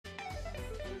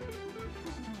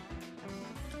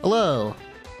Hello.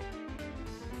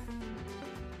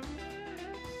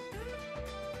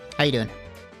 How you doing?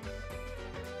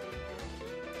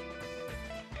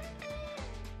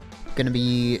 Gonna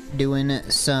be doing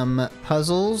some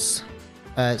puzzles.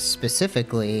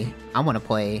 Specifically, I want to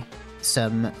play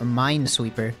some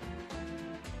Minesweeper.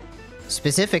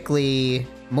 Specifically,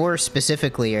 more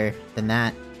specifically than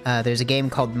that, there's a game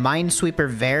called Minesweeper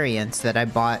Variants that I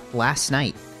bought last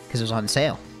night because it was on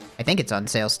sale. I think it's on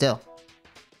sale still.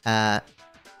 And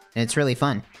it's really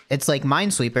fun. It's like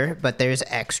Minesweeper, but there's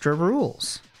extra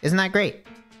rules. Isn't that great?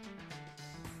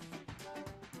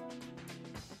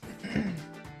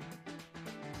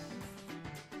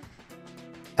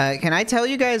 Can I tell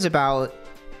you guys about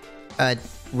a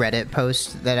Reddit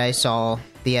post that I saw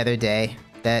the other day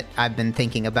that I've been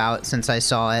thinking about since I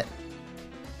saw it?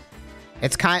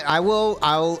 It's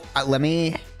let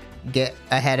me get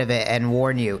ahead of it and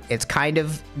warn you. It's kind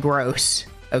of gross,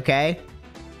 okay?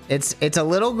 It's a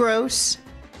little gross.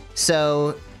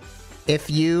 So if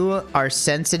you are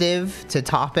sensitive to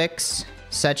topics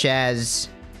such as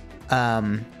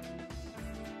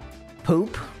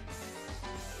poop,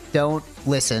 don't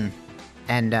listen,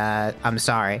 and I'm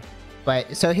sorry.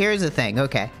 But so here's the thing,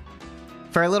 okay?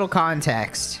 For a little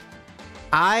context,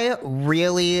 I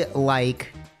really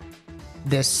like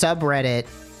this subreddit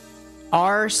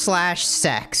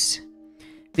r/sex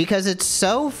because it's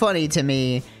so funny to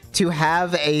me to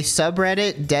have a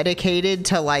subreddit dedicated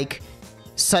to like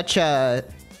such a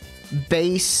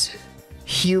base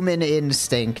human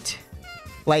instinct.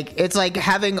 Like it's like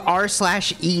having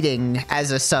r/eating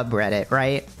as a subreddit,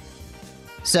 right?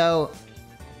 So,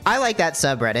 I like that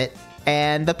subreddit,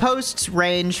 and the posts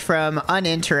range from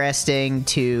uninteresting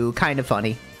to kind of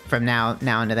funny from now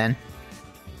and then.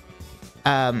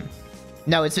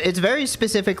 No, it's very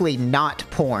specifically not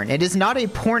porn. It is not a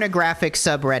pornographic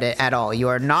subreddit at all. You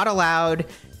are not allowed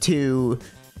to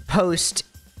post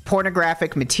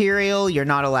pornographic material. You're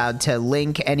not allowed to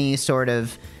link any sort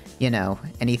of, you know,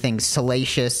 anything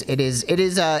salacious. It is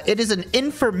an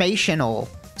informational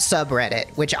subreddit,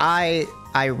 which I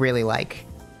really like.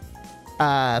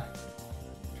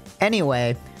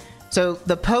 Anyway, so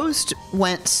the post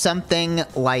went something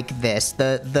like this.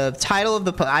 The title of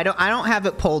the post, I don't have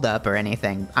it pulled up or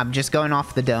anything. I'm just going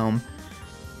off the dome.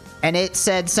 And it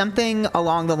said something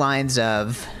along the lines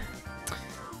of,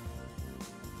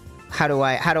 how do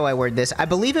I word this? I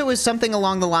believe it was something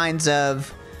along the lines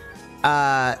of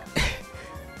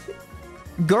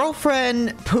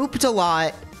girlfriend pooped a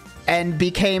lot and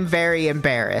became very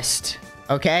embarrassed.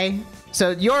 Okay?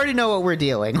 So you already know what we're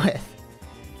dealing with.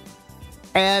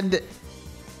 And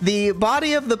the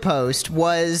body of the post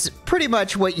was pretty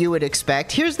much what you would expect.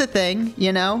 Here's the thing,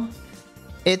 you know?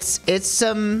 It's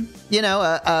some, you know,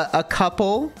 a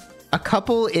couple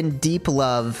in deep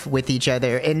love with each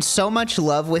other, in so much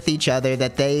love with each other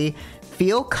that they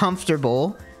feel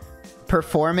comfortable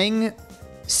performing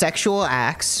sexual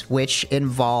acts which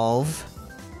involve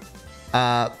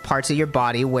parts of your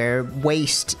body where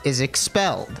waste is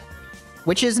expelled,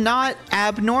 which is not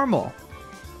abnormal.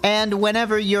 And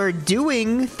whenever you're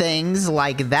doing things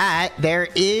like that, there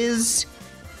is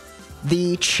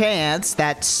the chance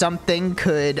that something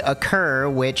could occur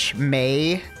which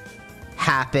may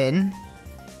happen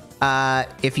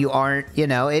if you aren't, you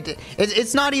know,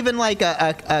 it's not even like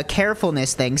a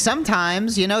carefulness thing.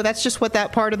 Sometimes, you know, that's just what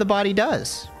that part of the body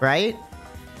does, right?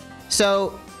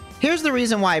 So here's the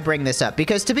reason why I bring this up,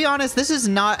 because to be honest, this is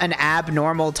not an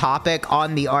abnormal topic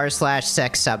on the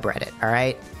r/sex subreddit, all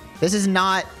right? This is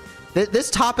not,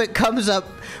 this topic comes up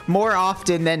more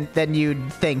often than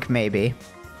you'd think, maybe.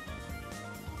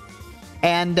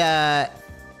 And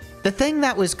the thing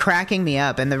that was cracking me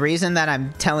up, and the reason that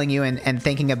I'm telling you and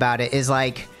thinking about it, is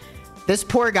like, this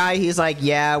poor guy, he's like,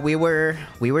 yeah, we were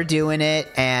doing it,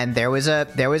 and there was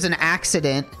an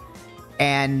accident,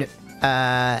 and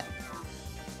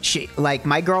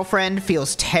my girlfriend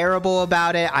feels terrible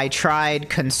about it. I tried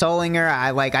consoling her.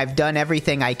 I've done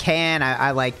everything I can.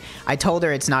 I told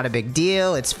her it's not a big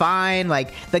deal. It's fine.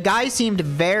 Like, the guy seemed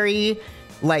very,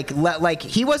 like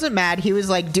he wasn't mad. He was,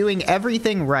 like, doing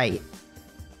everything right.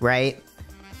 Right?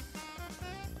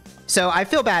 So I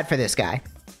feel bad for this guy.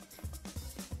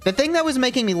 The thing that was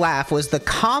making me laugh was the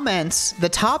comments. The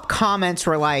top comments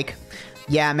were like,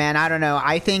 yeah, man, I don't know.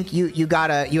 I think you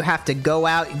have to go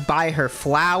out and buy her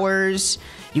flowers.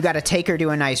 You gotta take her to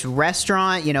a nice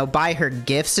restaurant, you know, buy her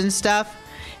gifts and stuff.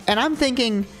 And I'm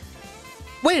thinking,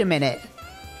 wait a minute.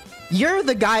 You're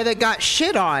the guy that got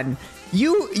shit on.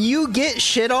 You get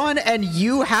shit on and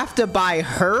you have to buy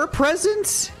her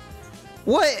presents?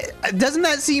 What? Doesn't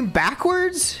that seem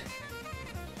backwards?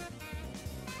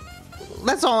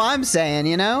 That's all I'm saying,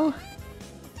 you know?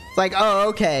 It's like, oh,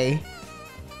 okay.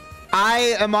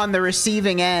 I am on the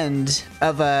receiving end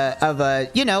of a,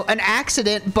 you know, an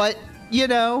accident, but, you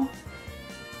know,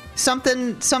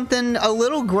 something a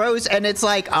little gross, and it's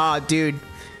like, oh, dude,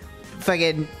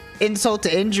 fucking insult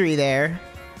to injury there.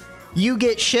 You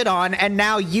get shit on, and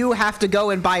now you have to go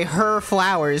and buy her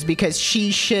flowers because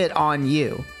she shit on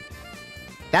you.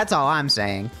 That's all I'm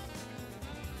saying.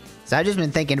 So I've just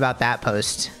been thinking about that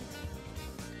post.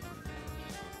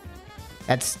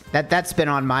 That's been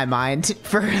on my mind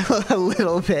for a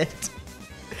little bit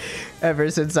ever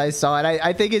since I saw it.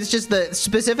 I think it's just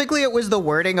specifically it was the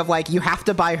wording of like, you have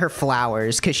to buy her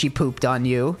flowers because she pooped on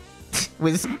you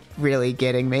was really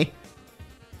getting me.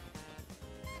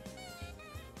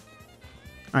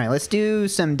 All right, let's do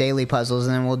some daily puzzles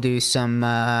and then we'll do some,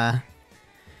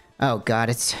 oh god,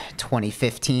 it's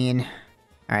 2015. All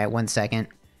right, 1 second.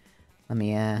 Let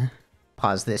me,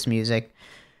 pause this music.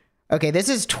 Okay, this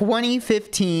is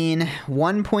 2015,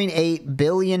 1.8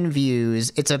 billion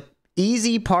views. It's a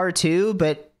easy part 2,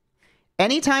 but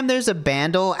anytime there's a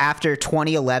bandle after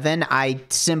 2011, I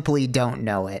simply don't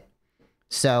know it.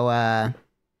 So,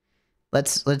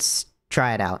 let's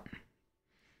try it out.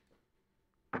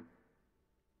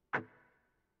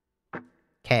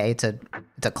 Okay, it's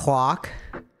a clock.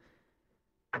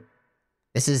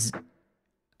 This is...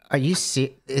 is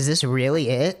this really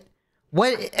it?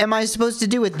 What am I supposed to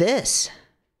do with this?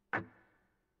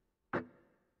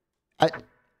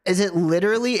 Is it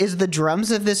literally... Is the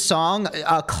drums of this song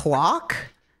a clock?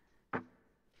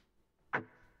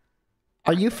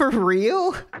 Are you for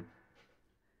real?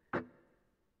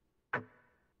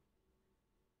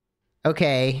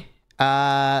 Okay.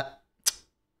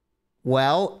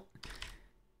 Well...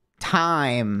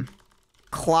 Time.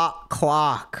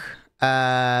 Clock.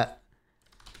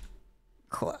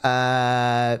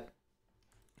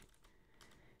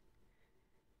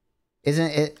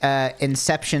 Isn't it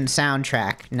Inception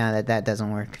soundtrack? No, that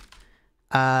doesn't work.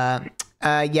 Yeah,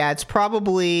 it's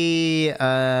probably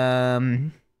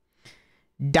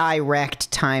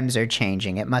direct times are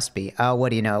changing. It must be. Oh, what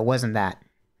do you know? It wasn't that.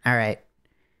 All right.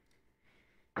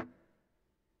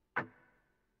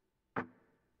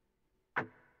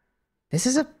 This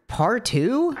is a part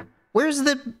 2? Where's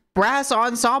the brass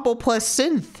ensemble plus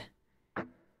synth?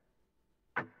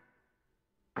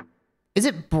 Is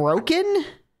it broken?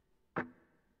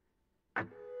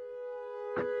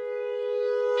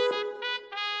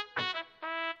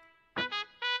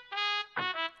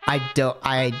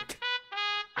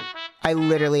 I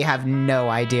literally have no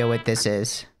idea what this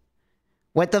is.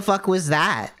 What the fuck was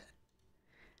that?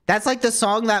 That's like the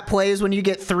song that plays when you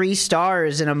get 3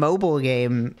 stars in a mobile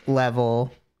game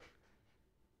level.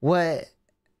 What?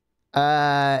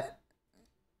 Hold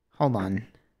on.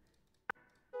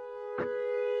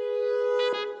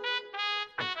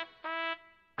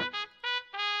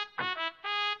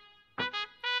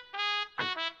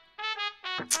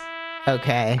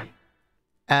 Okay.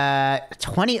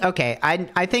 20, okay,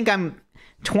 I think I'm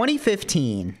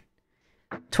 2015.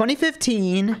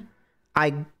 2015,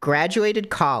 I graduated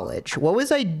college. What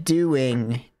was I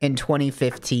doing in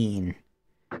 2015?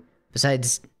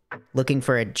 Besides looking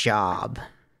for a job.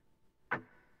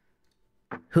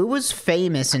 Who was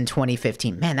famous in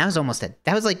 2015? Man, that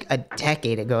was like a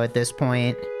decade ago at this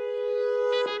point.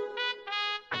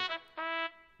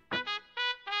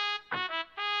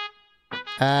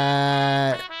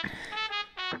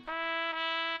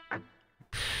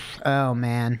 Oh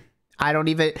man. I don't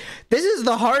even... This is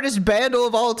the hardest bandle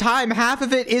of all time. Half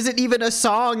of it isn't even a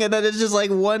song, and then it's just like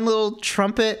one little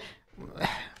trumpet.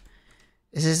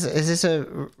 Is this a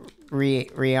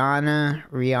Rihanna?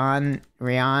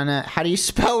 Rihanna? How do you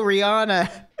spell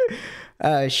Rihanna?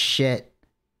 Oh shit.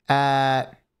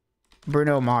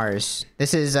 Bruno Mars.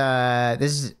 This is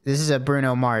a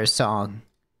Bruno Mars song.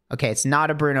 Okay, it's not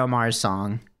a Bruno Mars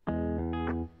song.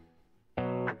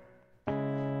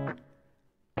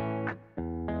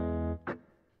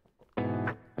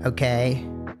 Okay.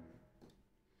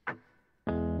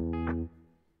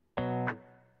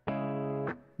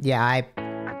 Yeah, I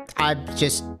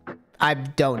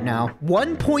don't know.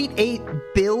 1.8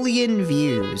 billion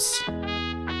views.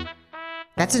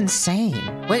 That's insane.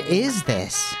 What is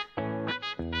this?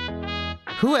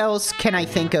 Who else can I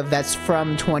think of that's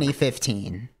from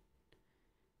 2015?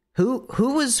 Who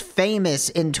was famous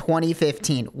in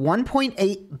 2015?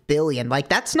 1.8 billion. Like,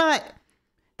 that's not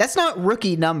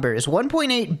rookie numbers.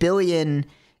 1.8 billion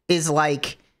is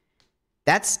like,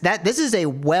 this is a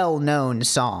well-known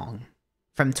song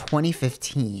from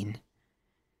 2015.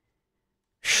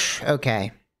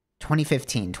 Okay.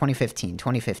 2015.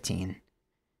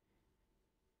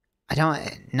 I don't,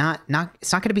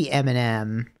 it's not gonna be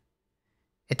Eminem.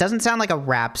 It doesn't sound like a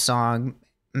rap song.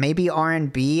 Maybe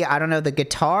R&B. I don't know. The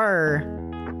guitar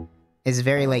is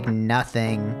very like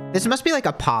nothing. This must be like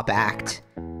a pop act.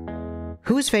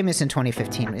 Who was famous in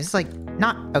 2015? It's like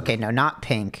not okay. No, not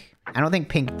Pink. I don't think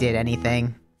Pink did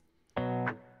anything.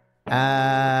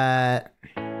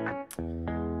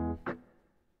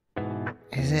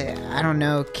 Is it? I don't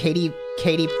know. Katy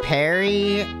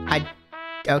Perry.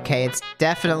 Okay, it's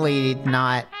definitely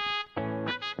not.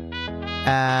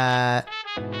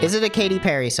 Is it a Katy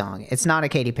Perry song? It's not a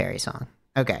Katy Perry song.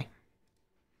 Okay.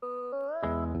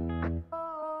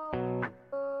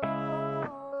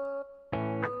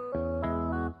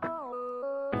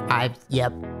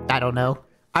 Yep, I don't know.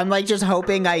 I'm like just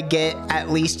hoping I get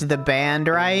at least the band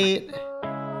right.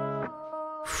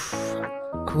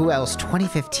 Who else?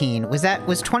 2015. Was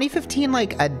 2015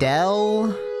 like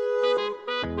Adele?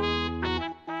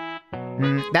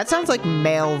 That sounds like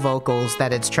male vocals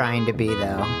that it's trying to be,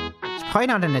 though. It's probably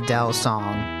not an Adele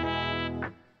song.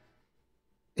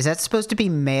 Is that supposed to be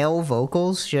male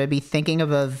vocals? Should I be thinking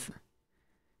of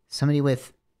somebody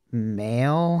with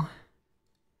male?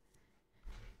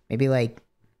 Maybe like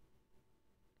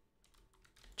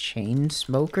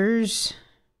Chainsmokers?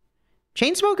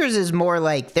 Chainsmokers is more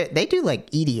like, they do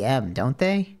like EDM, don't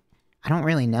they? I don't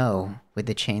really know what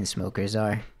the Chainsmokers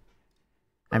are.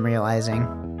 I'm realizing.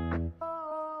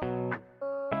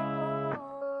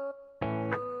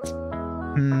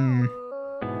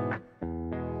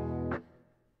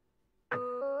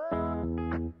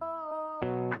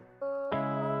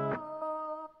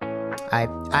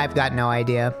 I've got no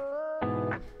idea.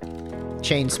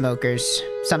 Chainsmokers.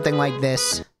 Something like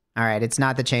this. Alright, it's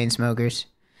not the Chainsmokers.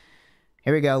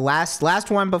 Here we go.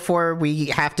 Last one before we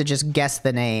have to just guess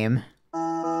the name.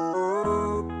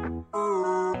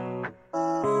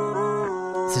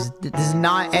 This is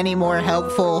not any more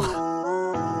helpful.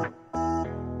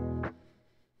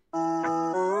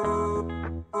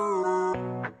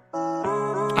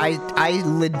 I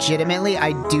legitimately,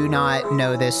 I do not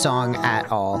know this song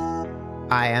at all.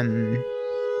 I am...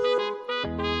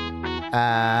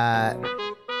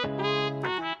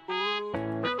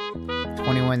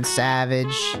 21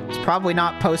 Savage. It's probably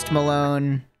not Post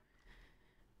Malone.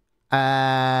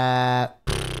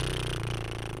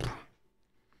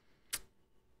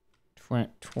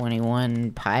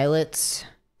 21 Pilots.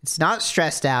 It's not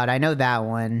Stressed Out. I know that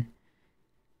one.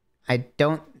 I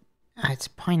don't... It's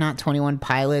probably not 21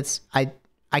 Pilots.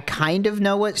 I kind of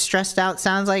know what Stressed Out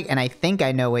sounds like, and I think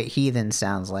I know what Heathen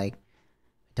sounds like. I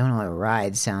don't know what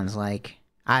Ride sounds like.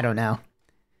 I don't know.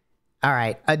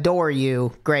 Alright, Adore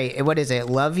You. Great. What is it?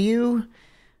 Love You?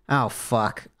 Oh,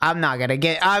 fuck. I'm not gonna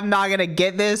get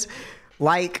this.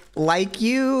 Like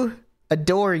You.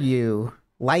 Adore You.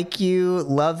 Like You.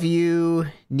 Love You.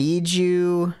 Need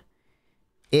You.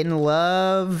 In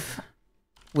Love.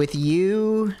 With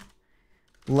You.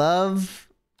 Love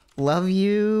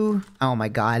You. Oh my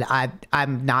god.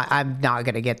 I'm not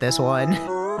gonna get this one.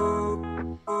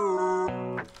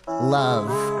 Love.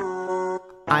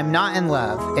 I'm not in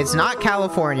love. It's not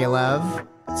California Love.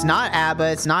 It's not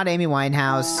ABBA. It's not Amy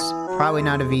Winehouse. Probably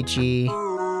not Avicii.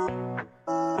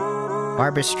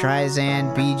 Barbra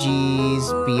Streisand, Bee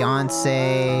Gees,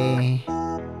 Beyonce.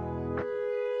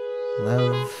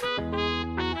 Love.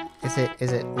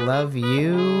 Is it Love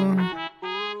You?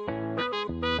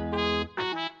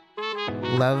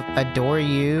 Adore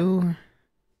You.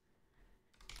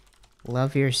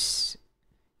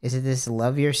 Is it this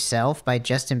Love Yourself by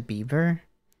Justin Bieber?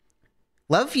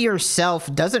 Love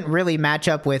Yourself doesn't really match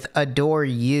up with Adore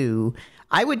You.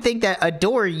 I would think that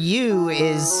Adore You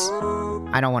is...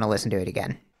 I don't want to listen to it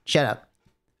again. Shut up.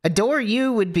 Adore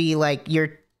You would be like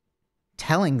you're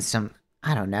telling some...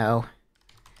 I don't know.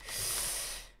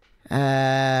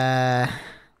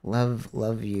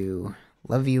 Love You.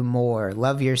 Love You More.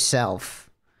 Love Yourself.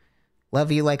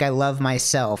 Love You Like I Love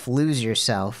Myself. Lose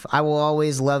Yourself. I Will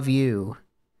Always Love You.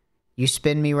 You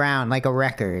Spin Me Round Like a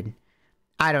Record.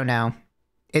 I don't know.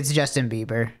 It's Justin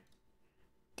Bieber.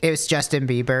 It's Justin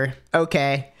Bieber.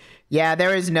 Okay. Yeah,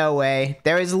 there is no way.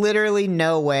 There is literally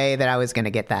no way that I was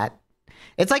gonna get that.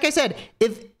 It's like I said,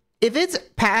 if it's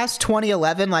past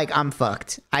 2011, like, I'm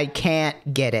fucked. I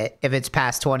can't get it if it's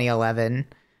past 2011.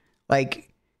 Like,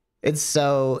 it's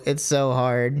so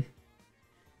hard.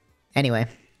 Anyway,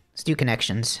 let's do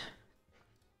connections.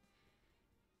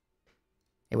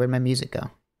 Hey, where'd my music go?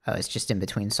 Oh, it's just in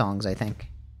between songs, I think.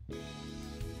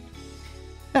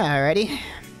 Alrighty.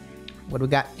 What do we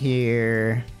got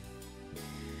here?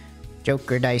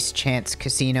 Joker, Dice, Chance,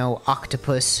 Casino,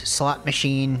 Octopus, Slot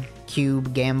Machine,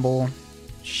 Cube, Gamble,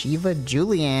 Shiva,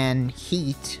 Julianne,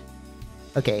 Heat.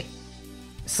 Okay,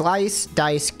 Slice,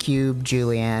 dice, cube,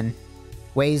 julienne.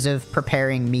 Ways of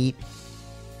preparing meat.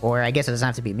 Or I guess it doesn't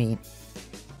have to be meat.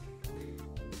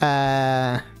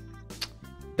 Bet,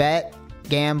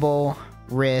 gamble,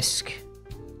 risk,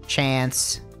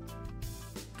 chance,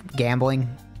 gambling,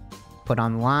 put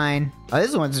on the line. Oh,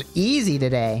 this one's easy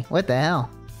today. What the hell?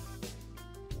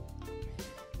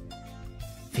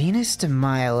 Venus de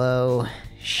Milo,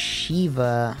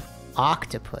 Shiva,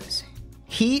 Octopus.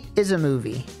 Heat is a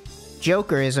movie.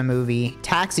 Joker is a movie.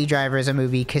 Taxi Driver is a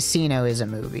movie. Casino is a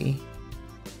movie.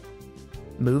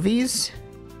 Movies?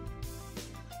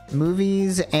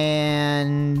 Movies,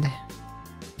 and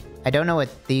I don't know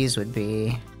what these would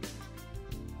be.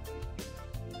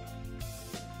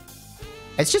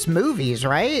 It's just movies,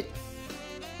 right?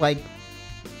 Like,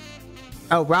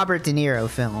 oh, Robert De Niro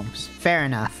films. Fair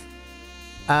enough.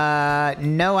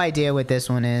 No idea what this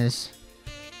one is.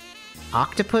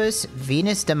 Octopus,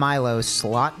 Venus de Milo,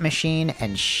 Slot Machine,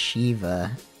 and Shiva.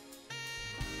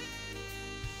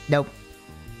 Nope.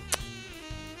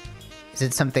 Is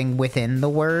it something within the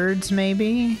words,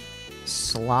 maybe?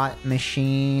 Slot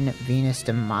Machine, Venus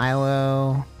de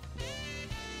Milo.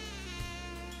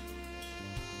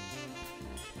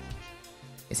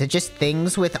 Is it just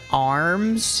things with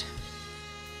arms?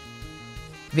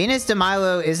 Venus de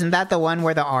Milo, isn't that the one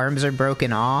where the arms are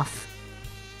broken off?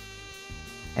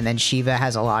 And then Shiva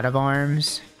has a lot of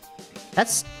arms?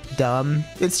 That's dumb.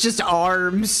 It's just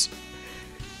arms.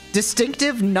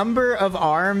 Distinctive number of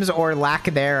arms or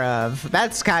lack thereof.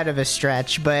 That's kind of a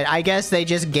stretch, but I guess they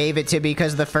just gave it to me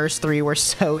because the first three were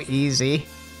so easy.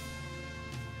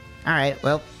 Alright,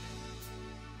 well.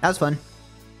 That was fun.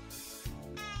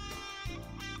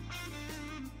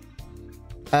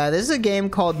 This is a game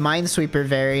called Minesweeper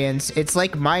Variants. It's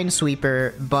like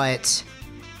Minesweeper, but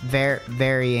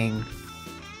varying.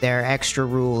 There are extra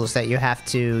rules that you have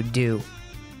to do.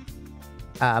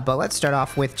 But let's start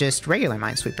off with just regular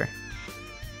Minesweeper.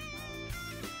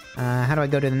 How do I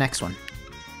go to the next one?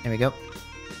 There we go.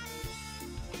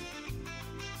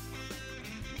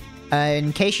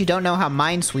 In case you don't know how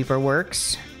Minesweeper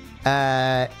works,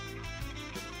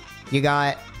 you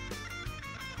got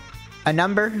a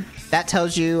number that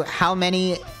tells you how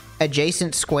many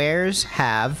adjacent squares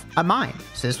have a mine.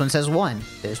 So this one says 1.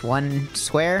 There's 1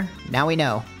 square. Now we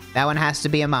know. That one has to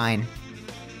be a mine.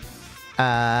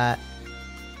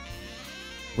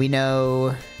 We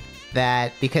know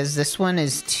that because this one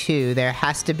is 2, there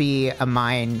has to be a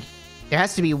mine. There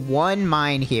has to be 1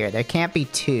 mine here. There can't be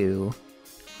 2.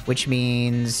 Which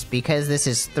means because this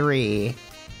is 3,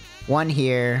 1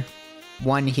 here,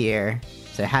 1 here.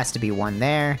 So there has to be 1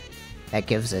 there. That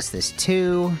gives us this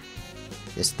 2.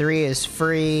 This 3 is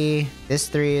free. This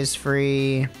 3 is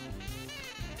free.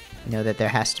 We know that there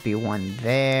has to be 1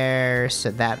 there. So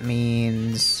that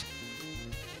means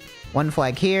 1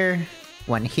 flag here,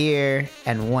 1 here,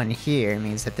 and 1 here.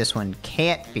 Means that this one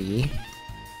can't be.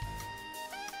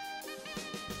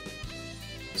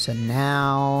 So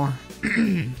now...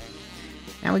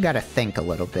 now we gotta think a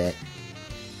little bit.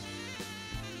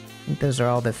 I think those are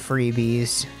all the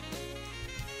freebies.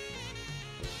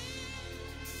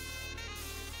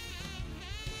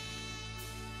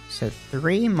 So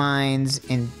 3 mines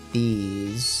in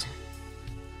these.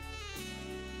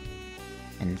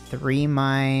 And 3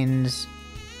 mines...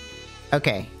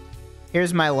 Okay,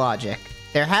 here's my logic.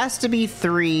 There has to be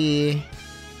 3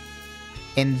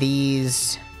 in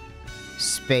these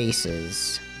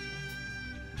spaces.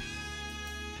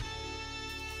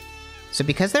 So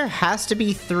because there has to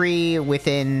be 3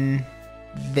 within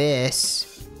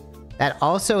this, that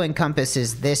also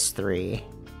encompasses this 3.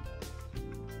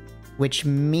 Which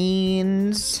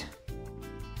means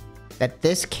that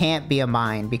this can't be a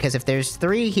mine, because if there's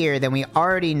 3 here, then we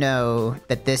already know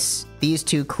that these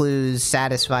 2 clues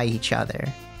satisfy each other.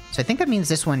 So I think that means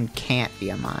this one can't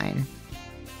be a mine.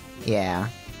 Yeah.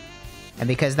 And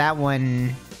because that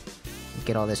one...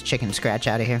 Get all this chicken scratch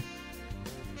out of here.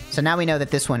 So now we know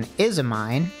that this one is a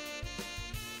mine.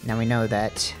 Now we know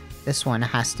that this one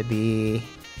has to be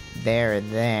there or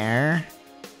there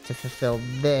to fulfill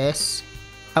this.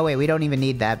 Oh wait, we don't even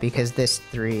need that because this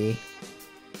 3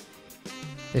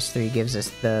 gives us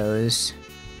those.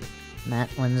 And that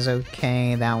one's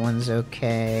okay, that one's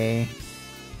okay.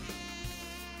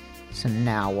 So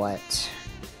now what?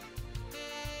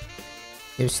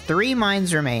 There's 3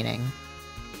 mines remaining.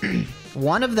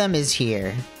 1 of them is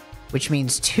here, which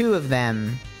means 2 of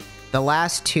them, the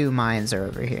last 2 mines are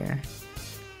over here.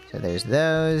 So there's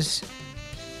those.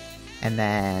 And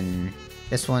then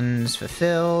this one's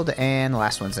fulfilled, and the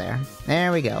last one's there.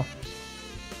 There we go.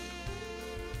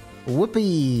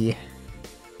 Whoopee!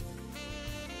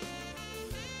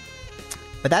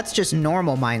 But that's just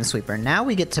normal Minesweeper. Now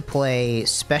we get to play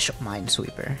special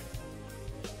Minesweeper.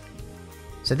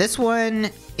 So this one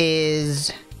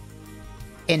is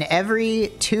in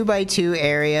every 2x2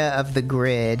 area of the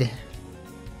grid,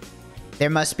 there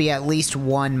must be at least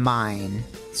one mine.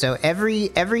 So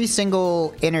every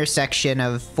single intersection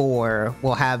of 4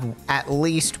 will have at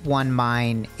least one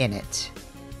mine in it.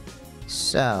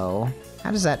 So,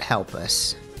 how does that help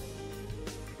us?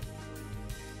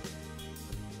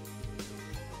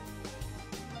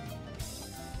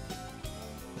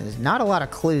 There's not a lot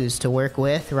of clues to work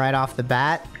with right off the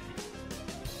bat.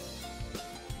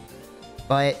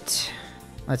 But,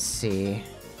 let's see.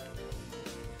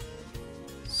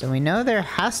 So we know there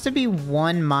has to be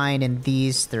one mine in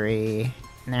these 3.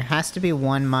 And there has to be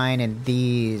one mine in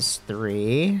these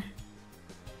 3.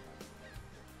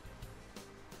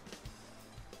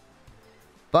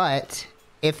 But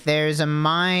if there's a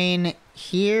mine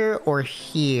here or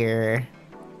here,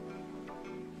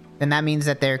 then that means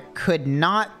that there could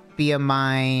not be a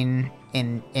mine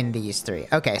in these 3.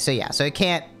 Okay, so yeah, so it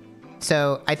can't...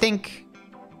 So I think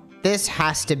this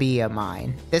has to be a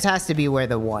mine. This has to be where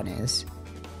the 1 is.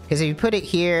 Because if you put it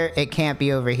here, it can't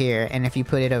be over here. And if you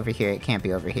put it over here, it can't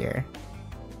be over here.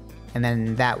 And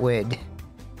then that would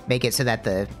make it so that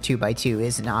the 2x2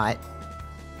 is not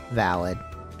valid.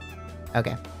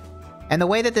 Okay. And the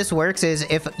way that this works is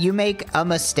if you make a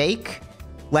mistake,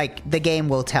 like, the game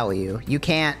will tell you. You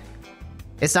can't...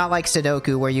 It's not like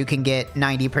Sudoku where you can get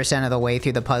 90% of the way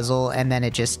through the puzzle and then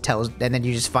it just tells... And then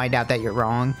you just find out that you're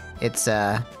wrong. It's,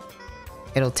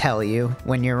 it'll tell you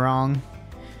when you're wrong.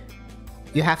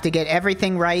 You have to get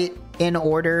everything right in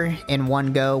order in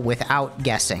one go without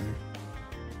guessing.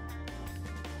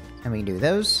 And we can do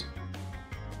those.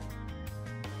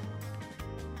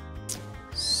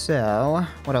 So,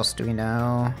 what else do we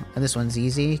know? Oh, this one's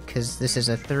easy, because this is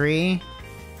a 3.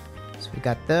 So we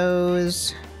got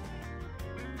those.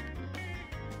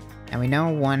 And we know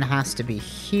one has to be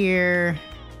here.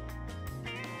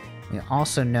 We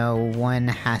also know one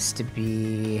has to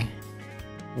be...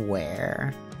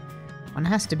 where? One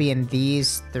has to be in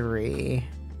these 3.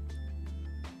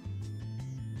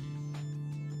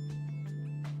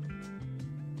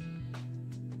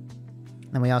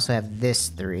 Then we also have this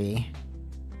 3.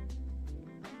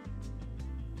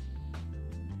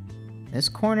 This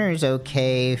corner is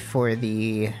okay for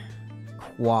the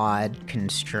quad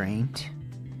constraint.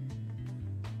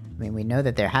 I mean, we know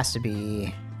that there has to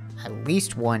be at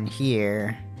least one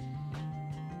here.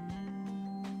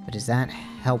 But is that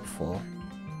helpful?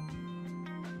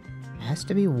 There has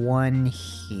to be one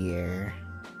here.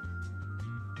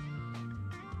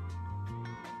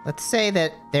 Let's say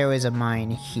that there was a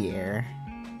mine here.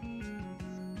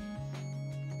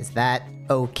 Is that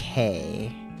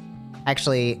okay?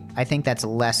 Actually, I think that's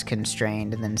less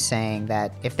constrained than saying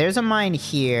that if there's a mine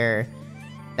here,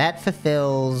 that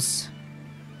fulfills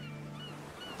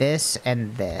this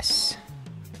and this.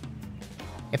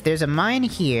 If there's a mine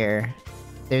here,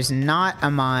 there's not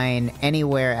a mine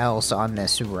anywhere else on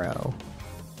this row.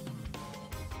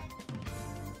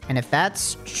 And if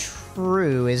that's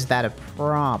true, is that a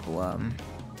problem?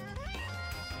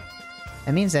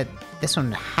 That means that this one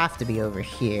would have to be over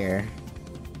here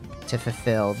to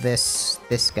fulfill this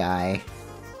guy.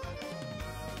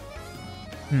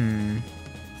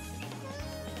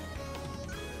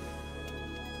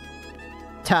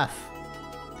 Tough.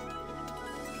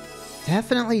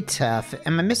 Definitely tough.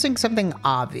 Am I missing something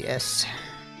obvious?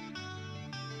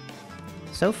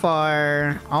 So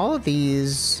far, all of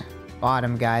these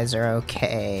bottom guys are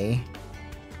okay.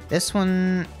 This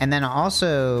one, and then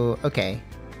also, okay.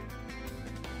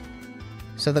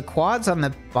 So the quads on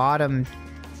the bottom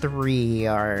 3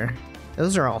 are,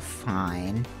 those are all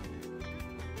fine.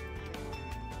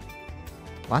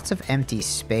 Lots of empty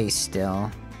space still.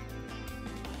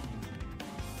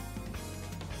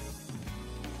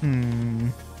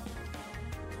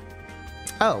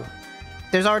 Oh,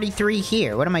 there's already 3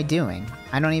 here. What am I doing?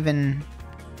 I don't even...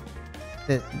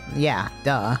 yeah,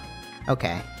 duh.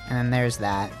 Okay, and then there's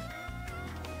that.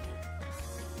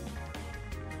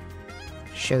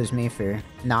 Shows me for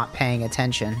not paying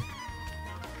attention.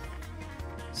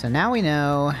 So now we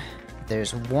know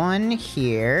there's 1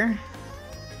 here,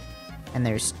 and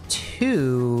there's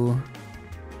 2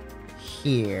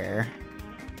 here.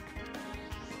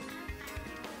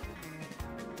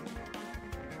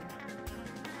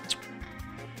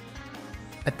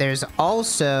 But there's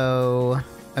also...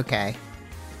 okay.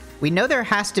 We know there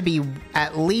has to be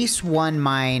at least 1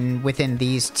 mine within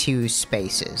these 2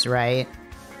 spaces, right?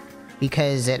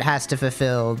 Because it has to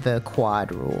fulfill the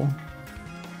quad rule.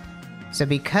 So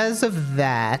because of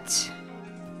that,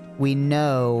 we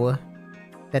know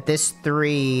that this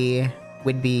 3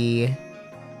 would be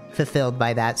fulfilled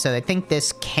by that. So I think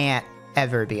this can't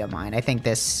ever be a mine. I think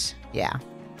this, yeah.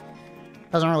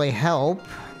 Doesn't really help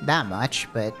that much,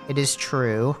 but it is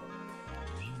true.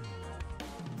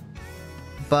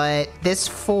 But this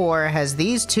 4 has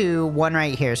these 2, 1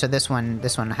 right here, so this one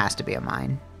has to be a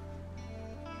mine.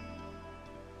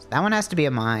 So that one has to be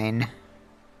a mine.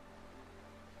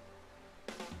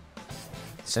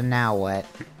 So now what?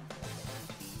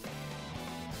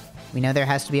 We know there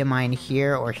has to be a mine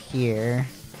here or here.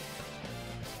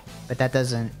 But that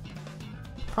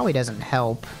probably doesn't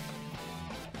help.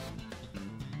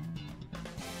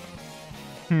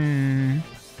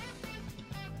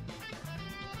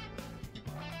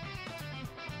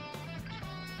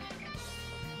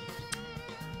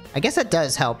 I guess that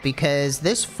does help, because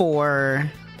this 4...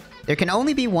 There can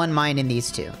only be 1 mine in these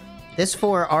 2. This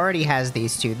 4 already has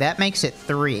these 2. That makes it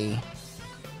 3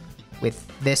 with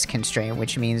this constraint,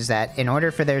 which means that in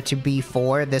order for there to be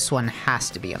 4, this one has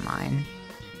to be a mine.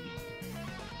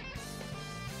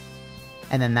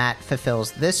 And then that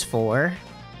fulfills this 4.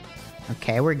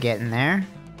 Okay, we're getting there.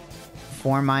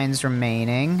 4 mines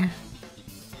remaining.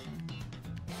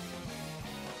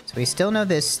 So we still know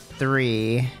this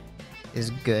 3 is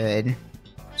good.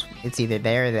 It's either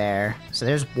there or there. So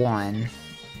there's 1.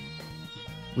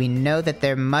 We know that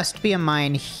there must be a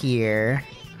mine here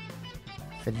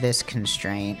for this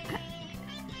constraint.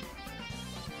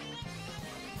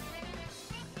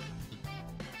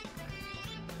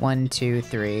 One, 2,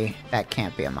 3. That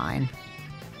can't be a mine.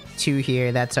 2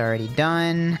 here, that's already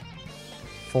done.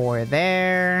 4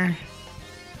 there.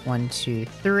 1, 2,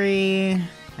 3.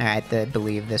 Alright, I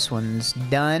believe this one's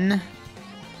done.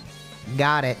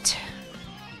 Got it.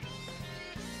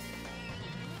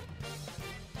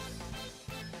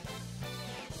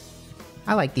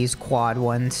 I like these quad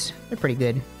ones. They're pretty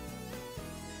good.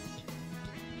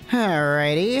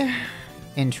 Alrighty.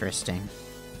 Interesting.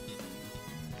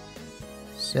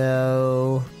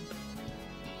 So...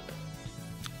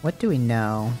 what do we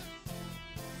know?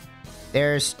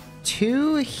 There's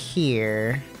 2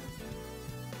 here.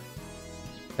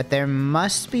 But there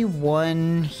must be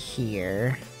 1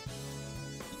 here.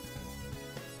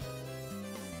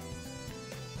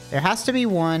 There has to be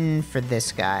 1 for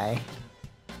this guy.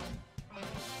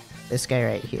 This guy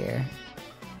right here.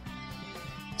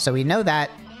 So we know that.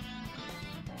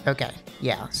 Okay,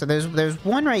 yeah. So there's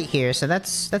 1 right here. So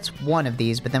that's 1 of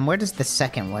these. But then where does the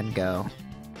second one go?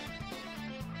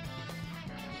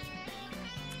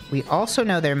 We also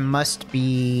know there must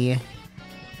be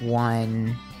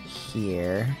 1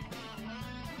 here.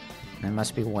 There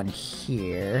must be 1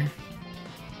 here.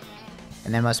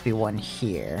 And there must be 1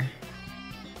 here.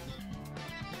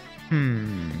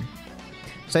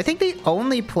 So I think the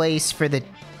only place for the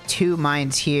 2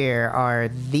 mines here are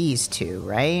these 2,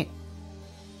 right?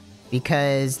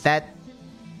 Because that's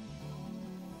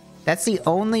the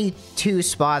only 2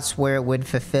 spots where it would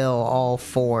fulfill all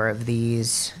 4 of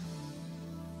these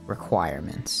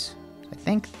requirements. I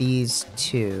think these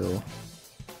 2...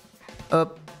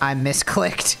 Oh, I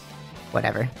misclicked.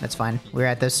 Whatever, that's fine. We're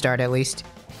at the start at least.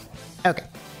 Okay.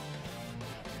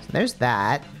 So there's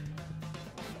that.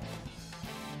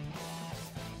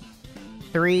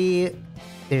 3,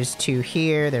 there's 2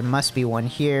 here, there must be 1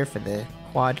 here for the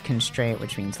quad constraint,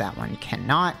 which means that one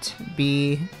cannot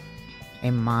be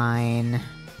a mine.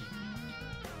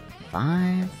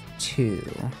 5,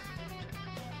 2.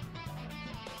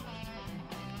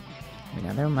 We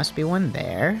know there must be 1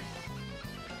 there.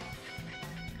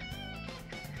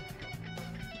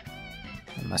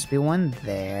 There must be 1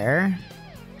 there.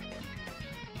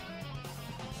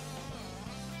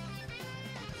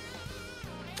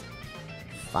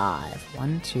 Five.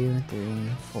 1, 2, 3,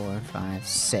 4, 5,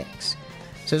 6.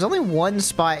 So there's only 1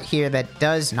 spot here that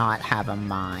does not have a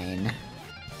mine.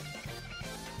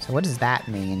 So what does that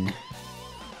mean?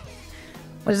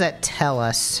 What does that tell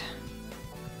us?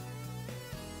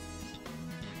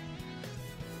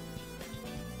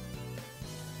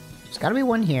 There's gotta be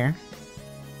 1 here.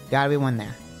 Gotta be 1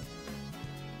 there.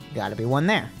 Gotta be 1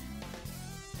 there.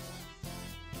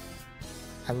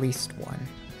 At least 1.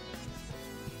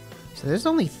 So there's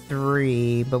only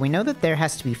 3, but we know that there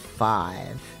has to be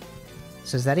 5.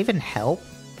 So does that even help?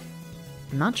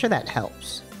 I'm not sure that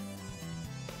helps.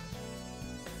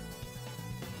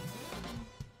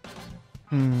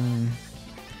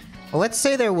 Well, let's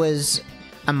say there was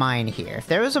a mine here. If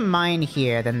there was a mine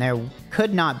here, then there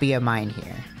could not be a mine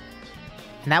here.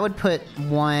 And that would put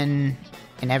 1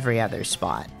 in every other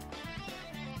spot.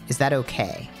 Is that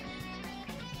okay?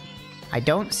 I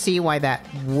don't see why that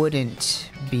wouldn't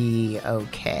be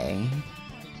okay.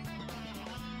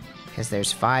 Because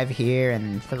there's 5 here,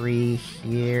 and 3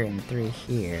 here, and 3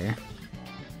 here.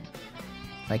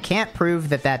 I can't prove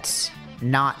that that's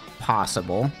not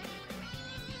possible.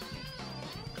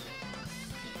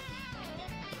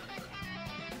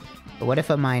 But what if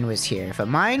a mine was here? If a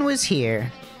mine was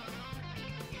here,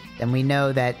 then we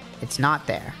know that it's not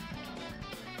there.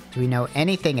 Do we know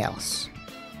anything else?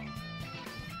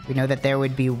 We know that there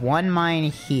would be one mine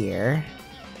here.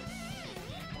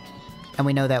 And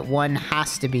we know that one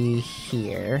has to be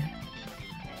here.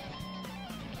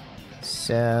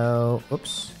 So,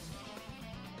 oops.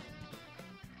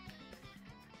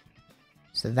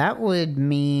 So that would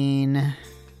mean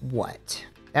what?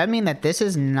 That would mean that this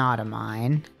is not a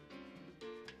mine.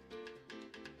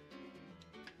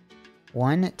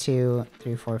 1, 2,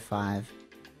 3, 4, 5.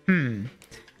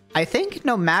 I think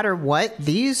no matter what,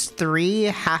 these 3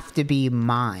 have to be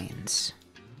mines.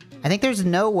 I think there's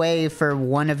no way for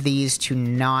one of these to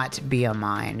not be a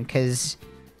mine, because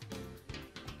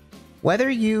whether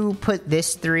you put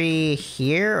this 3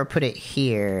 here or put it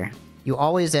here, you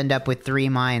always end up with 3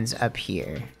 mines up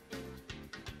here.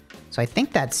 So I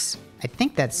think that's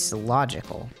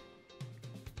logical.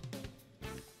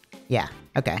 Yeah,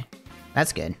 okay.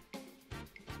 That's good.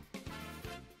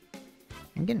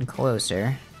 I'm getting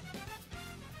closer.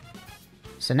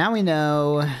 So now we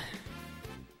know...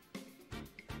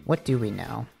 What do we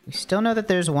know? We still know that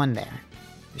there's one there.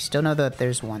 We still know that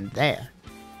there's one there.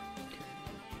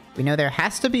 We know there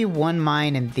has to be one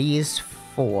mine in these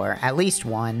 4. At least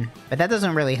one. But that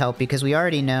doesn't really help because we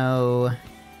already know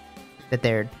that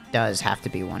there does have to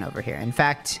be one over here. In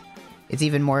fact, it's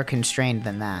even more constrained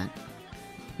than that.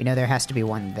 We know there has to be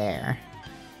one there.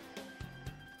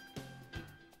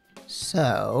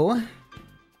 So...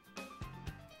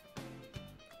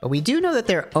 But we do know that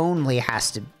there only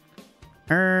has to...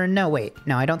 no, wait.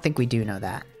 No, I don't think we do know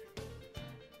that.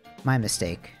 My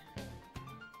mistake.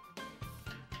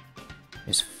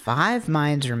 There's 5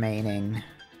 mines remaining.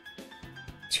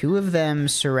 2 of them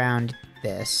surround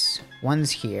this. One's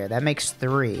here. That makes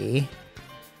 3.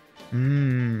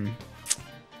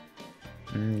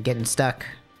 Getting stuck.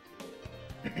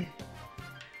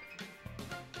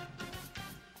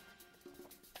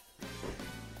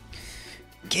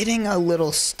 Getting a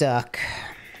little stuck.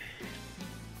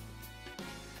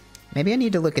 Maybe I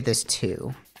need to look at this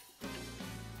too.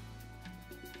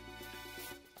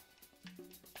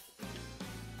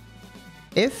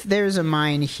 If there's a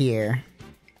mine here,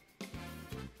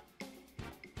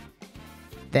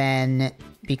 then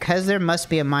because there must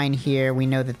be a mine here, we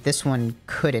know that this one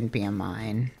couldn't be a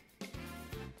mine.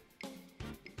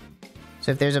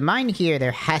 So if there's a mine here,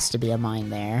 there has to be a mine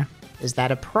there. Is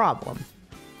that a problem?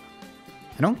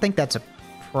 I don't think that's a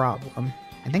problem.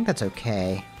 I think that's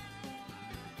okay.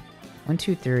 1,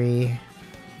 2, 3.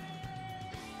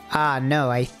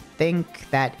 No, I think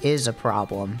that is a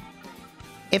problem.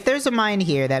 If there's a mine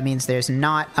here, that means there's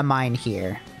not a mine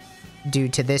here due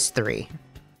to this 3.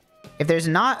 If there's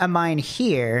not a mine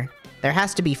here, there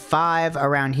has to be 5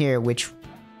 around here, which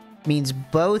means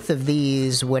both of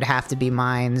these would have to be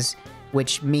mines,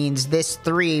 which means this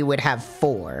 3 would have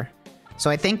 4. So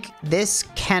I think this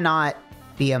cannot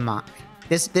be a mine.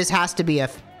 This has to be a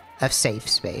safe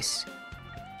space.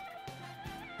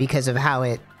 Because of how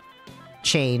it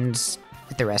chains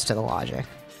with the rest of the logic.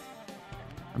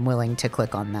 I'm willing to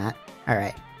click on that.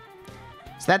 Alright.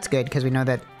 So that's good, because we know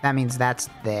that that means that's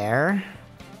there.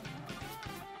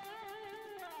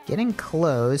 Getting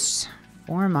close.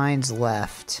 4 mines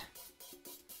left.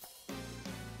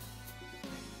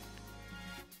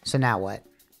 So now what?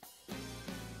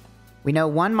 We know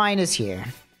 1 mine is here.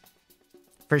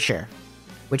 For sure.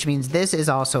 Which means this is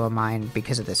also a mine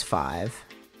because of this 5.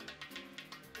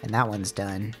 And that one's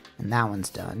done. And that one's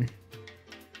done.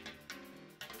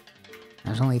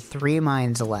 There's only 3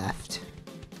 mines left.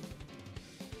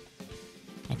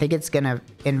 I think it's gonna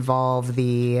involve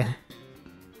the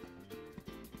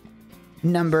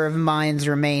number of mines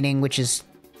remaining, which is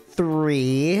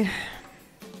 3.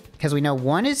 Because we know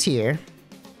 1 is here.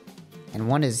 And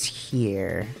 1 is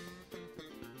here.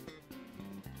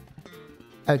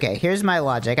 Okay, here's my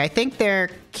logic. I think there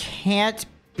can't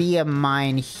be a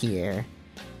mine here.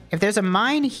 If there's a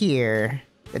mine here,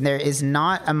 then there is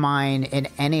not a mine in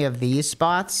any of these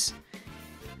spots.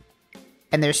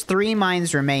 And there's 3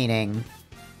 mines remaining.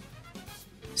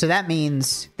 So that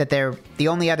means that the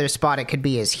only other spot it could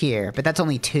be is here, but that's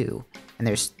only 2, and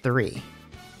there's 3.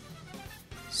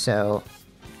 So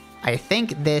I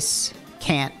think this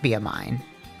can't be a mine.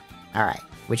 Alright,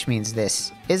 which means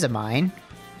this is a mine.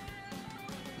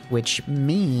 Which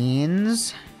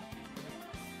means...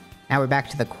 Now we're back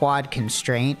to the quad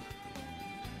constraint.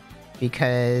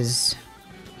 Because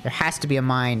There has to be a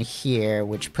mine here,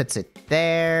 which puts it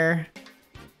there.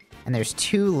 And there's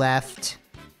 2 left,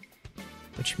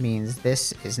 which means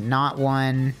this is not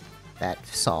one. That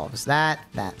solves that.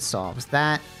 That solves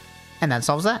that. And that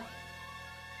solves that.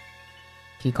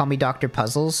 Can you call me Dr.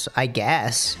 Puzzles? I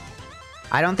guess.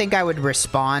 I don't think I would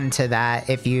respond to that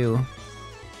if you...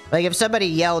 Like, if somebody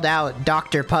yelled out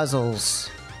Dr. Puzzles,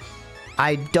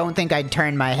 I don't think I'd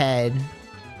turn my head.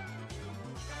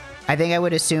 I think I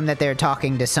would assume that they're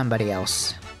talking to somebody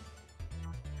else.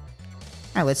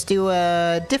 Alright, let's do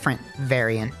a different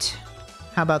variant.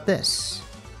 How about this?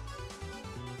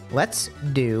 Let's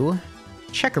do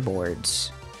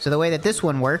checkerboards. So the way that this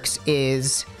one works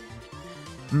is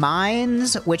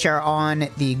mines which are on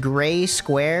the gray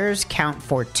squares count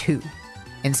for 2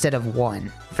 instead of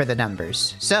 1 for the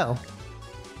numbers. So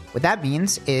what that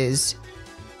means is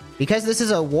because this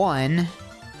is a 1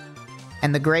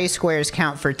 and the gray squares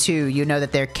count for 2, you know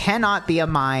that there cannot be a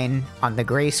mine on the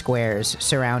gray squares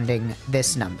surrounding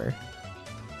this number.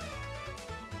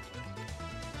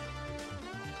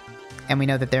 And we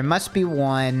know that there must be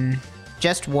one,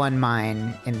 just one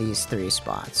mine in these 3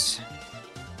 spots.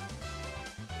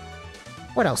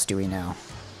 What else do we know?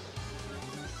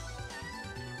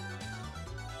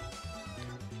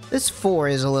 This 4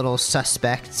 is a little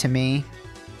suspect to me.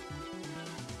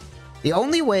 The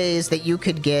only ways that you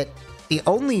could get... The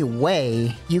only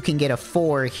way you can get a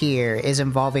 4 here is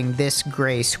involving this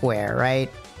gray square, right?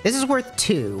 This is worth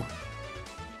 2.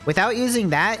 Without using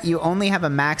that, you only have a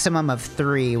maximum of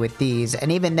 3 with these,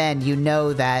 and even then, you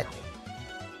know that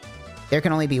there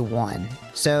can only be 1.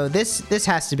 So this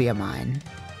has to be a mine.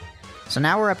 So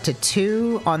now we're up to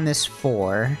 2 on this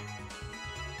 4.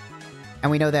 And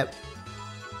we know that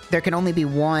there can only be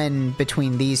 1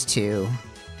 between these 2.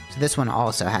 So this one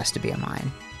also has to be a mine.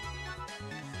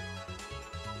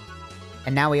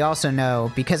 And now we also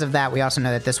know, because of that, we also know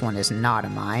that this one is not a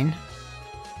mine.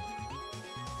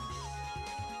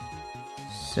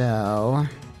 So,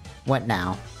 what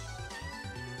now?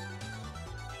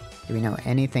 Do we know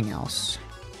anything else?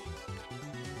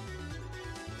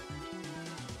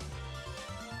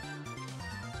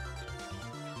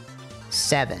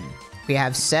 Seven. We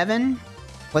have 7.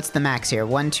 What's the max here?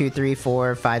 1, 2, 3,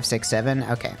 4, 5, 6, 7.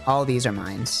 Okay, all these are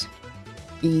mines.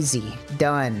 Easy.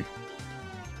 Done.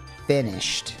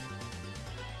 Finished.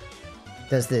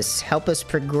 Does this help us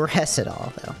progress at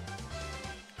all, though?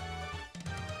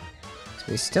 So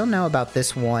we still know about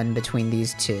this one between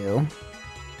these 2.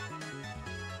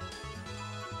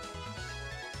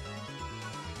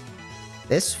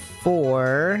 This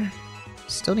 4...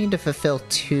 Still need to fulfill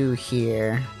 2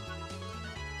 here.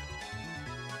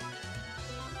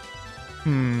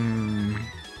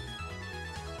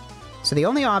 So the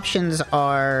only options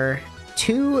are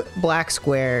 2 black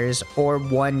squares or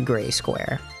 1 gray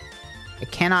square.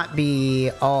 It cannot be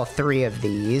all 3 of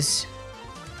these.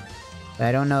 But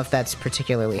I don't know if that's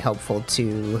particularly helpful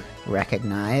to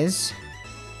recognize.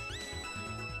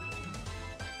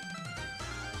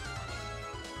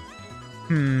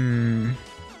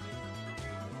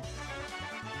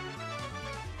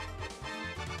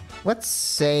 Let's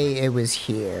say it was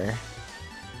here.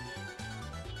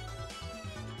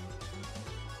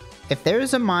 If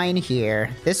there's a mine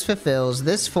here, this fulfills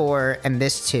this 4 and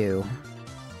this 2.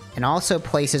 And also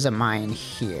places a mine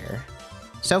here.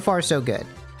 So far, so good,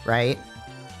 right?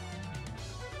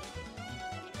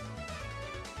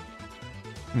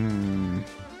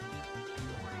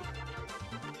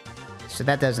 So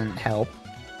that doesn't help.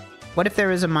 What if there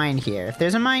was a mine here? If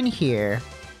there's a mine here...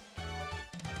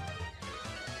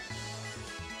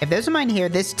 If there's a mine here,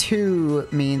 this 2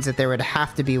 means that there would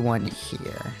have to be one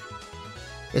here.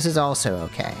 This is also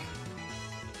okay.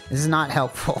 This is not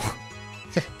helpful.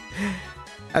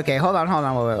 Okay, hold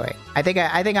on, wait. I think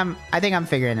I'm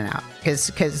figuring it out.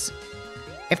 Cause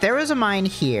if there was a mine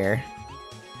here,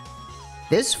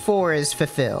 this 4 is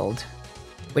fulfilled,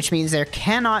 which means there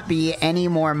cannot be any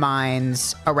more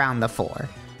mines around the 4.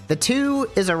 The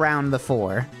 2 is around the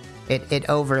 4. It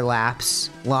overlaps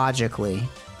logically.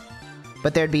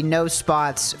 But there'd be no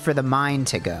spots for the mine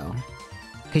to go.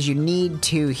 Because you need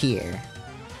 2 here.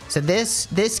 So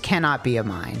this cannot be a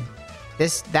mine.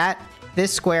 This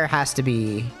square has to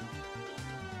be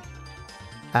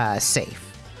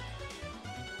safe.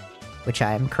 Which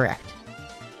I am correct.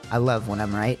 I love when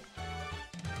I'm right.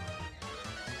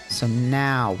 So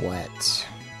now what?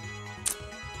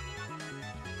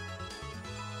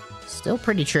 Still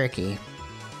pretty tricky.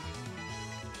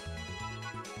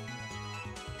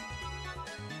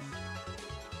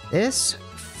 This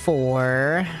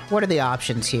 4... What are the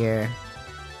options here?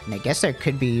 And I guess there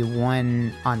could be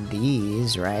one on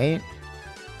these, right?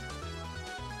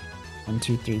 1,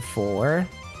 2, 3, 4.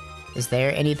 Is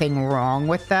there anything wrong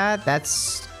with that?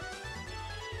 That's...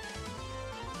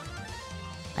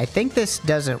 I think this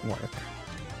doesn't work.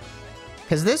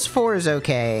 Because this 4 is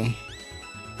okay.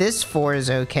 This 4 is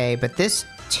okay, but this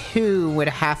 2 would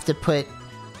have to put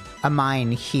a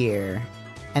mine here.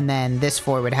 And then this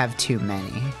 4 would have too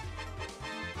many.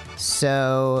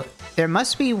 So there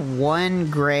must be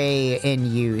one gray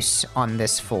in use on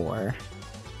this 4.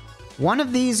 One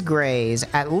of these grays,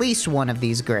 at least one of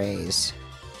these grays,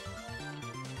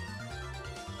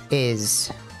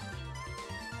 is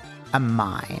a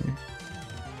mine.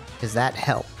 Does that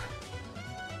help?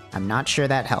 I'm not sure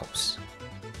that helps.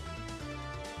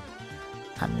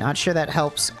 I'm not sure that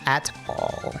helps at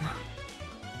all.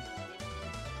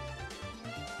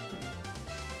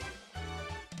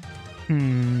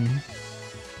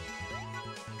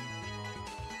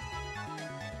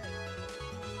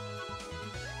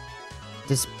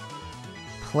 Does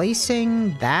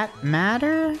placing that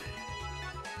matter?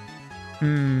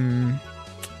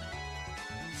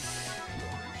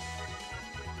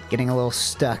 Getting a little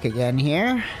stuck again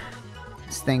here.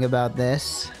 Let's think about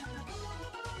this.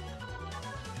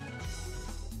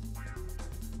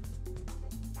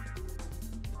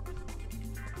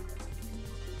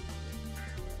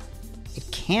 It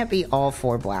can't be all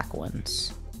 4 black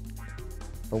ones.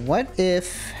 But what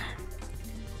if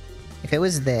it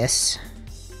was this?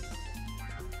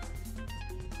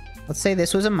 Let's say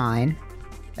this was a mine.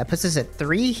 That puts us at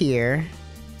 3 here.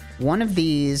 One of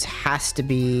these has to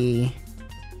be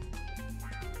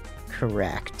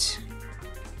correct.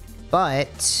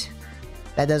 But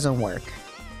that doesn't work.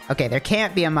 Okay, there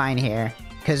can't be a mine here,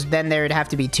 because then there would have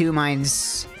to be 2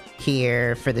 mines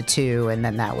here for the 2, and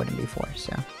then that wouldn't be 4,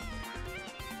 so.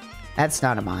 That's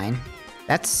not a mine.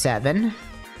 That's 7.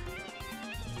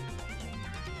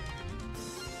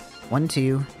 1,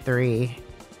 2, 3,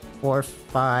 4,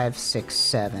 5, 6,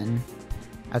 7.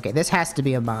 Okay, this has to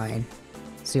be a mine.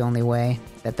 It's the only way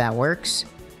that that works.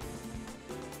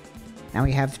 Now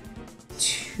we have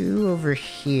 2 over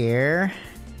here.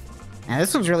 Now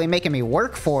this one's really making me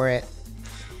work for it.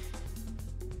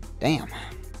 Damn.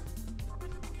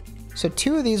 So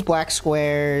 2 of these black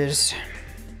squares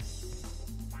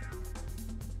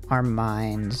are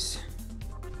mines.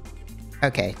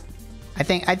 Okay. I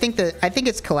think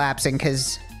it's collapsing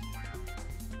because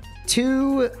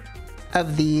 2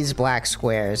 of these black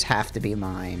squares have to be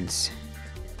mines.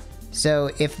 So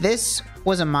if this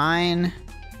was a mine,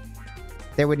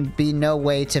 there would be no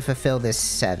way to fulfill this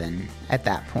 7 at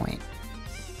that point.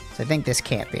 So I think this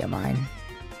can't be a mine,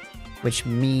 which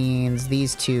means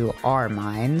these 2 are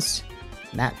mines.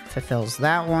 That fulfills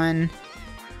that one.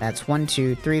 That's 1,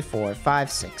 2, 3, 4,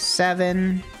 5, 6,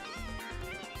 7.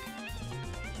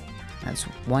 That's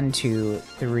 1, 2,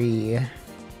 3,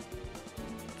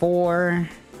 4.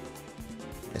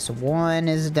 This 1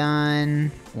 is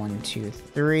done. 1, 2,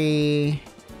 3.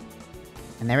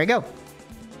 And there we go.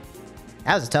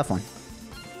 That was a tough one.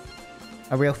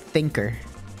 A real thinker.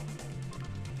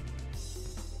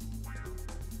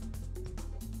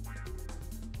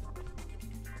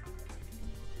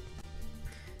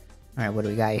 Alright, what do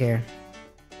we got here?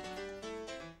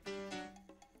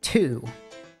 2.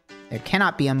 There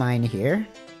cannot be a mine here.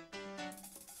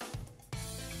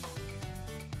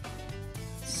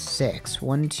 6.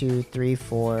 1, 2, 3,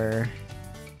 4.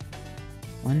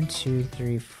 1, 2,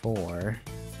 3, 4.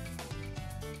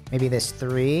 Maybe this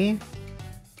 3.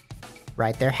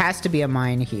 Right, there has to be a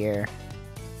mine here.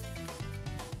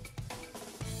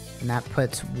 And that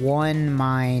puts 1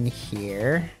 mine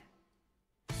here.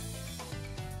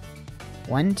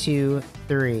 1, 2,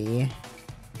 3,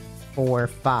 4,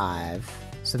 5.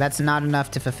 So that's not enough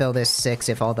to fulfill this 6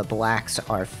 if all the blacks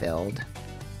are filled.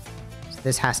 So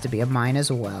this has to be a mine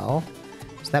as well.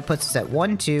 So that puts us at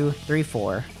 1, 2, 3,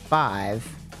 4,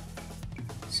 5.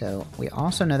 So we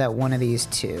also know that one of these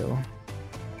 2.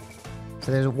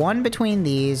 So there's 1 between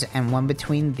these and 1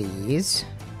 between these.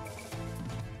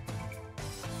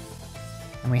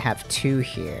 And we have 2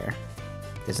 here.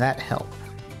 Does that help?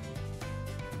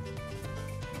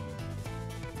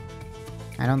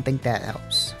 I don't think that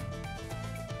helps.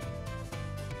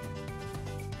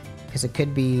 Because it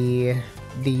could be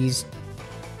these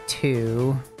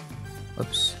 2.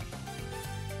 Whoops.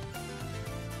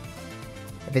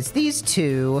 If it's these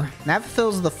 2, that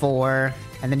fulfills the 4.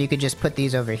 And then you could just put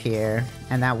these over here.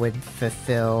 And that would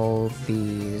fulfill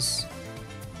these.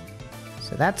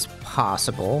 So that's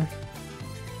possible.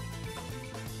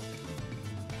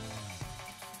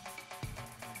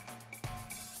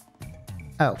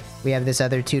 Oh, we have this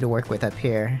other 2 to work with up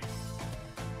here.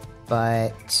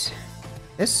 But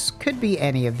this could be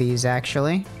any of these,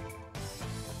 actually.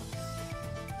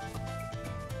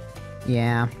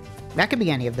 Yeah, that could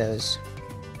be any of those.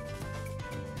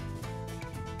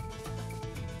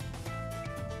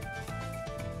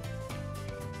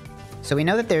 So we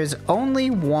know that there's only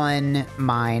one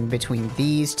mine between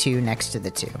these two next to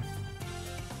the 2.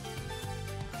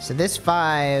 So this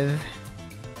 5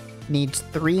 needs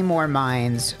 3 more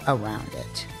mines around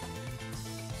it.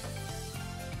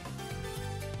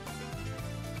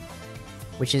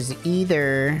 Which is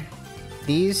either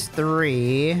these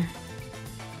 3,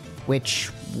 which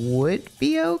would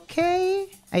be okay,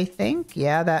 I think.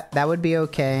 Yeah, that would be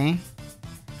okay.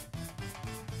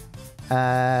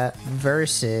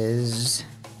 Versus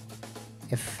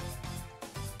if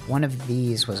one of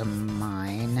these was a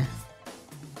mine.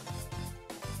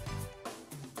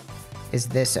 Is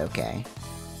this okay?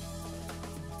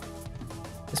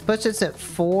 This puts us at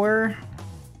 4.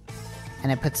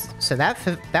 And it puts... So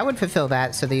that would fulfill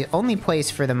that. So the only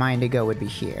place for the mine to go would be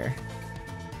here.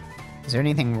 Is there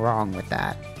anything wrong with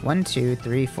that? 1, 2,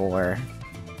 3, 4.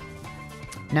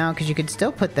 No, because you could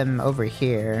still put them over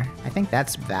here. I think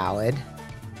that's valid.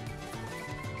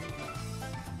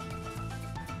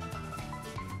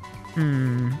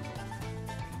 Hmm.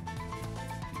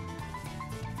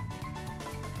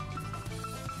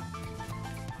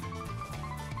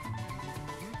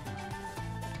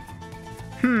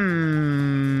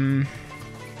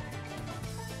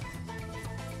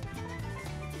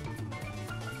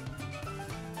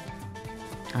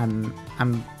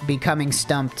 I'm becoming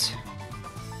stumped.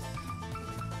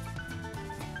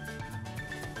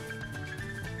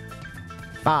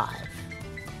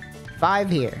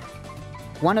 Five here.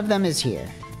 One of them is here.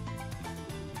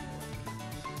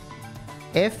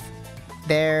 If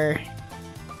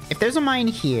there's a mine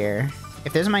here,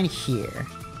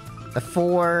 the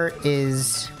 4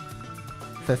 is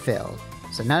fulfilled.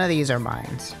 So none of these are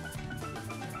mines.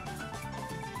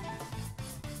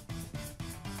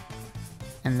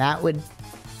 And that would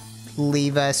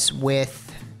leave us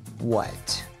with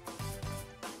what?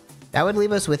 That would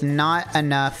leave us with not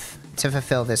enough to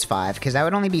fulfill this 5, because that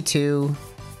would only be 2.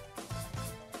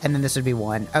 And then this would be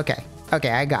 1. Okay. Okay,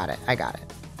 I got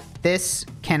it. This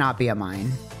cannot be a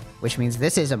mine, which means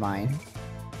this is a mine.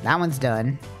 That one's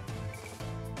done.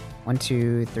 1,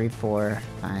 2, 3, 4,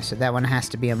 5. So that one has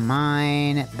to be a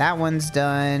mine. That one's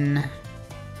done.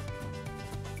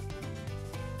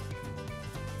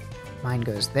 Mine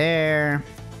goes there.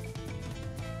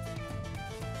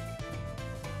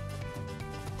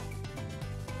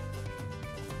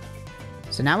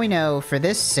 So now we know for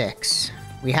this 6,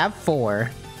 we have 4.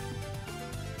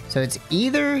 So it's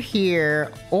either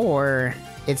here or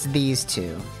it's these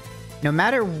 2. No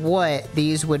matter what,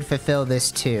 these would fulfill this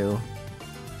 2.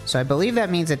 So I believe that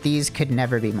means that these could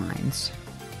never be mines.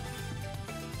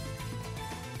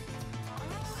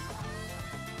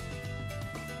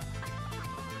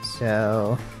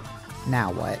 So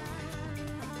now what?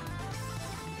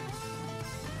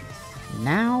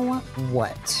 Now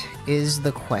what is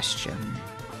the question?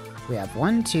 We have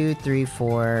 1, 2, 3,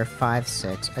 4, 5,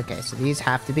 6. Okay, so these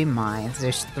have to be mines.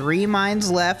 There's 3 mines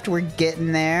left. We're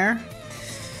getting there.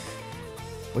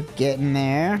 We're getting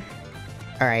there.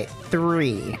 All right,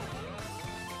 3.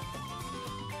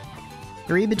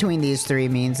 3 between these 3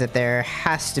 means that there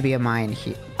has to be a mine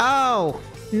here. Oh,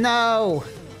 no.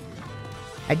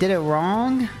 I did it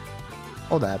wrong?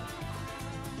 Hold up.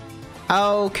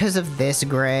 Oh, because of this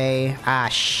gray. Ah,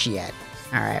 shit.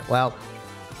 All right, well,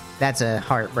 that's a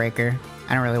heartbreaker.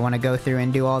 I don't really want to go through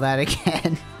and do all that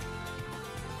again.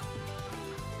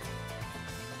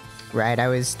 Right, I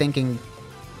was thinking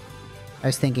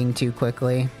too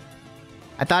quickly.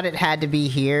 I thought it had to be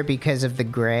here because of the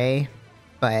gray,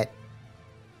 but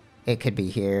it could be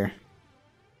here.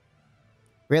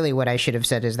 Really, what I should have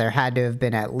said is there had to have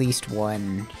been at least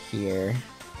one here.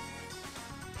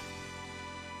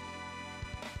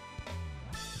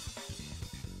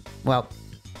 Well,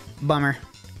 bummer.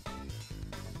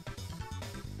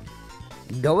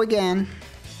 Go again.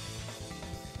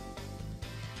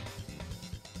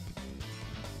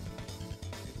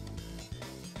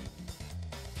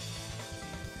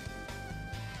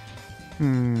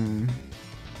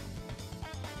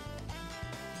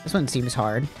 This one seems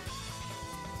hard.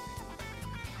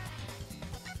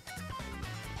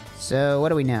 So, what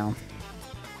do we know?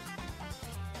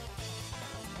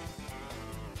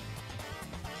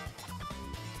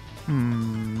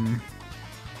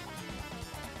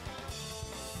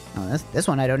 Oh, this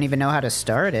one I don't even know how to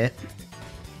start it.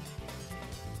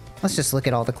 Let's just look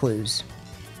at all the clues.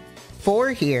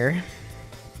 4 here.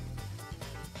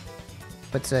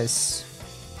 Puts us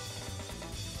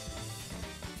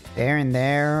there and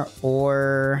there,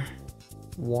 or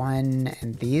 1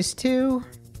 and these 2.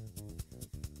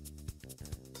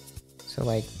 So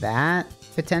like that,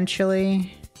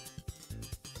 potentially.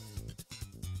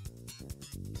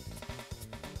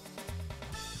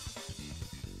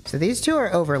 So these two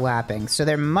are overlapping. So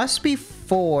there must be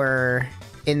 4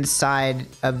 inside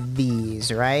of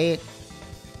these, right?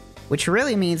 Which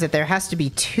really means that there has to be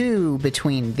 2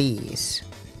 between these.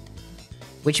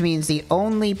 Which means the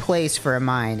only place for a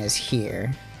mine is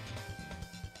here.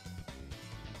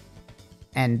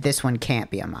 And this one can't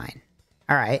be a mine.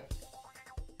 Alright.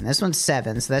 And this one's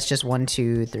 7, so that's just 1,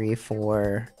 2, 3,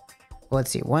 4... Well, let's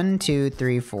see. 1, 2,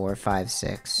 3, 4, 5,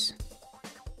 6...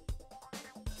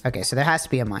 Okay, so there has to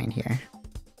be a mine here.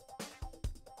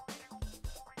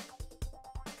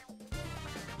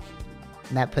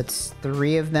 And that puts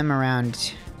 3 of them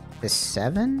around the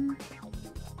 7?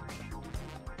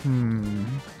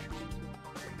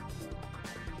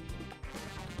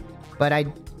 But I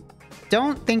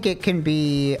don't think it can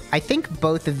be... I think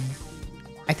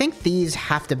these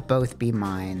have to both be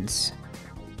mines.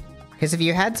 Because if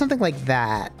you had something like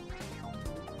that...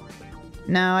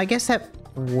 No, I guess that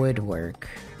would work.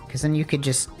 Because then you could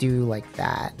just do like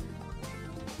that.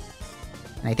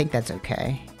 And I think that's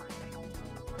okay.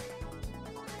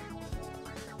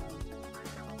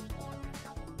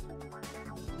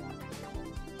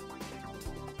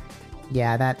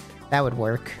 Yeah, that would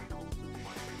work.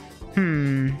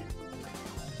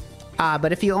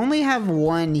 But if you only have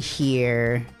 1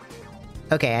 here...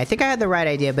 Okay, I think I had the right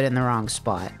idea, but in the wrong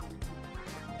spot.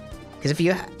 Because if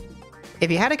you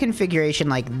had a configuration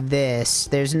like this,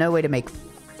 there's no way to make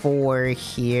 4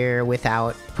 here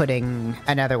without putting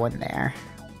another one there.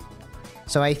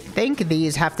 So I think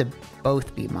these have to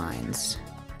both be mines.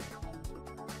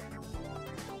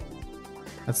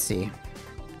 Let's see.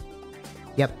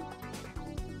 Yep.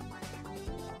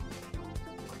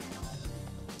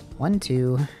 1,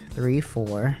 2, 3,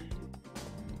 4.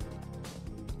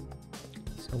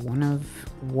 So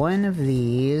one of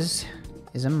these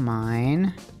is a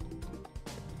mine.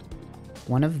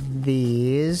 One of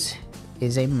these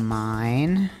is a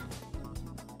mine.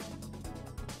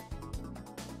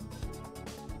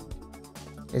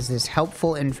 Is this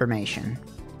helpful information?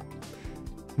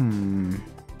 I'm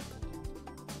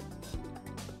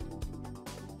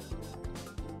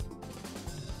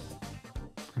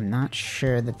not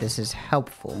sure that this is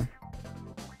helpful.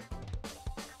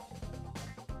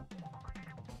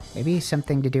 Maybe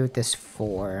something to do with this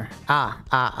 4.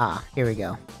 Here we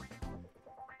go.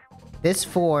 This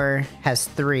 4 has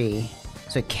 3,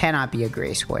 so it cannot be a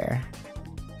gray square.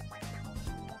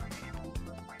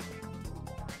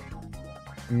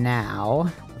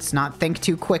 Now, let's not think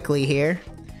too quickly here.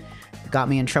 Got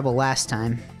me in trouble last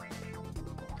time.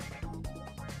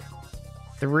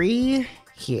 3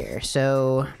 here,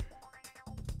 so...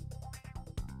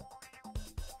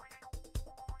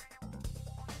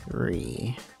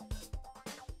 Three.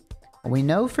 We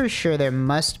know for sure there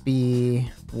must be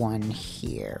 1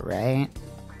 here, right?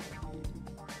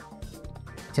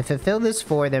 To fulfill this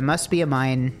 4, there must be a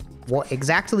mine,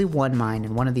 exactly 1 mine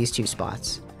in one of these 2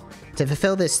 spots. To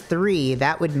fulfill this 3,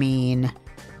 that would mean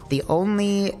the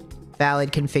only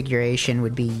valid configuration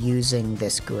would be using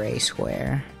this gray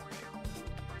square.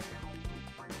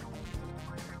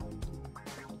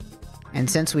 And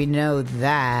since we know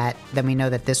that, then we know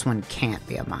that this one can't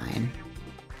be a mine.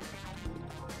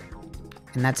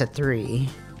 And that's a 3.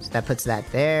 So that puts that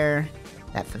there.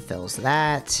 That fulfills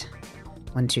that.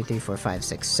 1, 2, 3, 4, 5,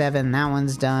 6, 7. That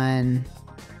one's done.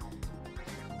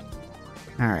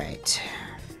 Alright.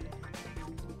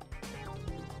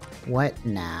 What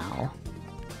now?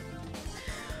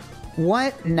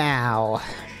 What now?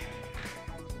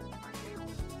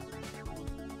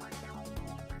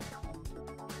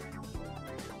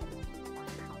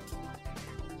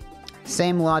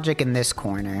 Same logic in this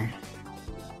corner.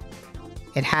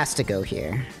 It has to go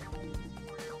here.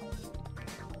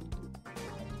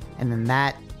 And then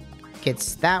that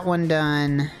gets that one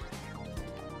done.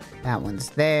 That one's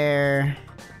there.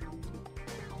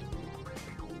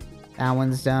 That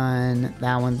one's done.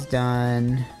 That one's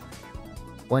done.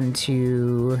 1,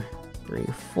 2, 3,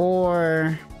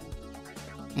 4.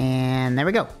 And there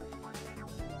we go.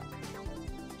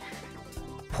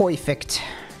 Perfect.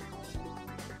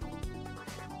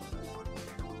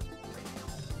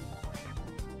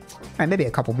 Alright, maybe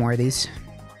a couple more of these.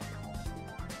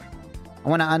 I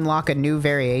want to unlock a new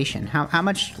variation. How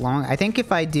much long? I think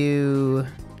if I do...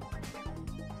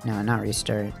 No, not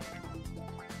restart.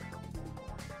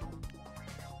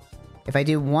 If I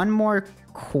do 1 more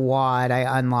quad,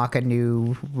 I unlock a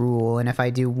new rule. And if I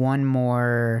do 1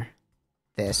 more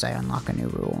this, I unlock a new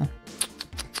rule.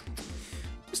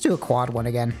 Let's do a quad one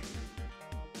again.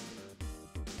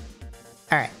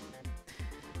 Alright.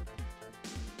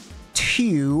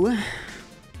 Phew.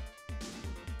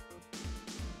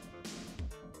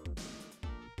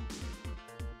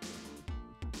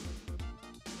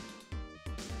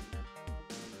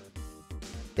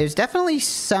 There's definitely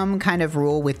some kind of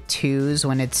rule with 2s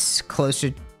when it's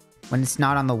closer, when it's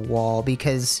not on the wall,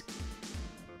 because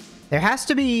there has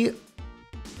to be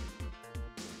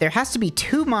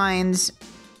 2 mines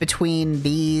between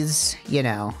these, you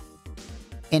know,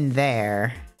 in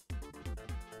there.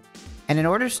 And in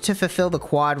order to fulfill the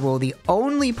quad rule, the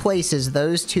only places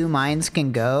those 2 mines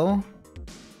can go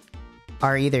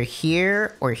are either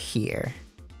here or here.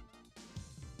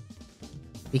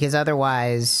 Because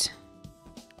otherwise,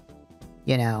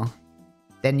 you know,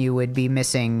 then you would be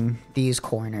missing these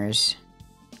corners.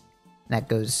 That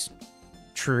goes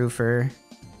true for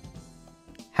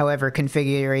however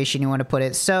configuration you want to put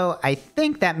it. So I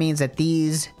think that means that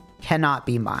these cannot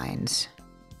be mines.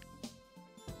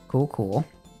 Cool, cool.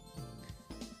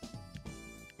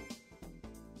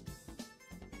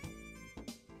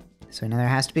 So now there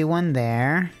has to be one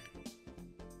there.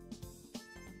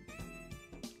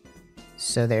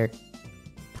 So there...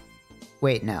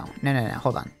 Wait, no,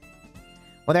 hold on.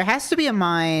 Well, there has to be a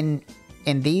mine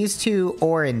in these 2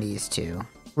 or in these 2.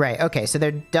 Right, okay, so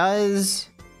there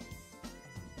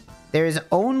is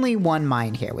only one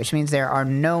mine here, which means there are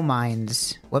no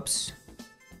mines. Whoops.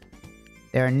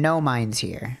 There are no mines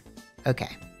here.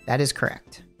 Okay, that is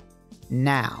correct.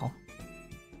 Now,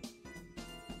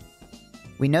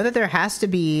 we know that there has to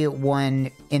be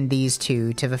one in these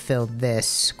 2 to fulfill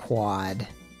this quad.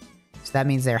 So that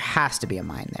means there has to be a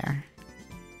mine there.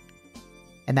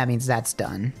 And that means that's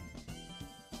done.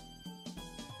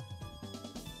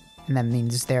 And that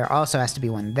means there also has to be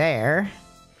one there.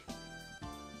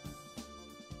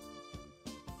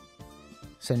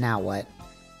 So now what?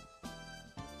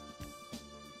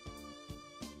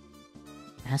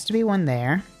 There has to be one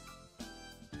there.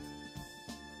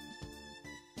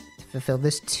 To fulfill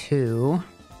this 2.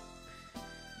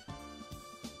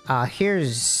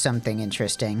 Here's something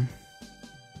interesting.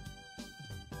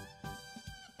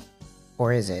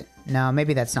 Or is it? No,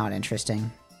 maybe that's not interesting.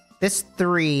 This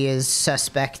 3 is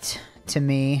suspect to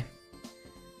me.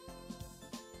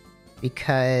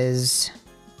 Because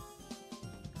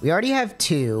we already have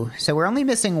 2, so we're only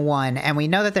missing 1, and we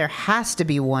know that there has to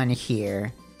be one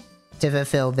here to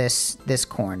fulfill this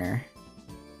corner.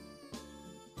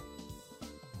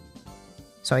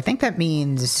 So I think that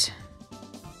means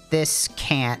this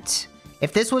can't.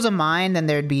 If this was a mine, then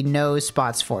there'd be no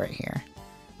spots for it here.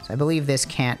 So I believe this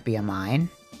can't be a mine.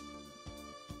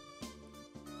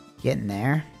 Getting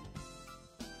there.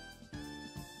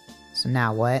 So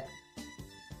now what?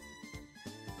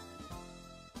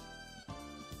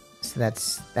 So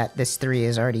this 3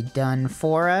 is already done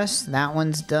for us. That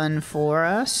one's done for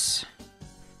us.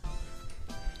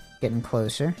 Getting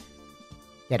closer.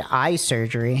 Get eye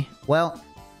surgery. Well,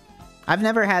 I've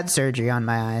never had surgery on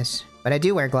my eyes, but I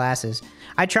do wear glasses.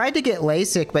 I tried to get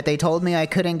LASIK, but they told me I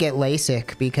couldn't get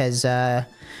LASIK because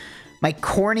my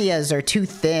corneas are too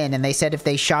thin, and they said if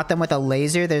they shot them with a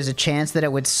laser, there's a chance that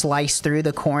it would slice through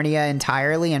the cornea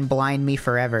entirely and blind me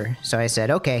forever. So I said,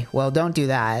 okay, well, don't do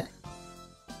that.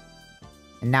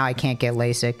 And now I can't get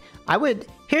LASIK.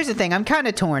 Here's the thing, I'm kind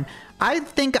of torn. I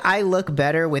think I look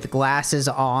better with glasses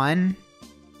on,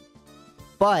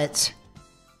 but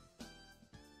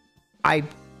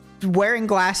wearing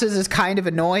glasses is kind of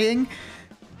annoying.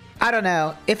 I don't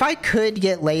know. If I could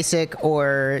get LASIK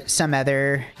or some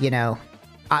other, you know,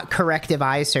 corrective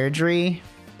eye surgery,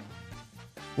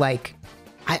 like,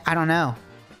 I don't know.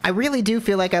 I really do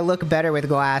feel like I look better with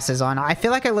glasses on. I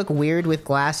feel like I look weird with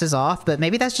glasses off, but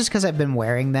maybe that's just because I've been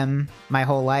wearing them my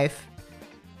whole life.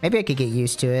 Maybe I could get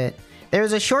used to it. There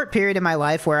was a short period in my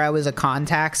life where I was a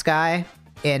contacts guy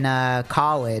in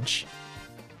college,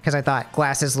 because I thought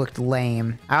glasses looked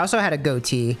lame. I also had a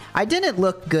goatee. I didn't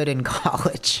look good in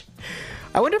college.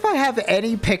 I wonder if I have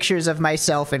any pictures of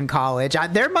myself in college.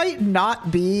 There might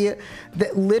not be.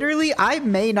 Literally, I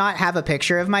may not have a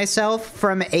picture of myself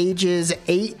from ages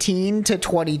 18 to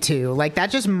 22. Like,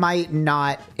 that just might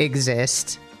not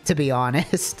exist, to be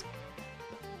honest.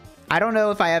 I don't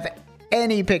know if I have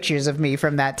any pictures of me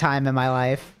from that time in my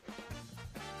life.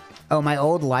 Oh, my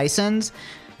old license?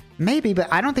 Maybe, but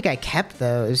I don't think I kept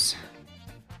those.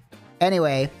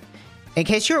 Anyway, in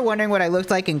case you were wondering what I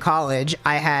looked like in college,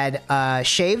 I had a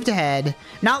shaved head.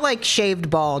 Not like shaved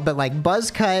bald, but like buzz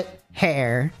cut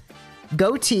hair,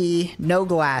 goatee, no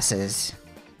glasses.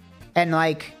 And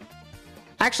like,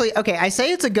 actually, okay, I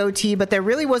say it's a goatee, but there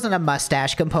really wasn't a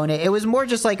mustache component. It was more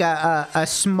just like a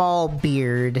small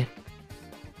beard.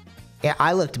 Yeah,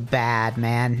 I looked bad,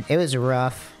 man. It was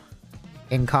rough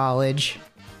in college.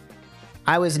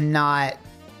 I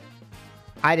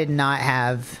did not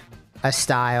have a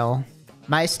style.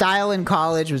 My style in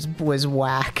college was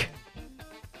whack.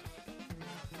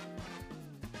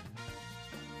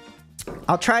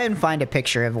 I'll try and find a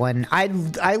picture of one.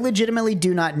 I legitimately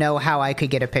do not know how I could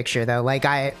get a picture though. Like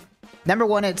number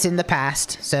one, it's in the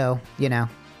past, so you know,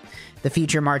 the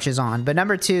future marches on. But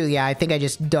number two, yeah, I think I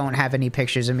just don't have any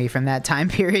pictures of me from that time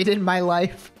period in my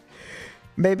life.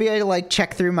 Maybe I like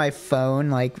check through my phone,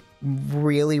 like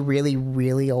really, really,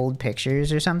 really old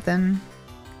pictures or something.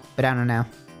 But I don't know.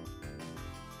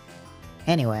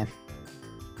 Anyway.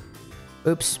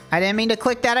 Oops. I didn't mean to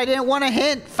click that. I didn't want a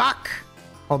hint. Fuck.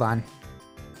 Hold on.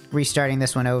 Restarting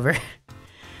this one over.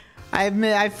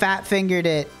 I fat fingered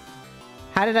it.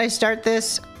 How did I start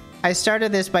this? I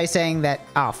started this by saying that...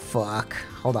 Oh, fuck.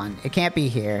 Hold on. It can't be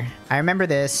here. I remember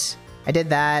this. I did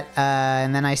that.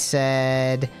 And then I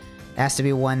said... There has to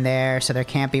be one there, so there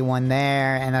can't be one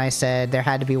there. And then I said there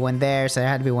had to be one there, so there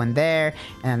had to be one there.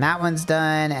 And then that one's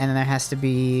done, and then there has to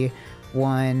be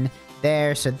one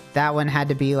there, so that one had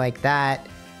to be like that.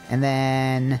 And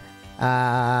then,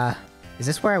 is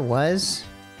this where I was?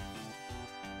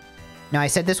 No, I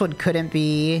said this one couldn't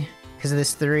be because of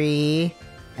this 3.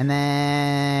 And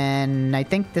then I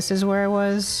think this is where I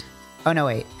was. Oh, no,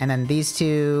 wait. And then these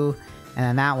 2, and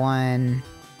then that one.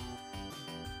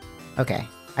 Okay.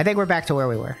 I think we're back to where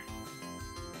we were.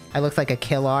 I looked like a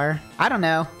killer. I don't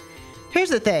know. Here's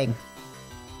the thing.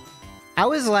 I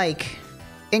was like,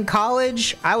 in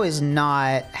college, I was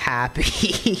not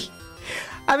happy.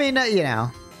 I mean, you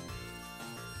know,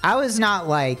 I was not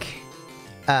like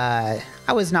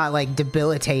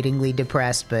debilitatingly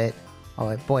depressed, but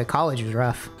oh boy, college was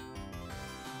rough.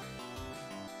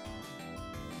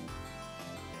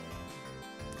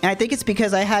 And I think it's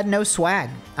because I had no swag.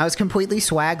 I was completely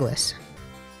swagless.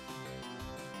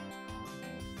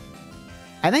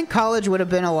 I think college would have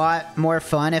been a lot more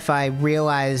fun if I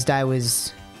realized I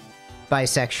was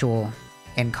bisexual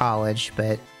in college,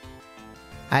 but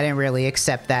I didn't really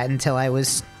accept that until I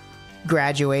was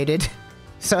graduated.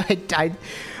 So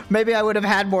maybe I would have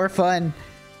had more fun.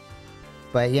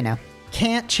 But, you know,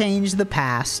 can't change the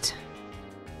past.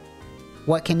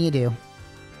 What can you do?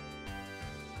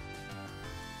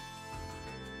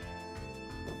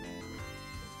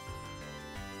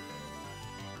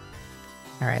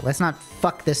 Alright, let's not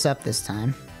fuck this up this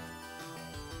time.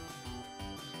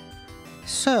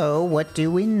 So, what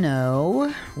do we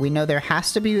know? We know there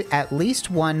has to be at least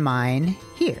one mine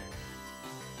here.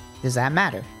 Does that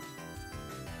matter?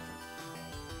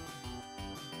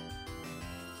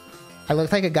 I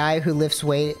look like a guy who lifts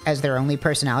weight as their only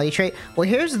personality trait. Well,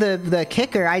 here's the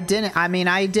kicker. I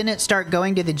didn't start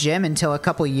going to the gym until a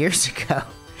couple years ago.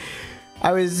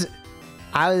 I was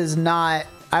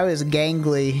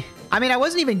gangly. I mean, I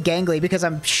wasn't even gangly because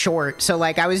I'm short. So,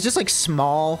 like, I was just, like,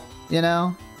 small, you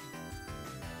know?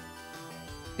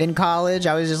 In college,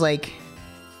 I was just, like,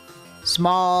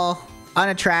 small,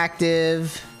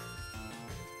 unattractive,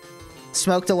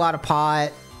 smoked a lot of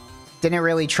pot, didn't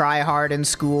really try hard in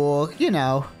school, you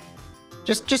know.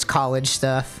 Just college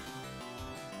stuff.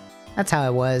 That's how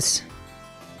it was.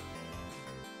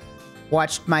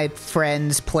 Watched my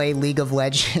friends play League of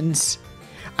Legends.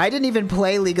 I didn't even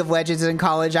play League of Legends in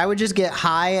college. I would just get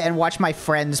high and watch my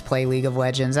friends play League of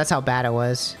Legends. That's how bad it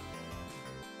was.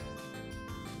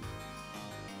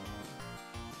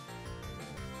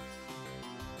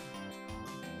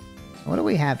 What do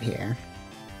we have here?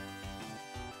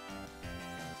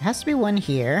 There has to be one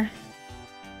here.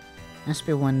 There has to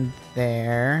be one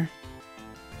there.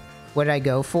 What did I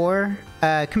go for?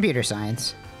 Computer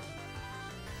science.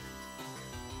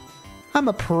 I'm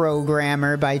a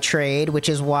programmer by trade, which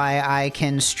is why I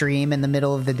can stream in the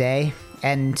middle of the day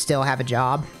and still have a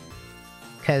job.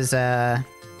 Because, I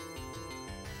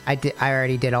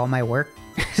already did all my work.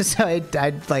 So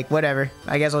I'd like, whatever.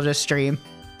 I guess I'll just stream.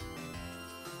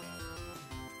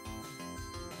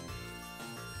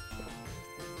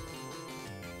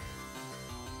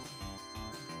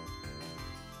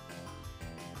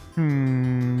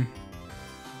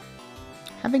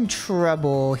 Having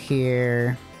trouble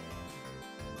here.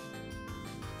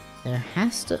 There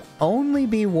has to only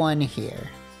be one here.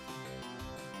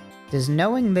 Does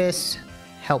knowing this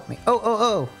help me?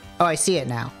 Oh, I see it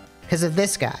now. Because of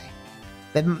this guy.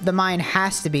 The mine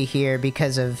has to be here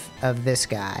because of this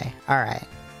guy. Alright.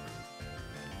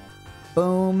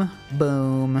 Boom,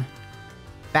 boom.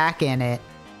 Back in it.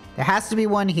 There has to be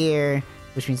one here,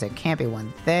 which means there can't be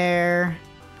one there.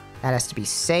 That has to be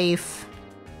safe.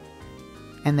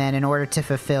 And then in order to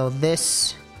fulfill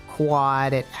this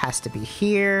quad, it has to be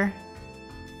here.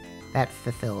 That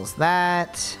fulfills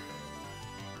that.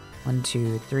 1,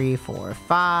 2, 3, 4,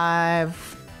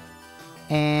 5.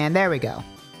 And there we go.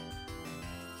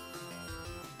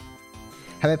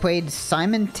 Have I played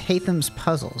Simon Tatham's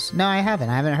Puzzles? No, I haven't.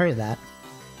 I haven't heard of that.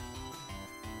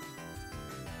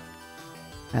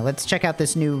 Alright, let's check out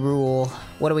this new rule.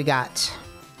 What do we got?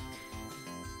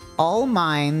 All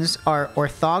mines are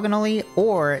orthogonally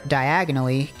or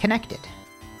diagonally connected.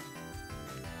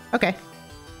 Okay.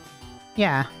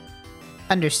 Yeah.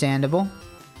 Understandable.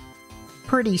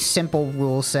 Pretty simple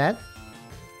rule set.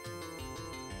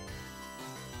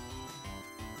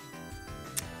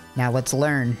 Now let's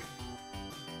learn.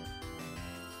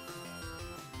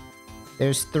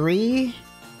 There's 3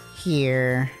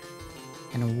 here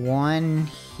and 1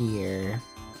 here.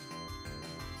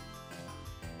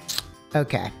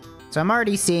 Okay, so I'm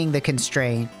already seeing the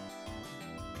constraint.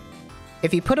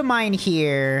 If you put a mine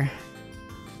here,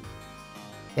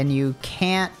 then you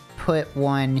can't put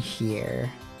one here.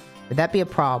 Would that be a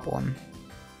problem?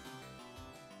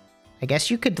 I guess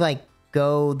you could, like,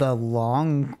 go the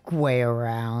long way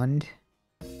around.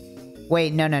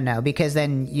 Wait, no, because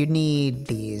then you need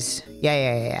these.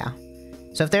 Yeah.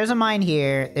 So if there's a mine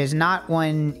here, there's not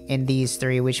one in these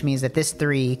 3, which means that this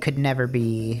 3 could never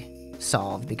be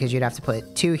solved, because you'd have to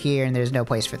put 2 here, and there's no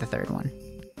place for the 3rd one.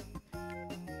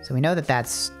 So we know that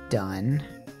that's done.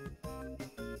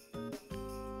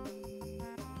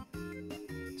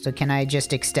 So can I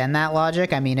just extend that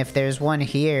logic? I mean, if there's one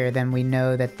here, then we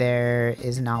know that there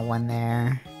is not one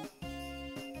there.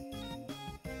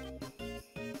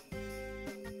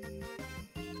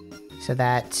 So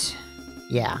that,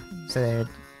 yeah, so there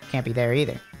can't be there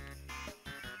either.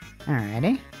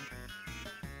 Alrighty.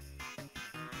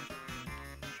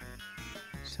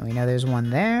 So we know there's one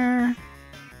there.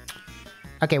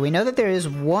 Okay, we know that there is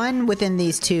one within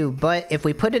these 2, but if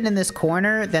we put it in this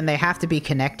corner, then they have to be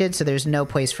connected, so there's no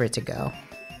place for it to go.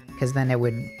 Because then it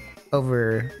would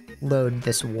overload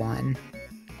this 1.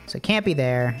 So it can't be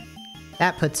there.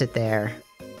 That puts it there.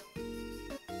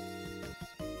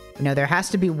 You know, there has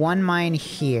to be 1 mine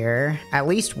here. At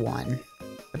least 1.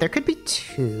 But there could be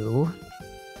 2.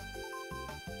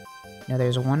 No,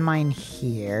 there's 1 mine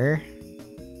here.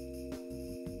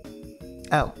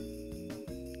 Oh.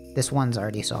 This one's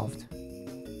already solved.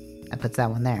 That puts that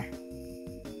one there.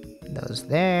 Those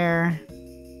there.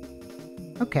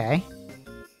 Okay.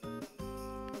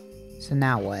 So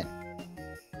now what?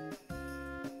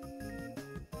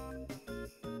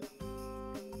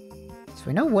 So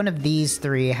we know one of these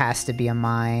 3 has to be a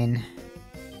mine.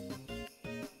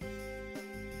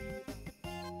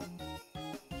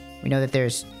 We know that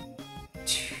there's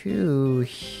 2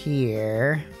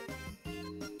 here.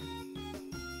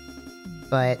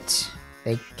 But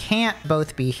they can't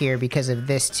both be here because of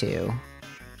this 2.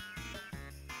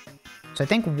 So I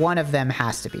think one of them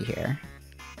has to be here.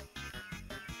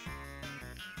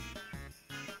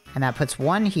 And that puts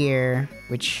 1 here,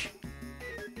 which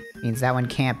means that one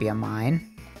can't be a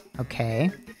mine. Okay.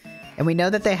 And we know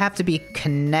that they have to be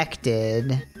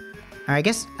connected. Or I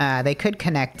guess they could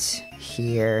connect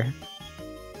here.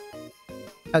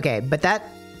 Okay, but that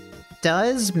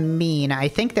does mean I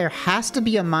think there has to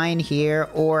be a mine here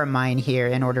or a mine here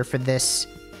in order for this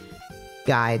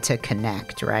guy to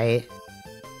connect, right?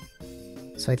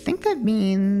 So I think that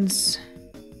means...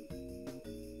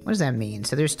 What does that mean?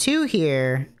 So there's 2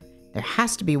 here. There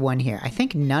has to be 1 here. I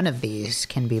think none of these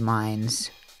can be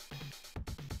mines.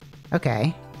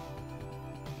 Okay.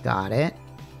 Got it.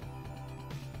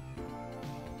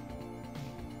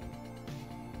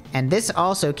 And this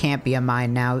also can't be a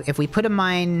mine now. If we put a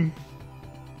mine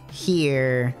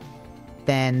here,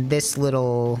 then this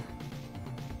little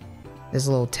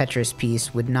Tetris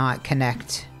piece would not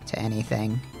connect to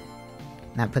anything.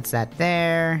 And that puts that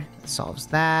there. Solves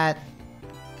that.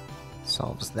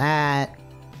 Solves that.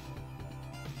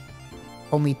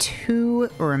 Only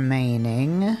 2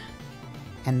 remaining.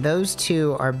 And those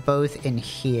 2 are both in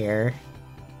here.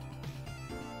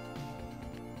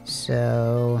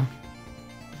 So...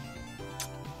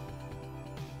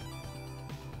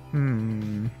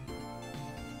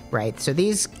 Right, so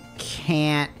these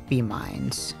can't be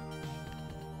mines.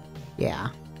 Yeah.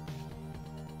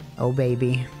 Oh,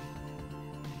 baby.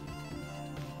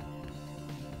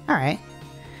 Alright.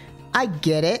 I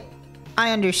get it.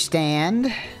 I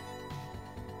understand.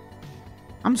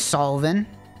 I'm solving.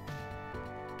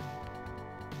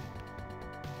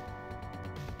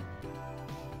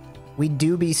 We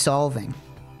do be solving.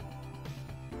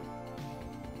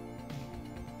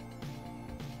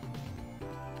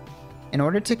 In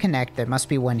order to connect, there must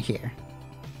be 1 here.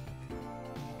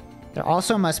 There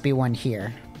also must be 1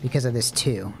 here, because of this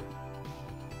 2.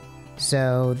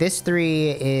 So this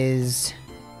 3 is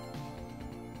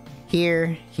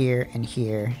Here, here, and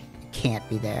here. It can't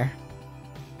be there.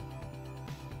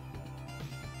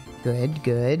 Good,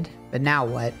 good. But now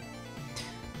what?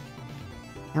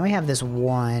 Now we have this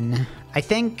 1. I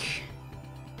think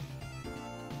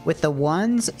with the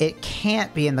 1s, it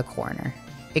can't be in the corner.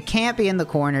 It can't be in the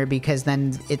corner because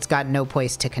then it's got no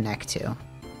place to connect to.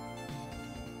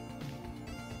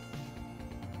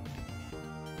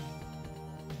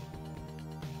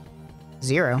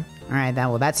 Zero. All right,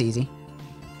 well, that's easy.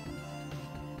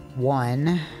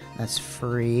 1. That's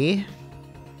free.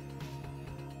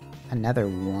 Another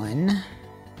 1.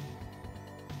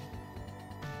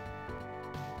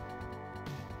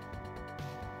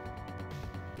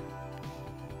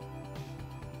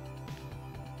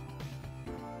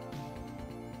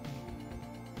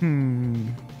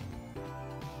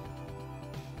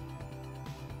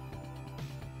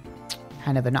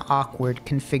 Kind of an awkward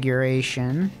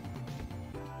configuration.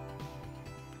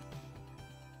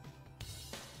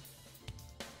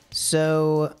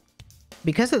 So,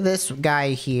 because of this guy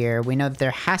here, we know that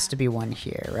there has to be one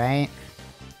here, right?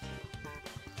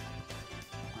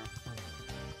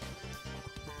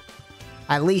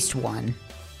 At least one.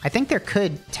 I think there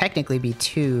could technically be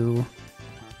 2,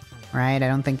 right? I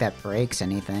don't think that breaks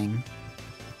anything.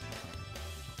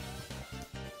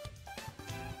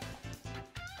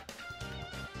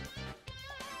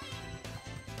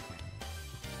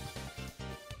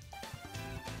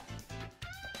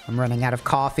 I'm running out of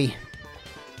coffee.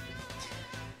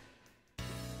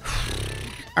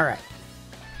 All right.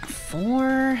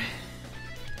 4.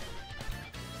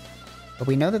 But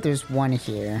we know that there's 1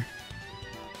 here.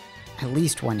 At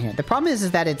least 1 here. The problem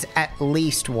is that it's at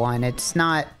least 1. It's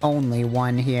not only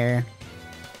 1 here.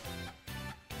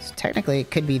 So technically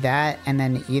it could be that and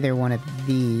then either one of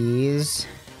these.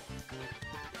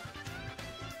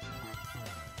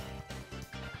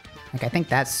 Like, I think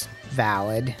that's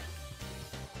valid.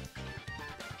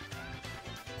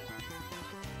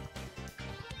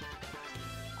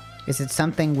 Is it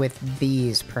something with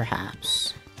these,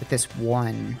 perhaps? With this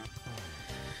 1?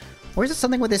 Or is it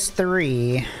something with this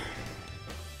 3?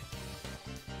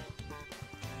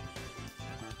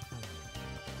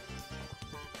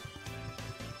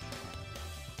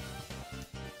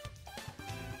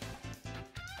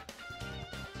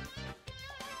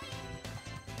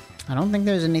 I don't think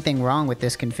there's anything wrong with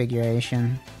this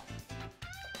configuration.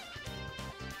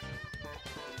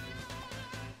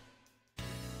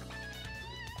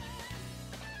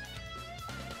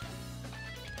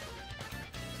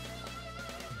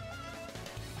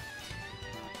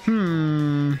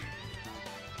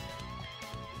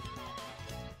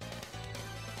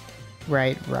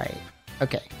 Right.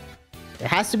 Okay. There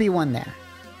has to be 1 there.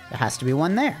 There has to be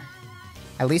 1 there.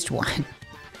 At least 1.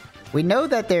 We know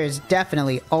that there's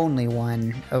definitely only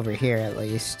 1 over here, at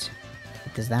least.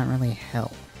 But does that really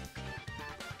help?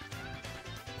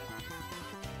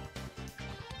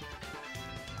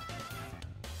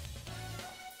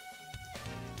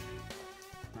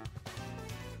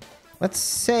 Let's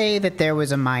say that there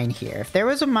was a mine here. If there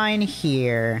was a mine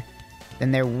here,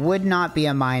 then there would not be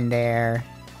a mine there.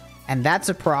 And that's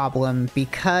a problem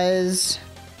because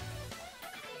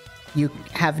you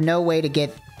have no way to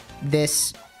get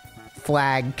this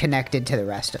flag connected to the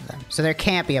rest of them. So there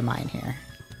can't be a mine here.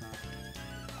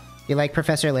 You like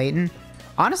Professor Layton?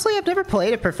 Honestly, I've never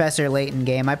played a Professor Layton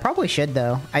game. I probably should,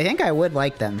 though. I think I would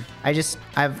like them.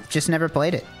 I've just never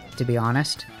played it, to be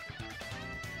honest.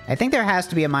 I think there has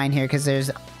to be a mine here because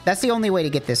that's the only way to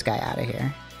get this guy out of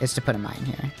here, is to put a mine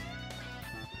here.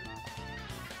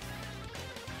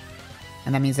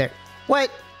 And that means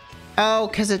what? Oh,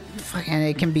 because it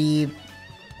can be,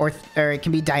 or it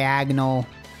can be diagonal.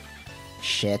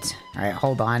 Shit. All right,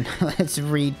 hold on. Let's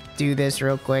redo this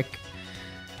real quick.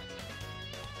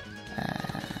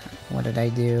 What did I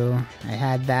do? I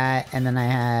had that, and then I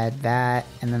had that,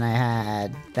 and then I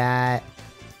had that.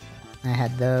 I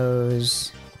had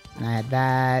those, and I had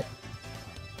that.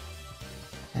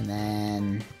 And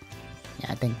then,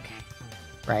 yeah, I think,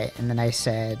 right. And then I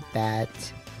said that.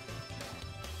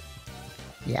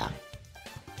 Yeah.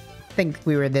 I think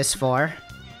we were this far.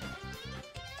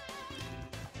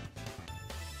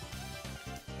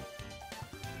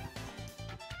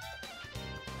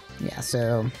 Yeah,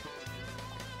 so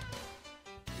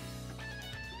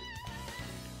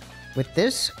with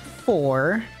this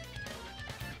 4,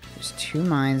 there's 2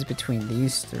 mines between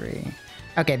these 3.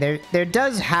 Okay, there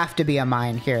does have to be a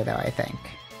mine here, though, I think.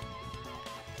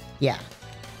 Yeah,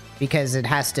 because it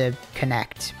has to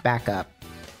connect back up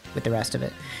with the rest of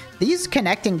it. These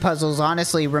connecting puzzles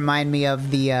honestly remind me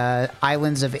of the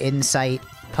Islands of Insight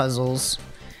puzzles.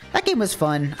 That game was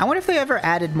fun. I wonder if they ever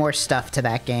added more stuff to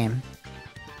that game.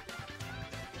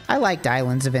 I liked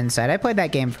Islands of Insight. I played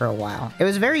that game for a while. It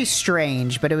was very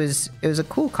strange, but it was a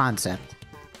cool concept.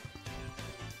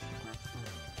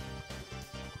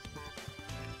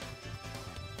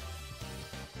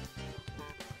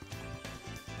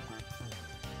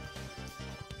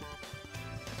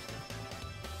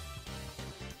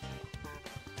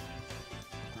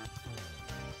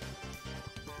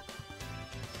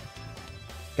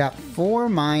 Got 4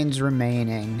 mines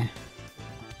remaining.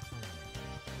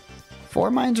 4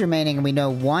 mines remaining, and we know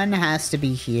 1 has to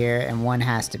be here and 1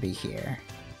 has to be here.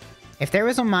 If there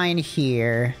was a mine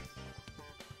here,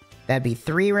 that'd be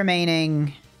 3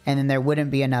 remaining, and then there wouldn't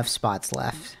be enough spots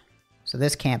left. So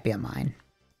this can't be a mine.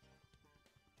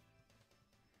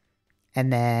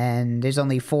 And then there's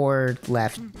only 4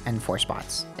 left and 4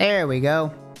 spots. There we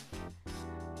go.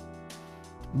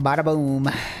 Bada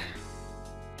boom.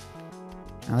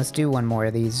 Now let's do one more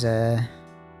of these.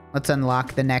 Let's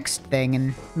unlock the next thing,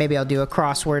 and maybe I'll do a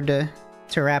crossword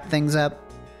to wrap things up.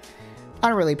 I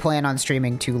don't really plan on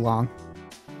streaming too long.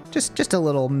 Just a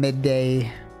little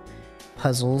midday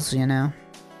puzzles, you know?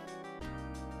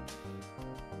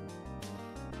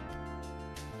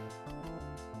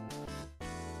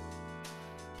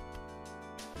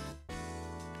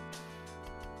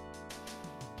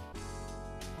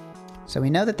 So we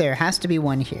know that there has to be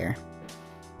one here,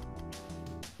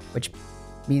 which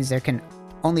means there can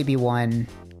only be one.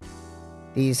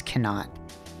 These cannot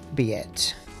be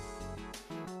it.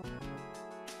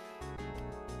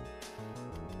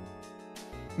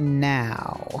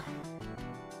 Now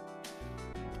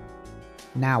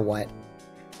what?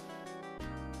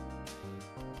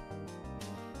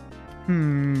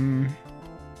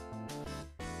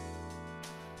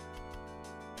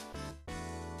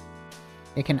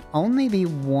 It can only be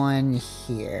one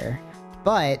here,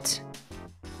 but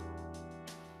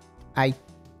I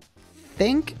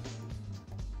think...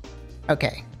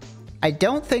 Okay. I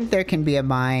don't think there can be a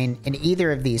mine in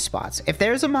either of these spots. If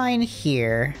there's a mine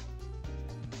here,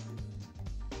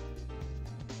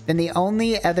 then the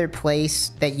only other place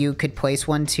that you could place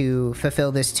one to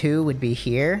fulfill this 2 would be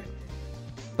here.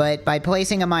 But by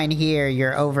placing a mine here,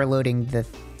 you're overloading the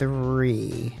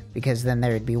 3, because then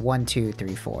there would be 1, 2,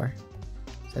 3, 4.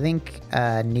 So I think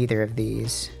neither of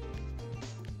these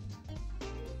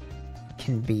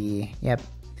can be... Yep.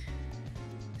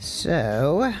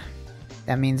 So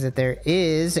that means that there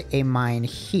is a mine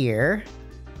here.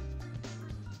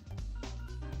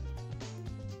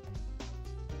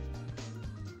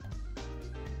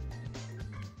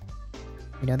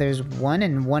 You know, there's one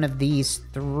in one of these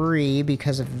 3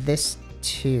 because of this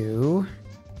 2.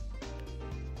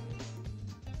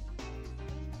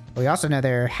 We also know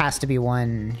there has to be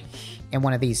one in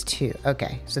one of these 2.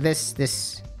 Okay, so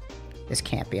this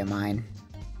can't be a mine.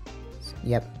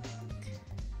 Yep.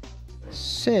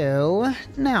 So,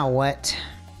 now what?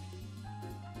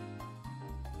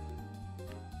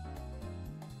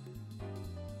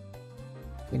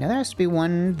 We know there has to be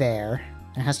one there.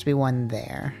 There has to be one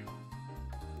there.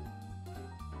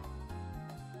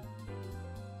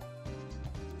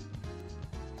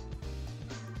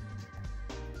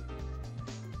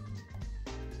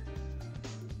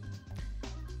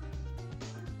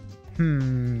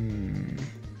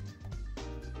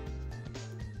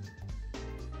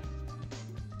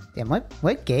 Damn,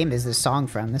 what game is this song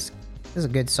from? This is a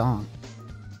good song.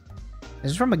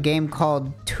 This is from a game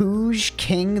called Touge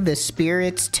King the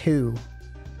Spirits 2.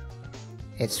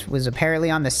 It was apparently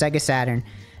on the Sega Saturn.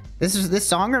 This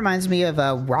song reminds me of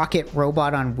a Rocket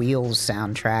Robot on Wheels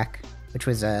soundtrack, which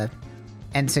was a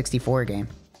N64 game.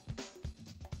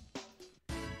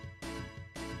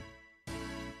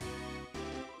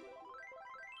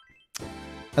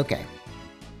 Okay.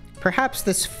 Perhaps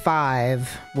this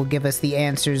 5 will give us the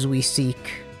answers we seek.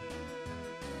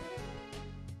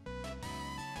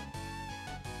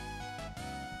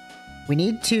 We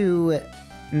need to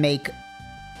make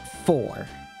 4.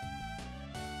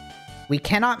 We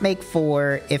cannot make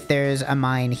 4 if there's a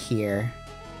mine here,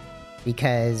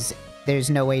 because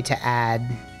there's no way to add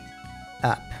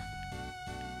up.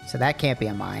 So that can't be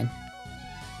a mine.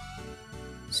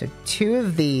 So 2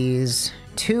 of these,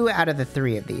 2 out of the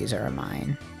 3 of these are a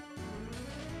mine.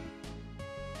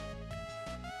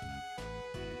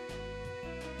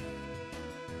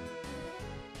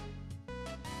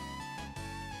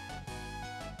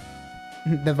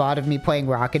 The VOD of me playing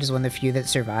Rocket is one of the few that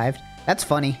survived. That's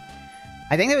funny.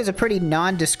 I think that was a pretty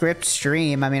nondescript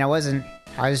stream. I mean, I was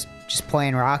just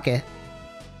playing Rocket.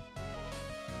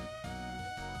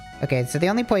 Okay, so the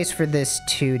only place for this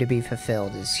 2 to be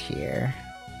fulfilled is here.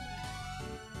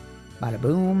 Bada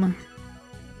boom.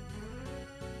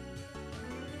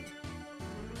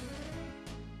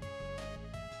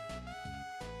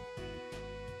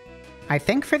 I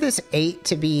think for this 8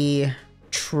 to be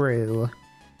true,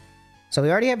 so we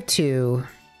already have 2,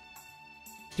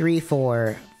 3,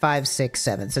 4, 5, 6,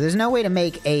 7. So there's no way to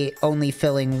make 8 only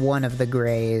filling one of the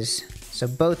grays. So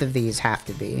both of these have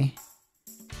to be.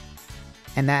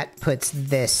 And that puts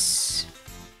this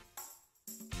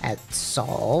at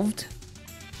solved.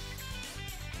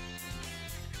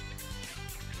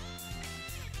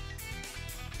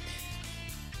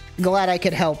 Glad I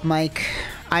could help, Mike.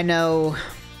 I know,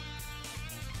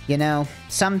 you know,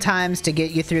 sometimes to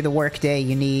get you through the workday,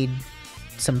 you need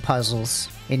some puzzles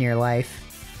in your life.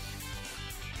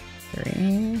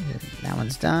 3. That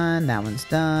one's done. That one's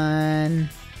done.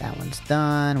 That one's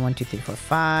done. 1, 2, 3, 4,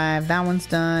 5. That one's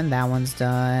done. That one's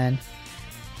done.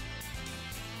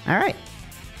 All right.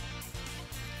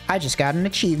 I just got an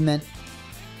achievement.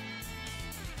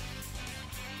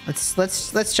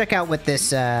 Let's check out what this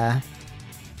check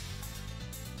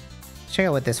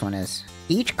out what this one is.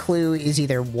 Each clue is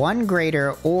either 1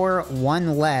 greater or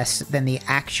 1 less than the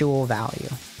actual value.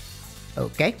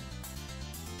 Okay.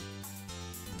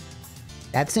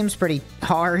 That seems pretty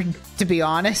hard, to be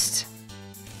honest.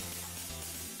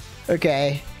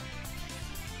 Okay.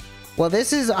 Well,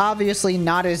 this is obviously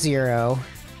not a 0.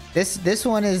 This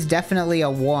one is definitely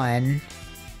a 1.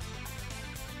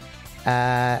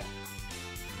 So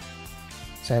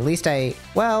at least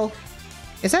well,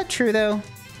 is that true though?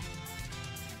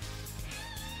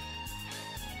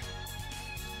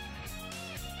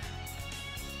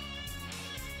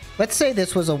 Let's say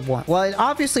this was a 1. Well,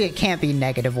 obviously it can't be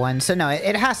 -1, so no,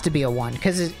 it has to be a 1,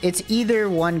 because it's either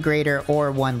 1 greater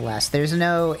or 1 less. There's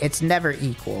no, it's never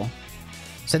equal.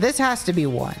 So this has to be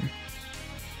 1.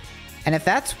 And if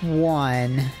that's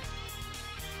 1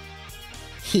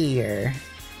 here,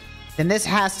 then this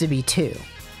has to be 2.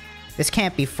 This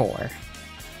can't be 4.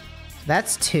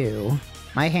 That's 2.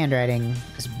 My handwriting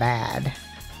is bad.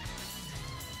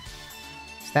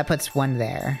 So that puts 1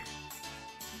 there.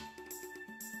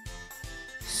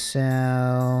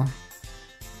 So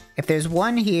if there's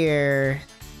 1 here,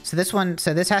 so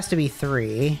this has to be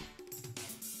 3.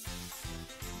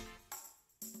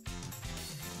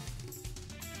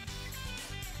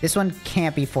 This one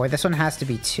can't be 4. This one has to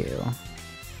be 2.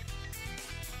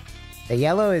 The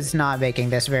yellow is not making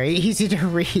this very easy to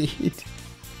read.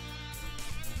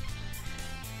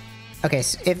 Okay,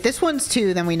 so if this one's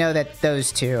 2, then we know that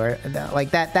those 2 are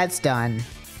like that's done.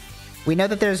 We know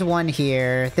that there's 1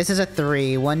 here. This is a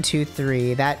 3. 1, 2,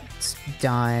 3. That's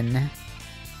done.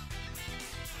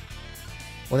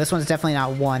 Well, this one's definitely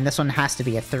not 1. This one has to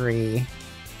be a 3,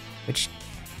 which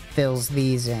fills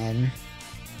these in.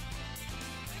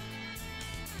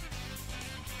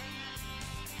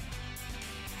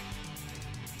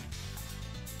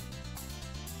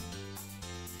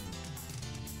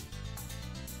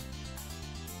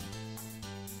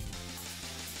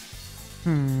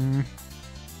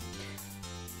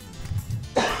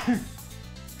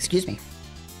 Excuse me.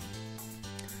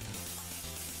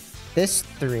 This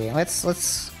 3.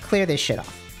 Let's clear this shit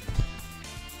off.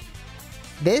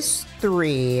 This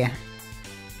 3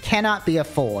 cannot be a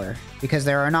 4 because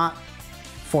there are not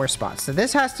 4 spots. So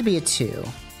this has to be a 2.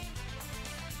 So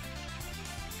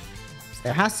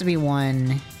there has to be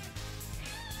 1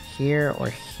 here or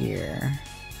here.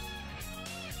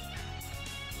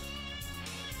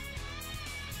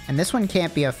 And this one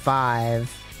can't be a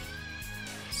 5.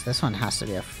 So this one has to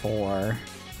be a 4.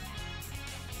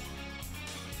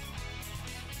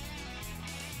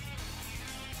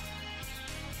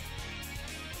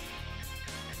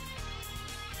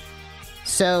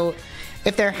 So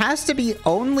if there has to be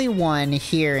only 1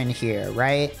 here and here,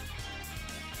 right?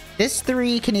 This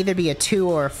 3 can either be a 2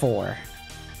 or a 4.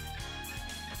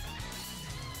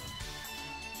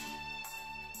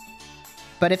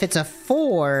 But if it's a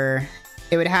 4,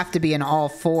 it would have to be in all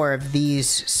 4 of these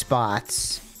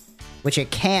spots, which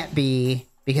it can't be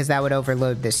because that would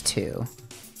overload this 2.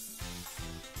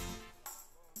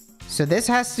 So this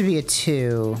has to be a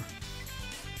 2.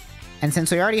 And since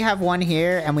we already have 1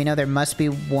 here, and we know there must be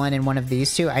 1 in one of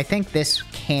these 2, I think this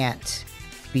can't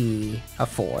be a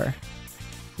 4.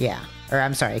 Yeah. Or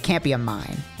I'm sorry, it can't be a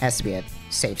mine. It has to be a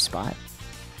safe spot.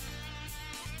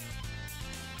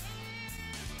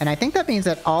 And I think that means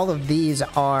that all of these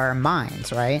are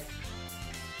mines, right?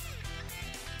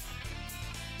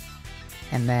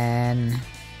 And then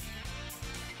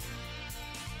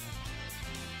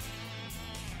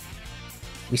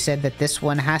we said that this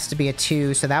one has to be a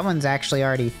 2, so that one's actually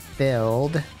already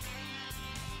filled.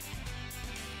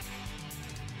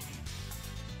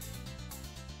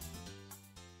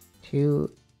 Two,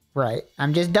 right.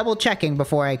 I'm just double checking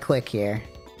before I click here.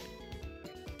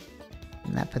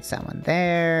 And that puts that one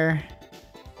there.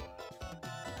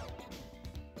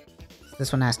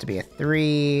 this one has to be a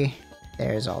 3.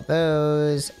 There's all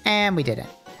those. And we did it.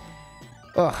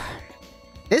 Ugh.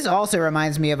 This also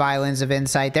reminds me of Islands of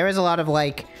Insight. There is a lot of,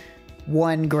 like,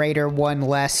 one greater, one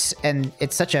less, and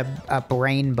it's such a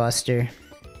brain buster.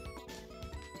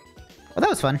 Well, that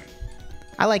was fun.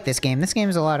 I like this game. This game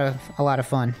is a lot of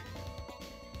fun.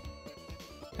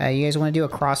 You guys want to do a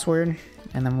crossword,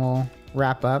 and then we'll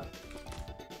wrap up.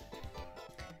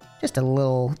 Just a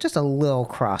little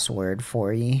crossword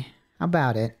for you. How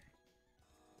about it?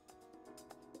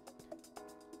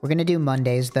 We're gonna do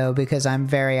Mondays though, because I'm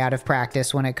very out of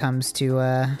practice when it comes to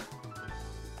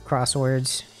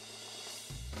crosswords.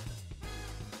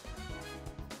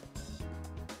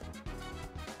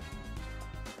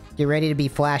 Get ready to be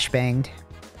flashbanged.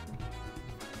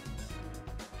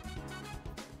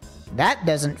 That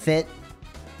doesn't fit.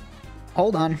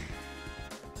 Hold on.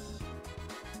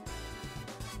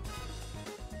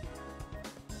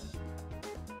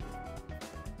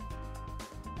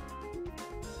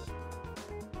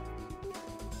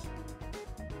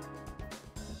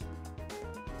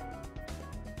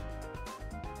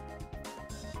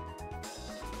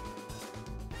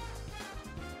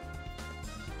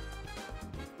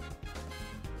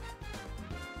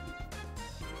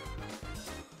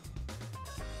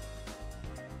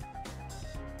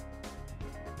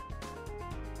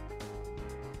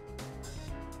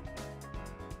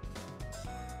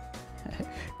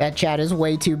 That chat is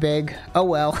way too big. Oh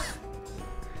well.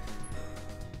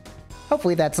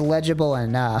 Hopefully that's legible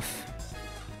enough.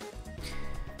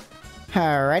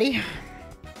 Alrighty.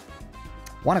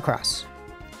 One across.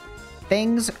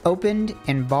 Things opened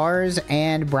in bars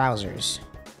and browsers.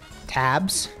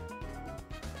 Tabs.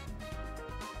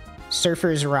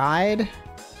 Surfer's ride.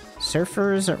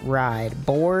 Surfer's ride.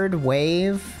 Board,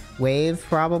 wave. Wave,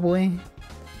 probably.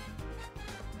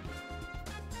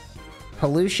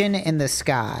 Pollution in the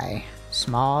sky.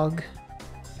 Smog.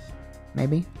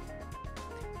 Maybe.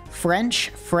 French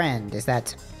friend. Is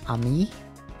that ami?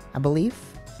 I believe.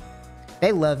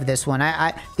 They love this one.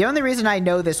 The only reason I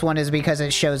know this one is because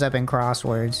it shows up in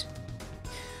crosswords.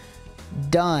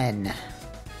 Done.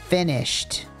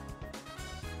 Finished.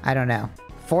 I don't know.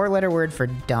 4-letter word for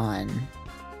done.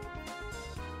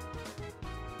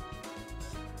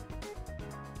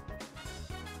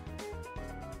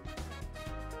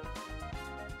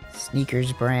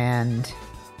 Sneakers brand.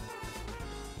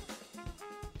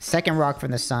 Second rock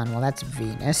from the sun. Well, that's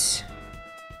Venus.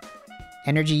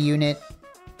 Energy unit.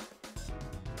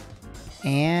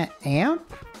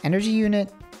 Amp? Energy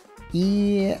unit.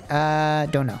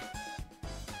 Don't know.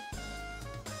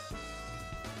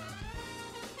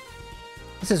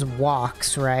 This is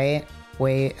woks, right?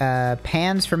 Wait,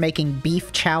 pans for making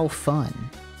beef chow fun.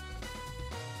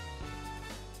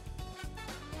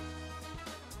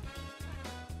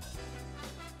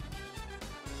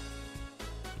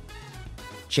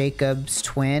 Jacob's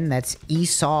twin, that's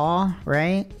Esau,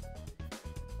 right?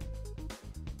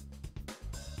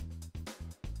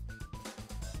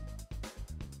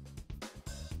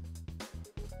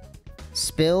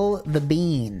 Spill the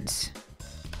beans.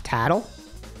 Tattle.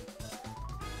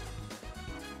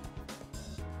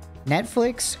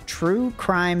 Netflix true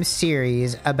crime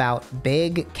series about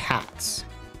big cats.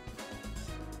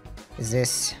 Is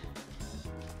this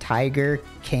Tiger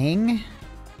King?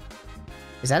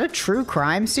 Is that a true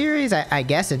crime series? I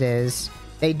guess it is.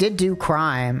 They did do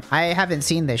crime. I haven't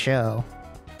seen the show.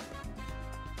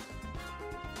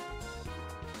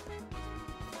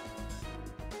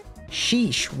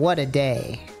 Sheesh, what a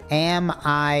day. Am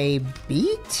I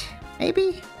beat?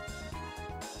 Maybe?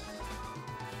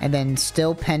 And then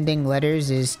still pending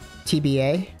letters is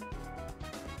TBA.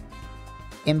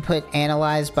 Input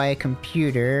analyzed by a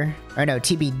computer. Or no,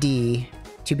 TBD.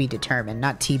 To be determined,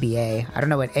 not TBA. I don't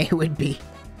know what A would be.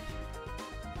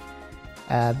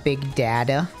 Big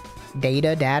data.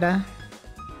 Data.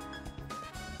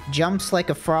 Jumps like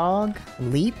a frog.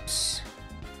 Leaps.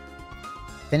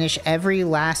 Finish every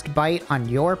last bite on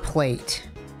your plate.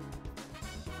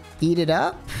 Eat it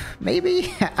up?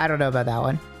 Maybe? I don't know about that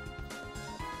one.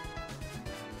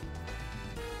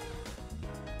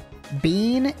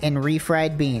 Bean and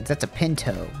refried beans. That's a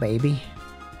pinto, baby.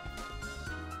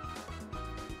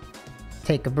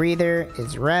 Take a breather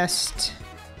is rest.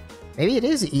 Maybe it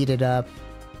is eat it up.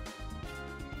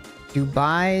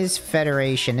 Dubai's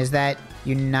Federation. Is that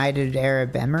United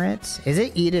Arab Emirates? Is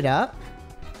it eat it up?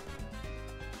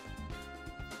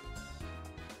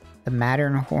 The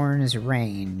Matterhorn's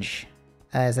range.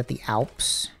 Is that the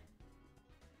Alps?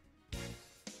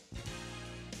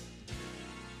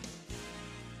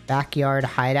 Backyard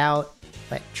hideout.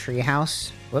 Like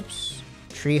treehouse. Whoops.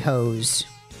 Tree hose.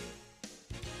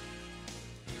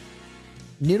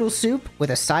 Noodle soup with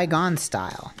a Saigon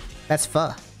style. That's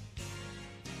pho.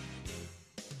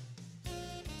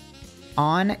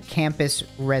 On-campus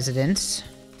residence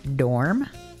dorm.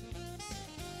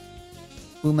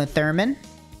 Uma Thurman.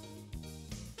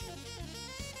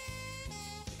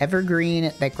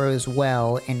 Evergreen that grows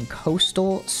well in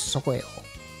coastal soil.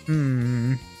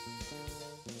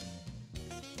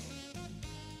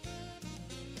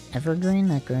 Evergreen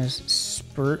that grows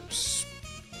spruce.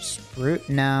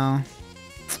 No.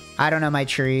 I don't know my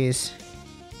trees.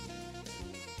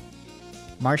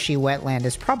 Marshy wetland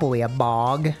is probably a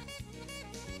bog.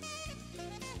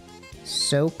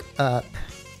 Soak up.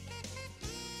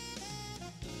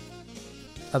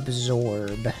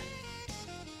 Absorb.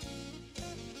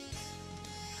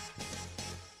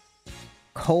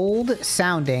 Cold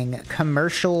sounding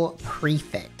commercial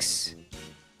prefix.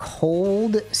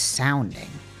 Cold sounding.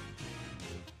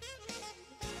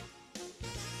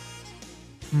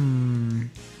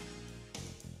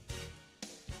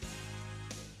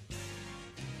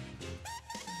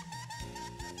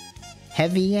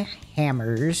 Heavy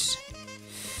hammers.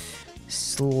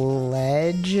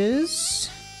 Sledges.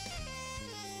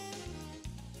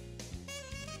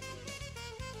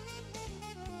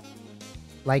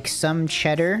 Like some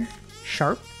cheddar.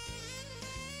 Sharp.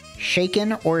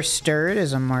 Shaken or stirred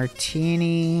is a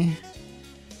martini.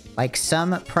 Like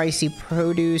some pricey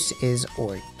produce is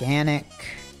organic.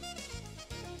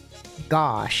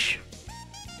 Gosh.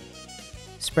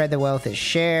 Spread the wealth is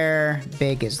share.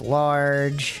 Big is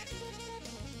large.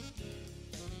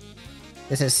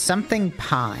 This is something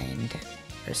pined.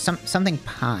 Or something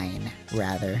pine,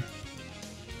 rather.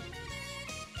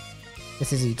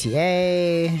 This is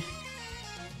ETA.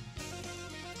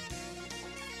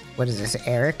 What is this,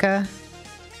 Erica?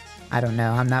 I don't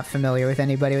know. I'm not familiar with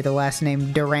anybody with the last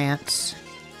name Durant.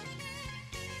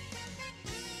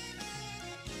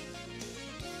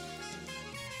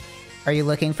 Are you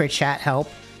looking for chat help?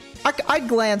 I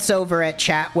glance over at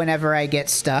chat whenever I get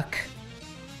stuck.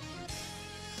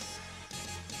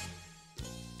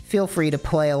 Feel free to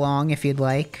play along if you'd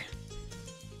like.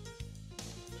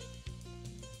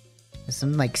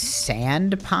 Some like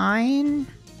sand pine?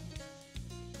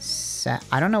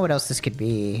 I don't know what else this could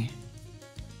be.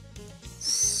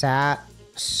 It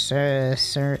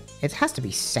has to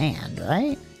be sand,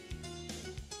 right?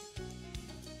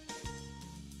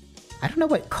 I don't know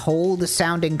what cold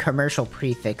sounding commercial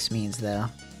prefix means though.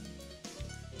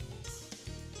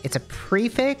 It's a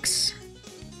prefix.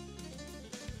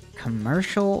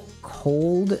 Commercial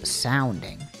cold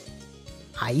sounding.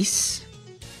 Ice?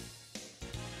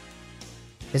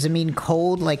 Does it mean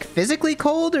cold like physically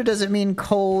cold, or does it mean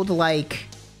cold like...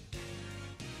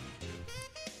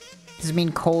 Does it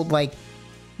mean cold like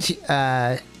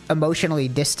emotionally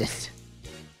distant?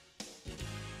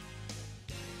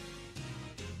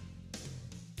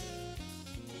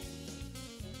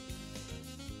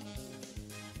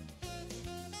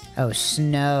 Oh,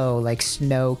 snow, like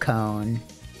snow cone.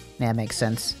 That makes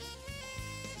sense.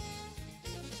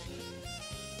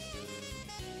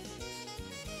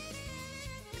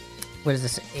 What is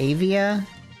this? Avia?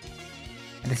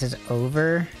 This is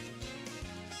over.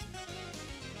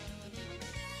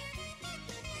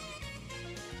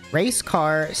 Race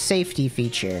car safety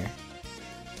feature.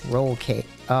 Roll cage.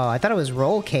 Oh, I thought it was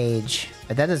roll cage,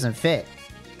 but that doesn't fit.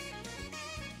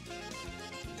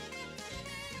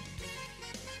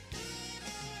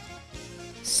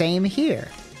 Same here.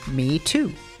 Me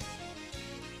too.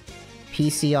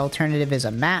 PC alternative is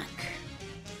a Mac.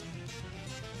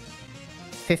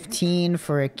 15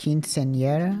 for a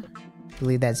quinceañera. I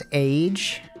believe that's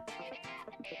age.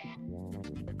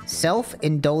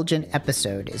 Self-indulgent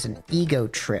episode is an ego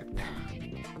trip.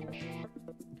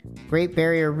 Great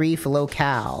Barrier Reef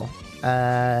locale.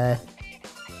 Well,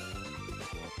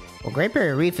 Great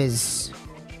Barrier Reef is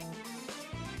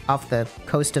off the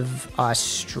coast of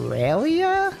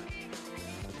Australia,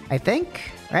 I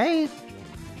think, right?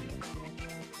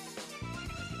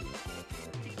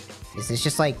 Is this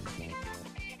just like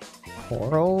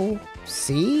Coral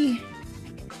Sea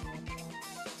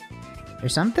or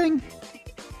something?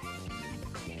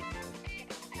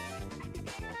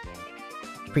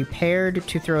 Prepared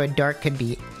to throw a dart could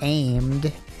be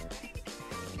aimed.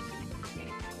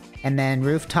 And then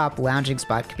rooftop lounging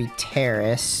spot could be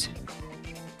terrace.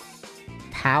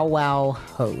 Powwow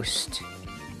host.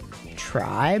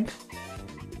 Tribe.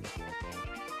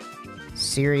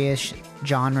 Serious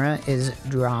genre is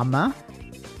drama.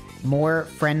 More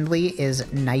friendly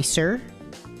is nicer.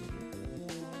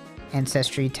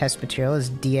 Ancestry test material is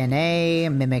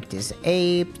DNA. Mimicked is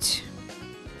aped.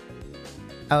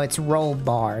 Oh, it's roll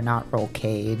bar, not roll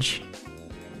cage.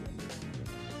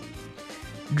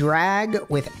 Drag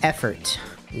with effort.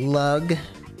 Lug.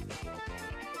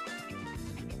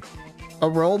 A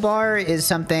roll bar is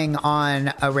something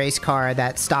on a race car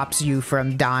that stops you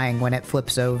from dying when it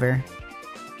flips over.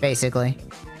 Basically.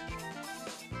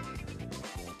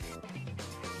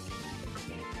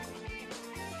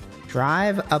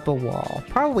 Drive up a wall.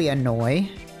 Probably annoy.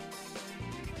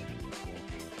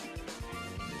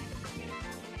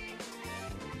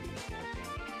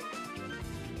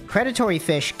 Predatory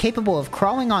fish capable of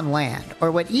crawling on land, or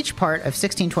what each part of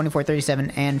 16, 24,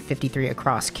 37, and 53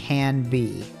 across can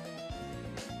be.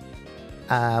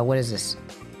 What is this?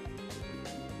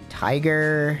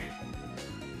 Tiger.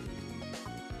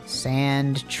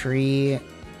 Sand, tree,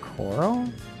 coral?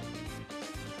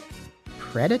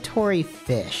 Predatory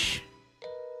fish.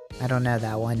 I don't know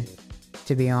that one,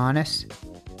 to be honest.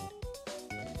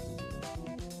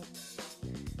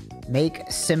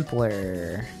 Make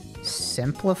simpler.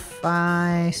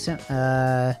 Simplify.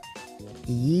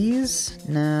 Ease?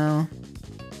 No.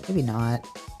 Maybe not.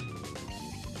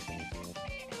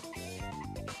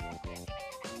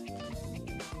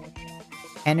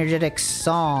 Energetic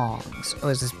songs. Oh,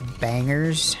 is this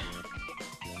bangers?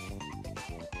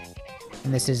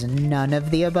 And this is none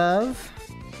of the above.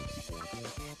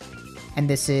 And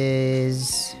this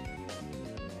is...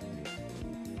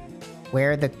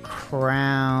 Wear the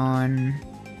crown...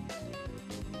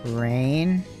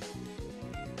 Rain.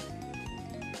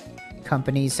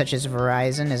 Companies such as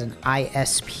Verizon is an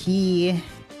ISP.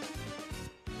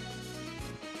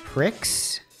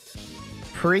 Pricks.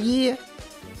 Fee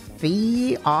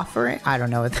offering. I don't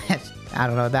know what that. I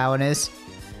don't know what that one is.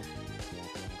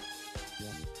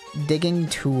 Digging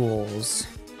tools.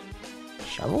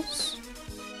 Shovels?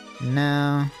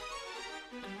 No.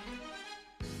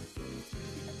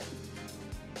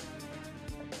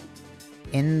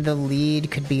 In the lead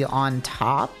could be on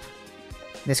top.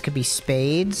 This could be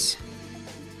spades.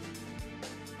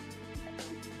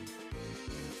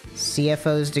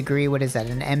 CFO's degree, what is that?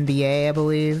 An MBA, I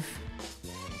believe.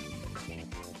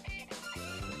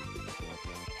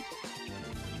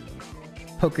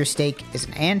 Poker stake is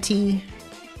an ante.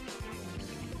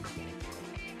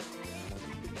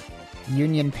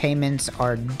 Union payments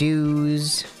are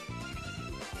dues.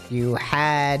 You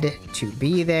had to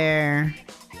be there.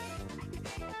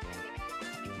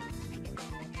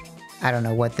 I don't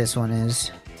know what this one is.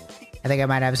 I think I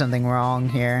might have something wrong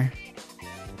here.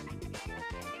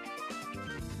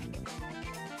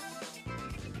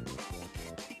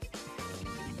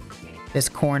 This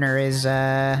corner is,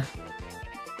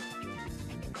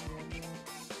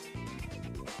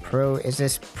 is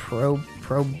this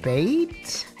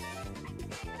probate?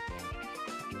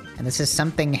 And this is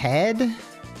something head?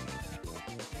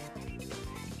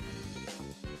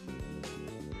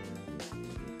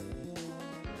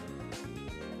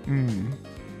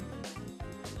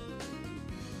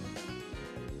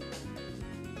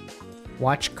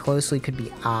 Watch closely could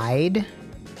be eyed.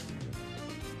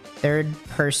 Third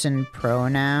person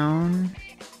pronoun.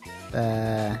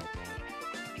 3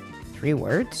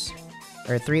 words?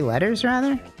 Or 3 letters,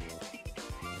 rather?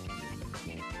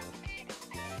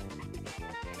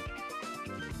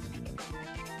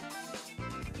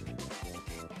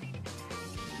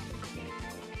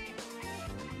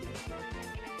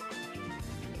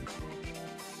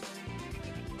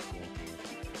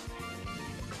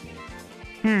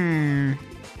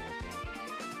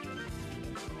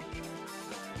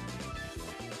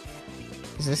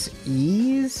 Is this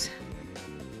ease?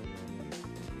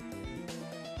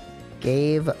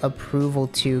 Gave approval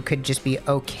to could just be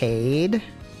okayed.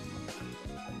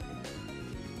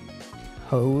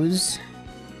 Hose.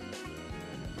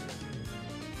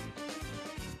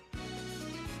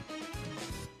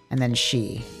 And then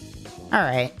she.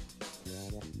 Alright.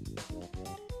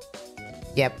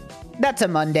 Yep. That's a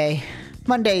Monday.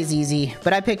 Monday's easy,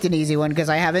 but I picked an easy one because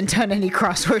I haven't done any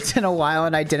crosswords in a while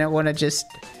and I didn't want to just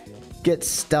get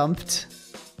stumped.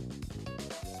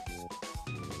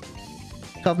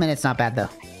 12 minutes, not bad though.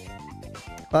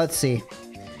 Well, let's see.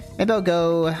 Maybe I'll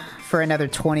go for another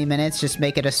 20 minutes, just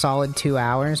make it a solid 2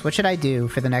 hours. What should I do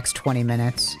for the next 20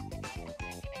 minutes?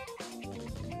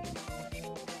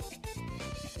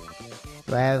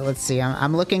 Let's see,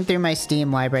 I'm looking through my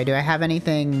Steam library. Do I have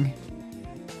anything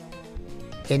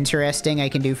interesting I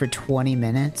can do for 20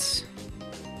 minutes?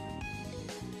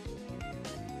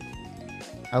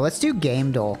 Oh, let's do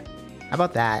Game Duel. How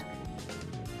about that?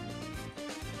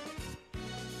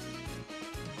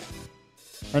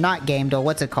 Or not Game Duel,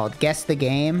 what's it called? Guess the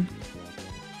Game?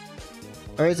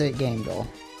 Or is it Game Duel?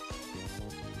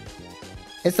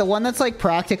 It's the one that's like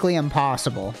practically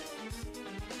impossible.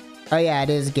 Oh yeah, it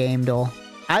is Game Duel.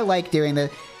 I like doing the...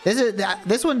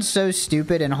 This one's so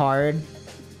stupid and hard.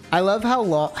 I love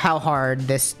how hard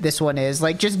this one is.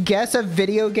 Like, just guess a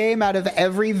video game out of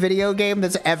every video game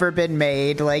that's ever been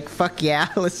made. Like, fuck yeah,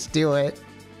 let's do it.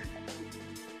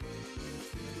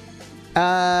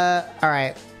 All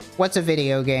right. What's a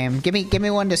video game? Give me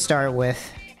one to start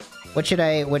with. What should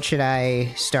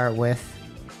I start with?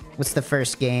 What's the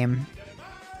first game?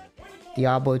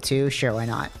 Diablo 2? Sure, why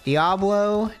not?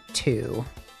 Diablo 2.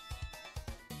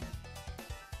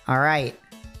 All right.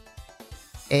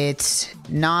 It's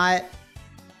not...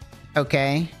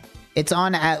 Okay. It's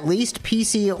on at least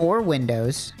PC or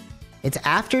Windows. It's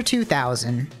after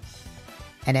 2000.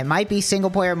 And it might be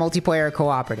single-player, multiplayer, or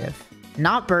cooperative.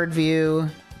 Not bird view.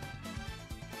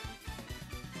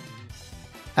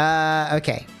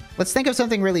 Okay. Let's think of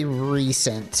something really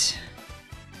recent.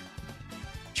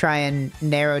 Try and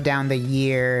narrow down the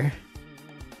year.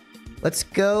 Let's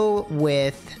go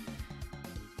with...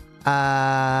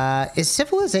 is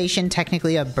Civilization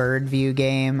technically a bird view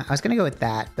game? I was gonna go with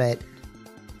that, but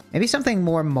maybe something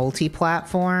more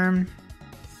multi-platform.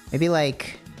 Maybe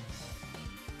like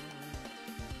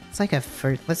it's like a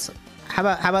first. Let's how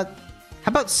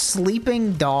about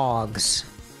Sleeping Dogs?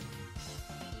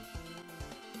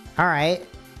 All right,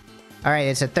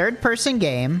 it's a third-person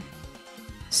game,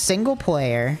 single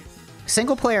player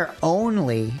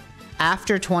only.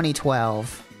 After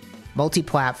 2012,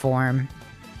 multi-platform.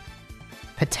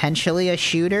 Potentially a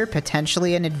shooter,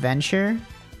 potentially an adventure,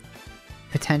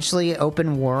 potentially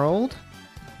open world.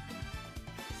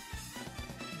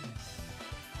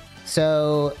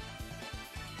 So,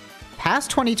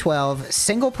 past 2012,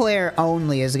 single player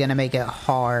only is gonna make it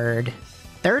hard.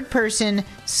 Third person,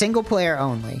 single player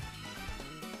only.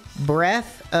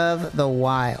 Breath of the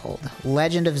Wild,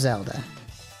 Legend of Zelda.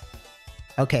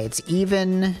 Okay, it's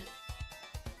even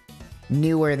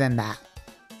newer than that.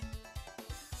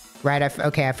 Right,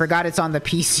 okay, I forgot it's on the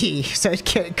PC, so it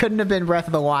couldn't have been Breath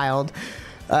of the Wild.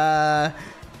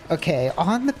 Okay,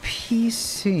 on the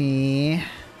PC...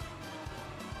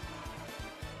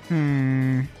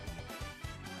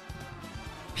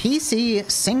 PC,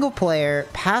 single player,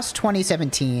 past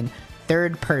 2017,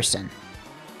 third person.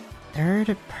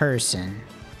 Third person.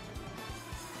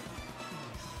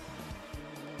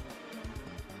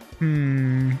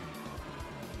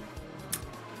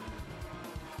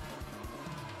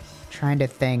 Trying to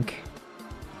think.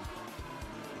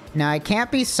 No, it can't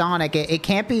be Sonic. It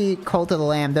can't be Cult of the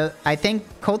Lamb. I think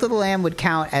Cult of the Lamb would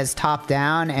count as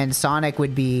top-down, and Sonic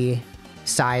would be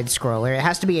side-scroller. It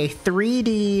has to be a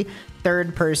 3D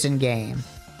third-person game.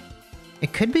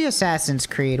 It could be Assassin's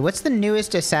Creed. What's the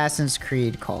newest Assassin's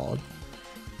Creed called?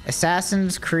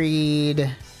 Assassin's Creed...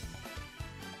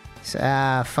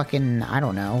 fucking... I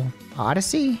don't know.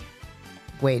 Odyssey?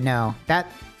 Wait, no. I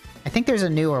think there's a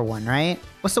newer one, right?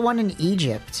 What's the one in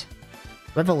Egypt?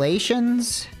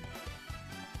 Revelations?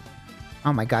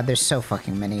 Oh my god, there's so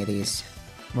fucking many of these.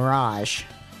 Mirage.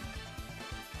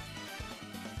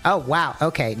 Oh, wow.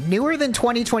 Okay. Newer than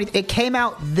 2020. It came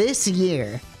out this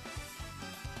year.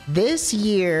 This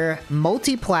year,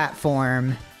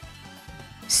 multi-platform,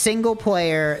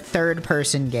 single-player,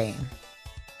 third-person game.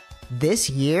 This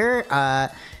year?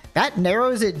 That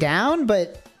narrows it down,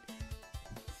 but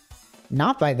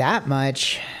not by that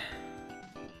much.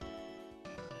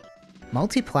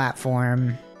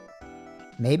 Multi-platform.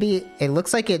 Maybe it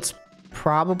looks like it's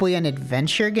probably an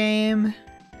adventure game.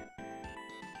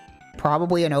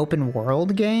 Probably an open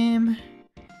world game.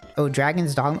 Oh,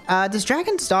 Dragon's Dogma. Does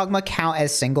Dragon's Dogma count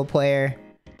as single player?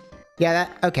 Yeah,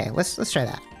 that okay, let's try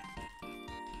that.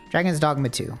 Dragon's Dogma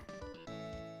 2.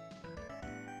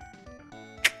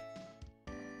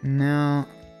 No.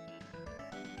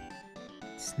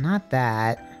 It's not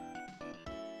that.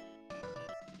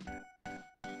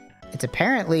 It's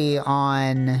apparently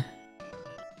on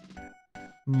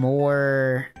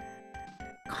more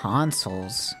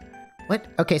consoles. What?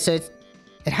 Okay, so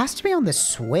it has to be on the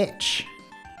Switch.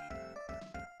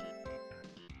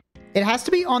 It has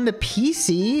to be on the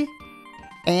PC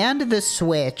and the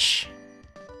Switch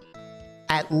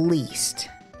at least.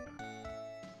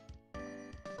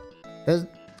 Those,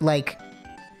 like,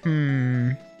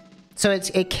 So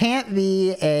it can't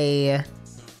be a...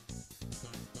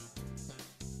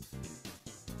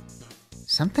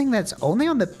 Something that's only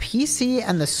on the PC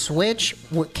and the Switch,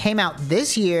 what came out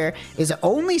this year, is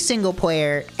only single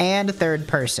player and third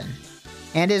person.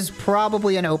 And is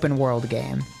probably an open world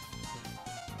game.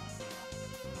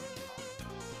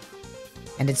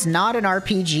 And it's not an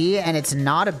RPG, and it's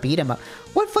not a beat 'em up.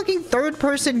 What fucking third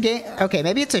person game? Okay,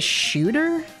 maybe it's a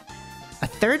shooter? A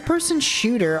third person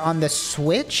shooter on the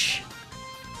Switch?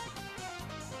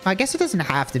 I guess it doesn't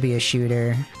have to be a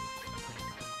shooter.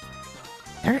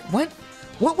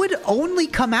 What would only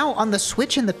come out on the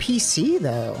Switch and the PC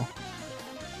though?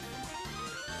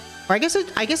 Or I guess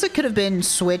it could have been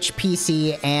Switch,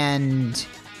 PC, and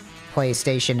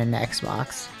PlayStation and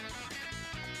Xbox.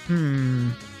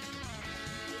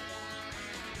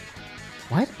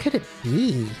 What could it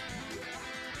be?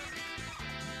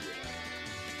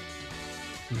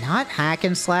 Not hack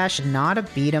and slash, not a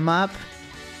beat 'em up.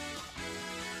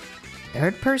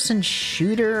 Third-person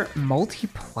shooter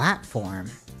multi-platform.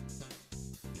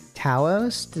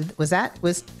 Talos?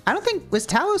 I don't think, was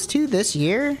Talos 2 this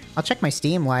year? I'll check my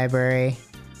Steam library.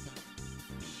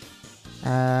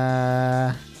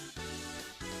 Nah,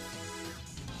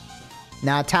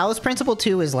 Talos Principle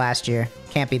 2 was last year.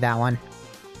 Can't be that one.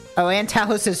 Oh, and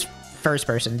Talos is first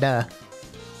person, duh.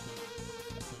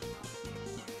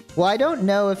 Well, I don't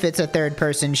know if it's a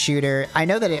third-person shooter. I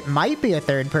know that it might be a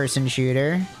third-person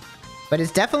shooter, but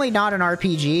it's definitely not an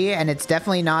RPG, and it's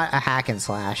definitely not a hack and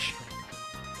slash.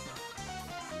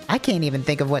 I can't even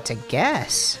think of what to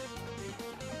guess.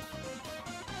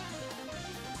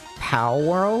 Power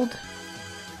World?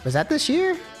 Was that this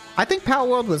year? I think Power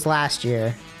World was last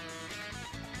year.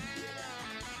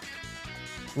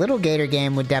 Little Gator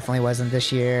Game definitely wasn't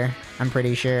this year. I'm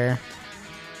pretty sure.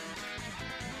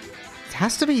 It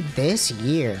has to be this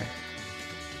year.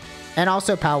 And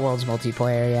also Power World's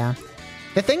multiplayer, yeah.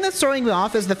 The thing that's throwing me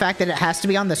off is the fact that it has to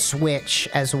be on the Switch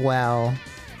as well.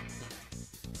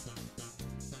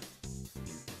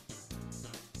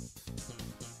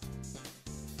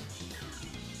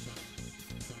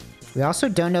 We also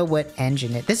don't know what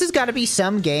engine it... This has got to be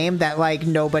some game that, like,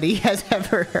 nobody has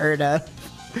ever heard of.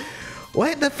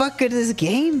 What the fuck could this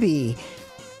game be?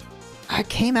 It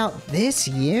came out this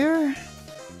year?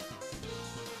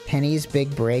 Penny's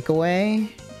Big Breakaway?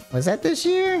 Was that this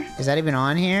year? Is that even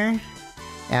on here?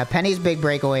 Yeah, Penny's Big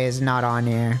Breakaway is not on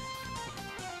here.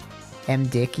 M.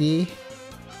 Dickey?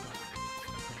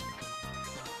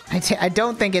 I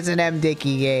don't think it's an M.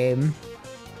 Dickey game.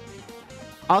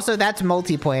 Also, that's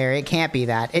multiplayer. It can't be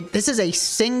that. This is a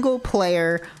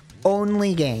single-player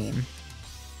only game.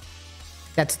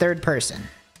 That's third person.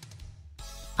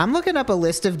 I'm looking up a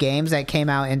list of games that came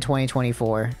out in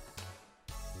 2024.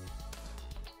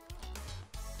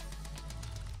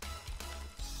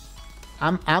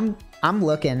 I'm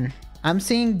looking. I'm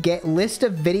seeing list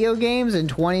of video games in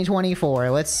 2024.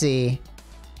 Let's see.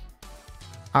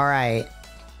 All right.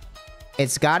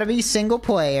 It's got to be single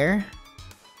player.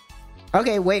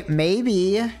 Okay, wait,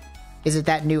 maybe... Is it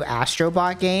that new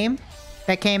Astrobot game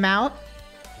that came out?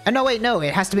 Oh, no, wait, no,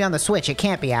 it has to be on the Switch. It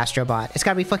can't be Astrobot. It's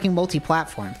gotta be fucking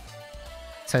multi-platform.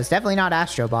 So it's definitely not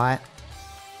Astrobot.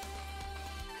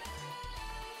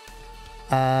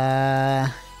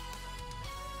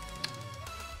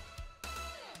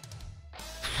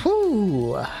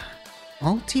 Whew.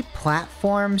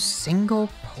 Multi-platform, single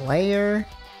player...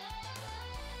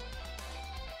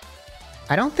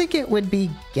 I don't think it would be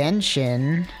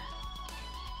Genshin.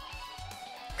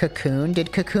 Cocoon?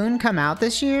 Did Cocoon come out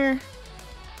this year?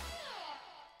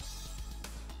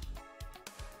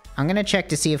 I'm gonna check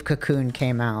to see if Cocoon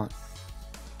came out.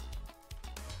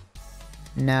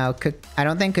 No, I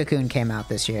don't think Cocoon came out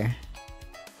this year.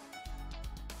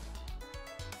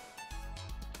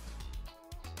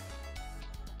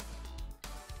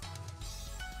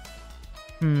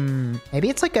 Maybe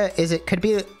it's like could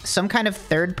be some kind of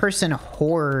third-person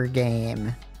horror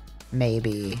game.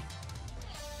 Maybe.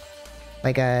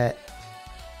 Like I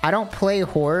don't play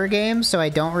horror games, so I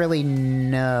don't really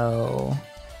know.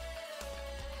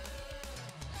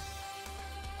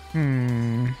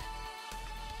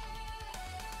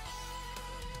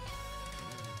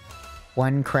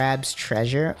 One Crab's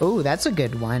Treasure. Oh, that's a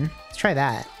good one. Let's try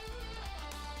that.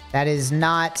 That is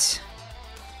not...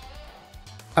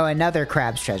 Oh, another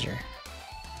Crab's Treasure.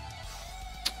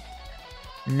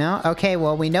 No? Okay,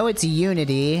 well, we know it's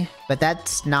Unity, but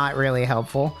that's not really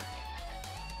helpful.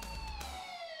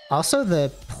 Also,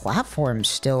 the platforms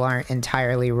still aren't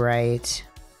entirely right.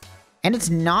 And it's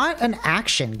not an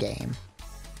action game.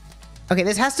 Okay,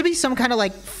 this has to be some kind of,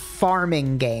 like,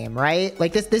 farming game, right?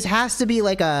 Like, this has to be,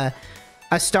 like, a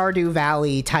Stardew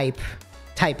Valley type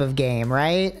of game,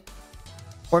 right?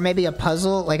 Or maybe a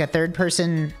puzzle, like a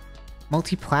third-person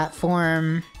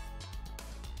multi-platform.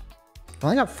 I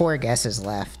only got 4 guesses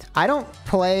left. I don't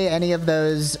play any of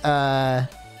those, I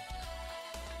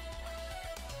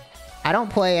don't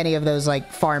play any of those,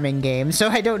 like, farming games, so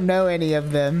I don't know any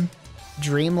of them.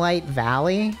 Dreamlight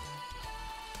Valley?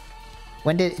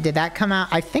 When did that come out?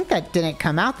 I think that didn't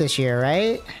come out this year,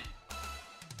 right?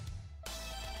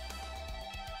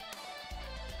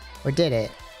 Or did it?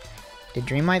 Did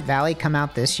Dreamlight Valley come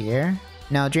out this year?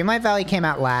 No, Dreamlight Valley came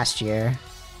out last year.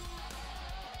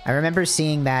 I remember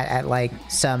seeing that at, like,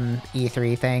 some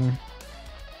E3 thing.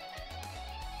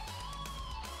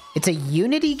 It's a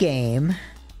Unity game.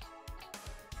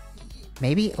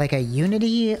 Maybe, like, a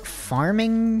Unity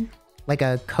farming... Like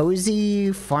a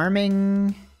cozy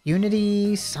farming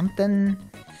Unity something.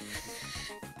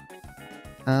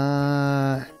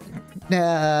 Fuck,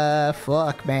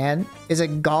 man. Is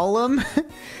it Gollum?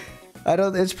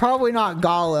 It's probably not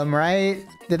Gollum, right?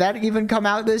 Did that even come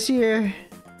out this year?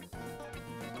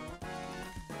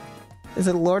 Is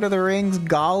it Lord of the Rings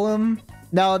Gollum?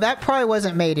 No, that probably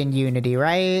wasn't made in Unity,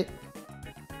 right?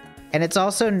 And it's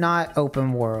also not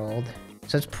open world.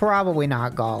 So it's probably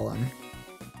not Gollum.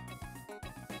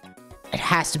 It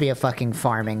has to be a fucking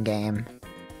farming game.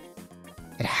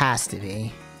 It has to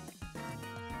be.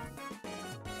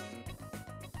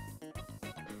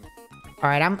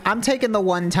 Alright, I'm taking the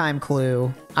one-time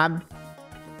clue.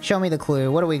 Show me the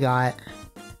clue. What do we got?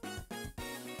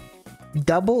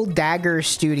 Double Dagger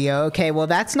Studio. Okay, well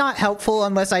that's not helpful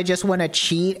unless I just want to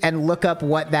cheat and look up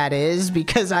what that is,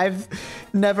 because I've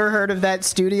never heard of that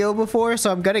studio before,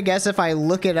 so I'm gonna guess if I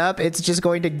look it up, it's just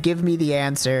going to give me the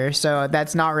answer, so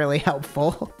that's not really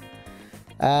helpful.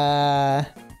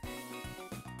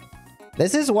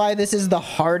 This is why this is the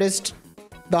hardest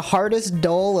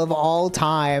duel of all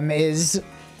time, is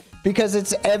because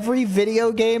it's every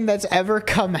video game that's ever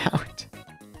come out.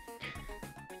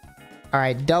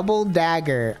 Alright, Double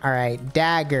Dagger. Alright,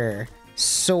 Dagger.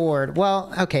 Sword.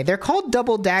 Well, okay, they're called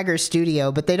Double Dagger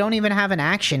Studio, but they don't even have an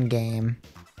action game.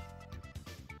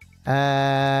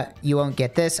 You won't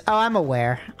get this? Oh, I'm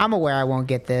aware. I'm aware I won't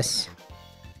get this.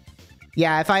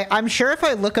 Yeah, I'm sure if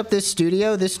I look up this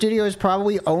studio has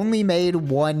probably only made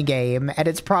one game, and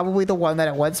it's probably the one that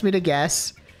it wants me to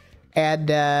guess.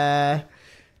 And,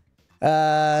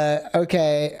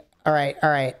 okay.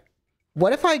 Alright.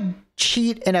 What if I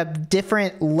cheat in a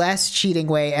different, less cheating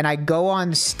way, and I go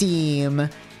on Steam,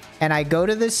 and I go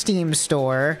to the Steam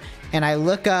store, and I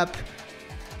look up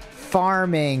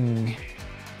farming.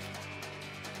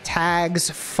 Tags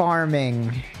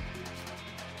farming.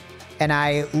 And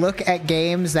I look at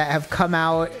games that have come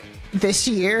out this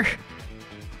year.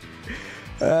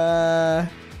 Okay,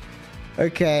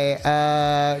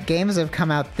 games have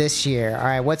come out this year.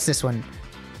 Alright, what's this one?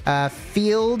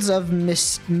 Fields of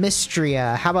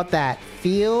Mystria. How about that?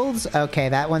 Fields? Okay,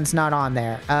 that one's not on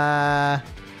there. I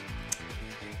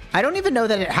don't even know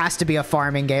that it has to be a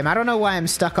farming game. I don't know why I'm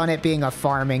stuck on it being a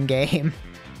farming game.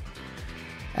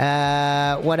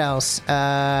 What else?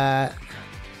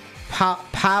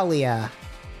 Palia.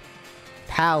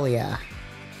 Palia.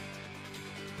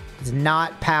 It's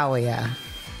not Palia.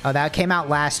 Oh, that came out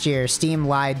last year. Steam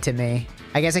lied to me.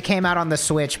 I guess it came out on the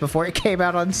Switch before it came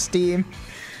out on Steam.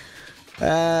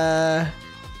 Oh,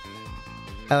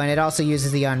 and it also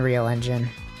uses the Unreal Engine.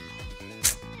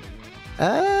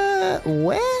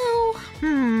 Well,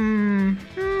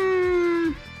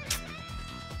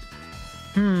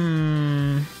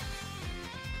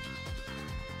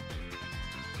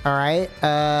 All right.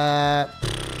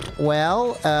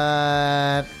 Well,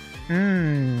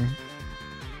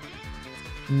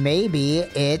 maybe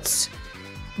it's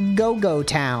Go-Go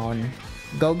Town.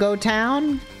 Go-Go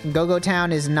Town? Go-Go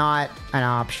Town is not an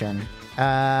option.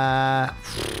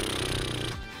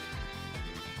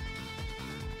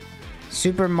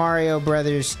 Super Mario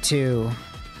Brothers 2.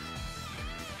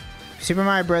 Super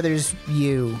Mario Brothers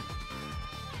U.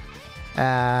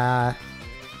 Crash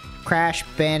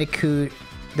Bandicoot,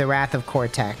 The Wrath of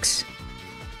Cortex.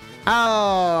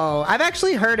 Oh, I've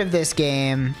actually heard of this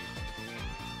game,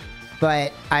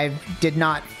 but I did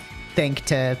not think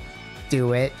to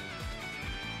do it.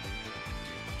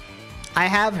 I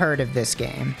have heard of this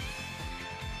game,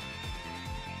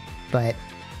 but,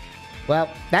 well,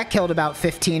 that killed about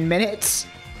 15 minutes.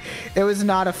 It was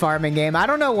not a farming game. I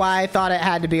don't know why I thought it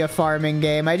had to be a farming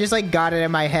game. I just, like, got it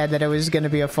in my head that it was going to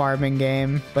be a farming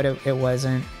game, but it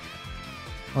wasn't.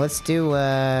 Let's do,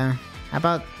 how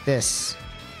about this?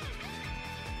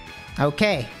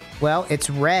 Okay, well, it's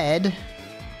red.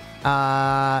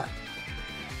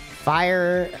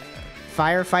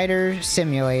 Firefighter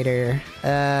Simulator.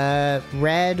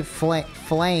 Red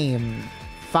Flame.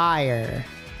 Fire.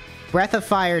 Breath of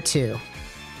Fire 2.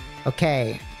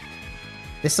 Okay.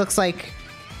 This looks like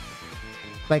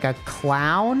a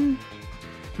clown?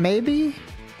 Maybe?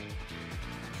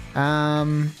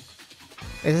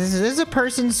 This is a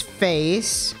person's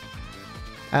face.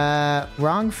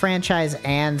 Wrong franchise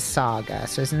and saga.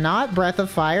 So it's not Breath of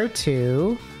Fire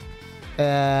 2.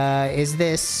 Is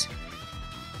this...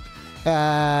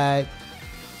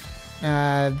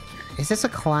 is this a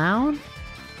clown?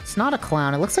 It's not a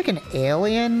clown. It looks like an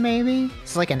alien, maybe?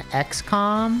 It's like an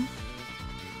XCOM.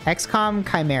 XCOM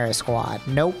Chimera Squad.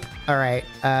 Nope. Alright.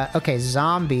 Okay,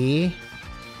 zombie.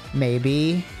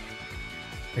 Maybe.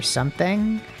 Or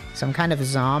something? Some kind of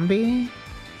zombie?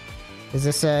 Is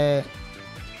this a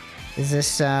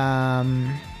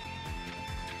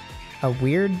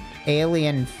weird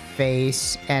alien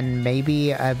face and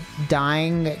maybe a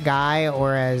dying guy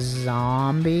or a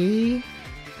zombie?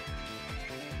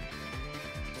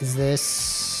 Is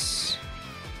this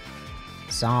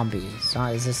zombie?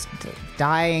 Is this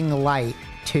Dying Light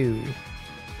 2?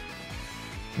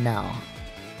 No.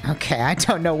 Okay, I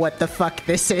don't know what the fuck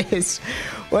this is.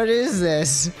 What is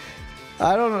this?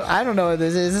 I don't know what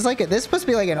this is. It's like this supposed to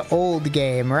be like an old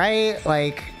game, right?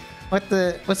 Like,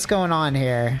 what's going on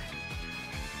here?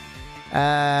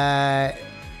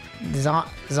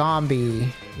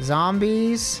 Zombies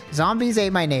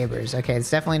ate my neighbors. Okay, it's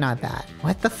definitely not that.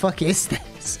 What the fuck is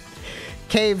this?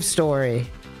 Cave story.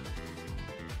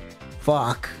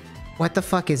 Fuck. What the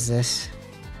fuck is this?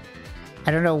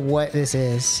 I don't know what this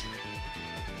is.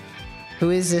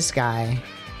 Who is this guy?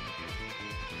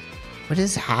 What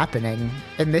is happening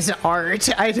in this art?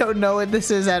 I don't know what this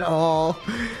is at all.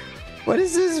 What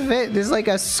is this? This is like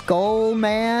a skull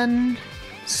man?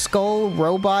 Skull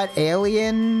robot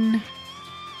alien?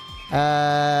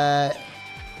 Anime?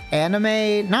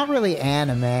 Not really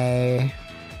anime.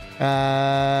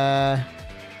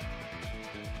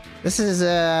 This is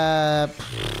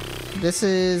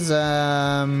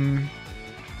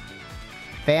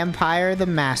Vampire the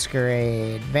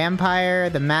Masquerade. Vampire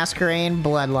the Masquerade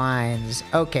Bloodlines.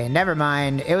 Okay, never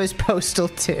mind. It was Postal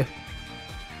 2.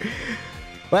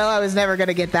 Well, I was never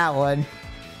gonna get that one.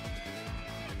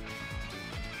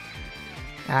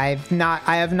 I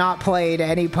have not played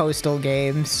any Postal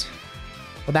games.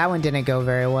 Well, that one didn't go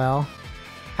very well.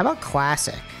 How about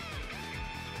Classic?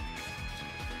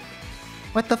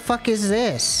 What the fuck is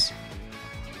this?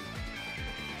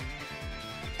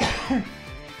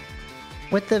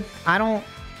 What the... I don't...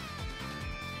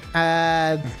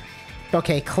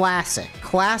 Okay, Classic.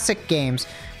 Classic games.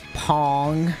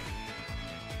 Pong.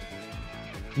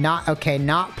 Not... Okay,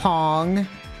 not Pong.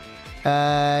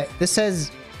 This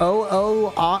says...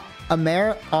 Awesome?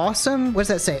 What does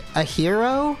that say? A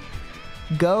hero?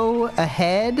 Go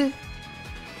ahead?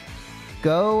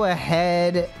 Go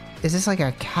ahead. Is this like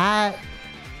a cat?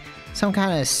 Some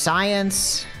kind of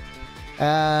science?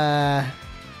 But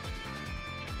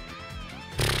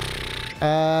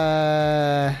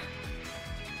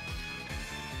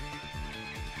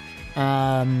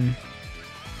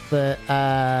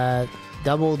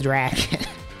Double Dragon.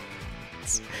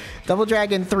 Double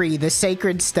Dragon 3, The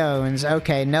Sacred Stones.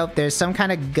 Okay, nope, there's some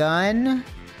kind of gun.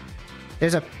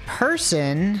 There's a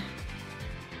person.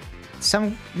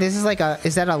 This is like a,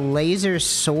 is that a laser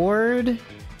sword?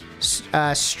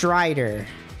 Strider.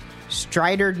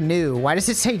 Strider new. Why does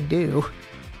it say new?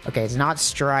 Okay, it's not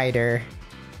Strider.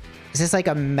 Is this like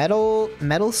a metal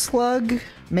slug?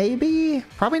 Maybe?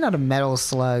 Probably not a metal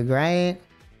slug, right?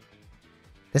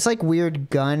 This like weird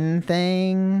gun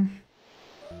thing.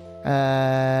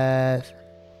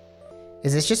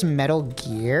 Is this just Metal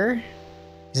Gear?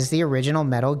 Is this the original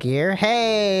Metal Gear?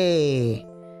 Hey!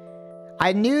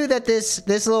 I knew that this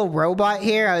little robot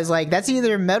here, I was like, that's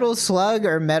either Metal Slug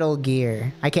or Metal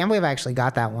Gear. I can't believe I actually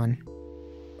got that one.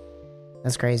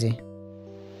 That's crazy.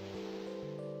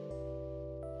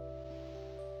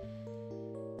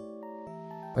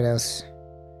 What else?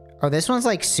 Oh, this one's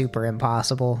like super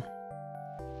impossible.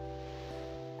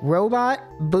 Robot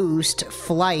Boost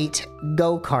Flight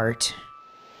Go-Kart.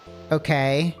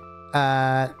 Okay.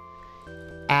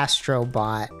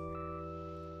 Astrobot.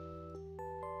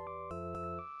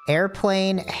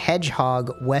 Airplane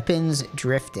Hedgehog Weapons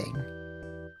Drifting.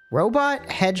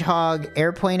 Robot Hedgehog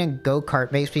Airplane and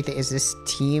Go-Kart makes me think, is this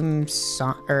Team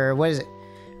or what is it?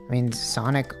 I mean,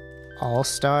 Sonic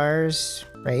All-Stars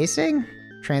Racing?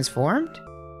 Transformed?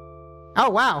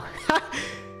 Oh, wow.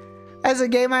 That's a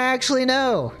game I actually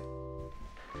know.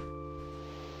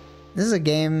 This is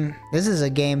a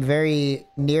game very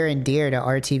near and dear to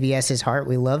RTVS's heart.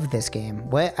 We love this game.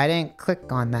 What? I didn't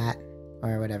click on that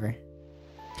or whatever.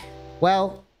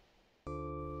 Well,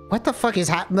 what the fuck is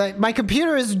happening? My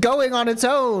computer is going on its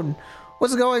own.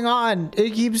 What's going on?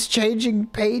 It keeps changing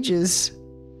pages.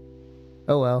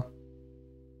 Oh well.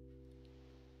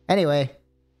 Anyway,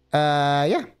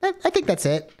 yeah, I think that's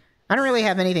it. I don't really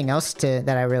have anything else that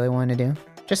I really want to do.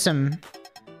 Just some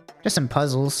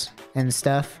puzzles and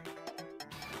stuff.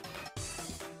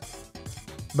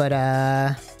 But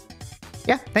yeah,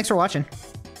 thanks for watching.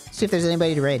 See if there's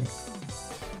anybody to raid.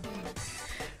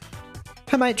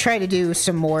 I might try to do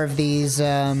some more of these,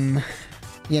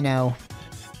 you know,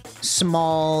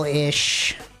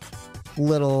 small-ish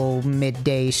little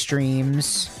midday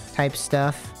streams type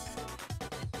stuff.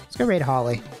 Let's go raid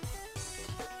Holly.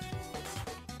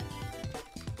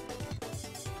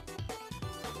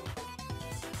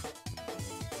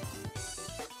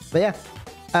 But yeah.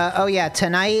 Oh yeah,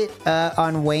 tonight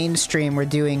on Wayne's stream we're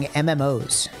doing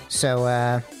MMOs. So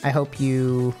I hope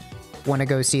you want to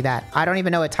go see that. I don't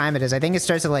even know what time it is. I think it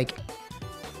starts at like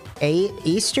 8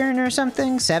 Eastern or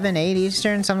something, 7, 8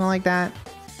 Eastern, something like that.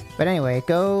 But anyway,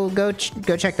 go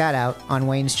check that out on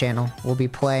Wayne's channel. We'll be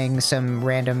playing some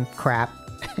random crap.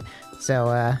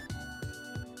 So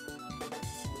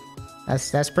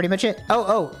that's pretty much it.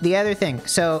 Oh, the other thing.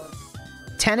 So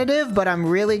tentative, but I'm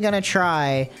really gonna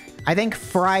try. I think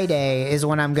Friday is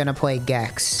when I'm gonna play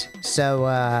Gex.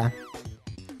 So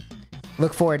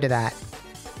look forward to that.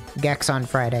 Gex on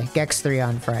Friday. Gex 3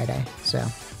 on Friday. So.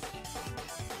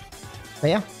 But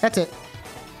yeah, that's it.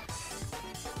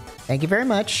 Thank you very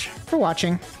much for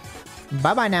watching.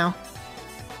 Bye-bye now.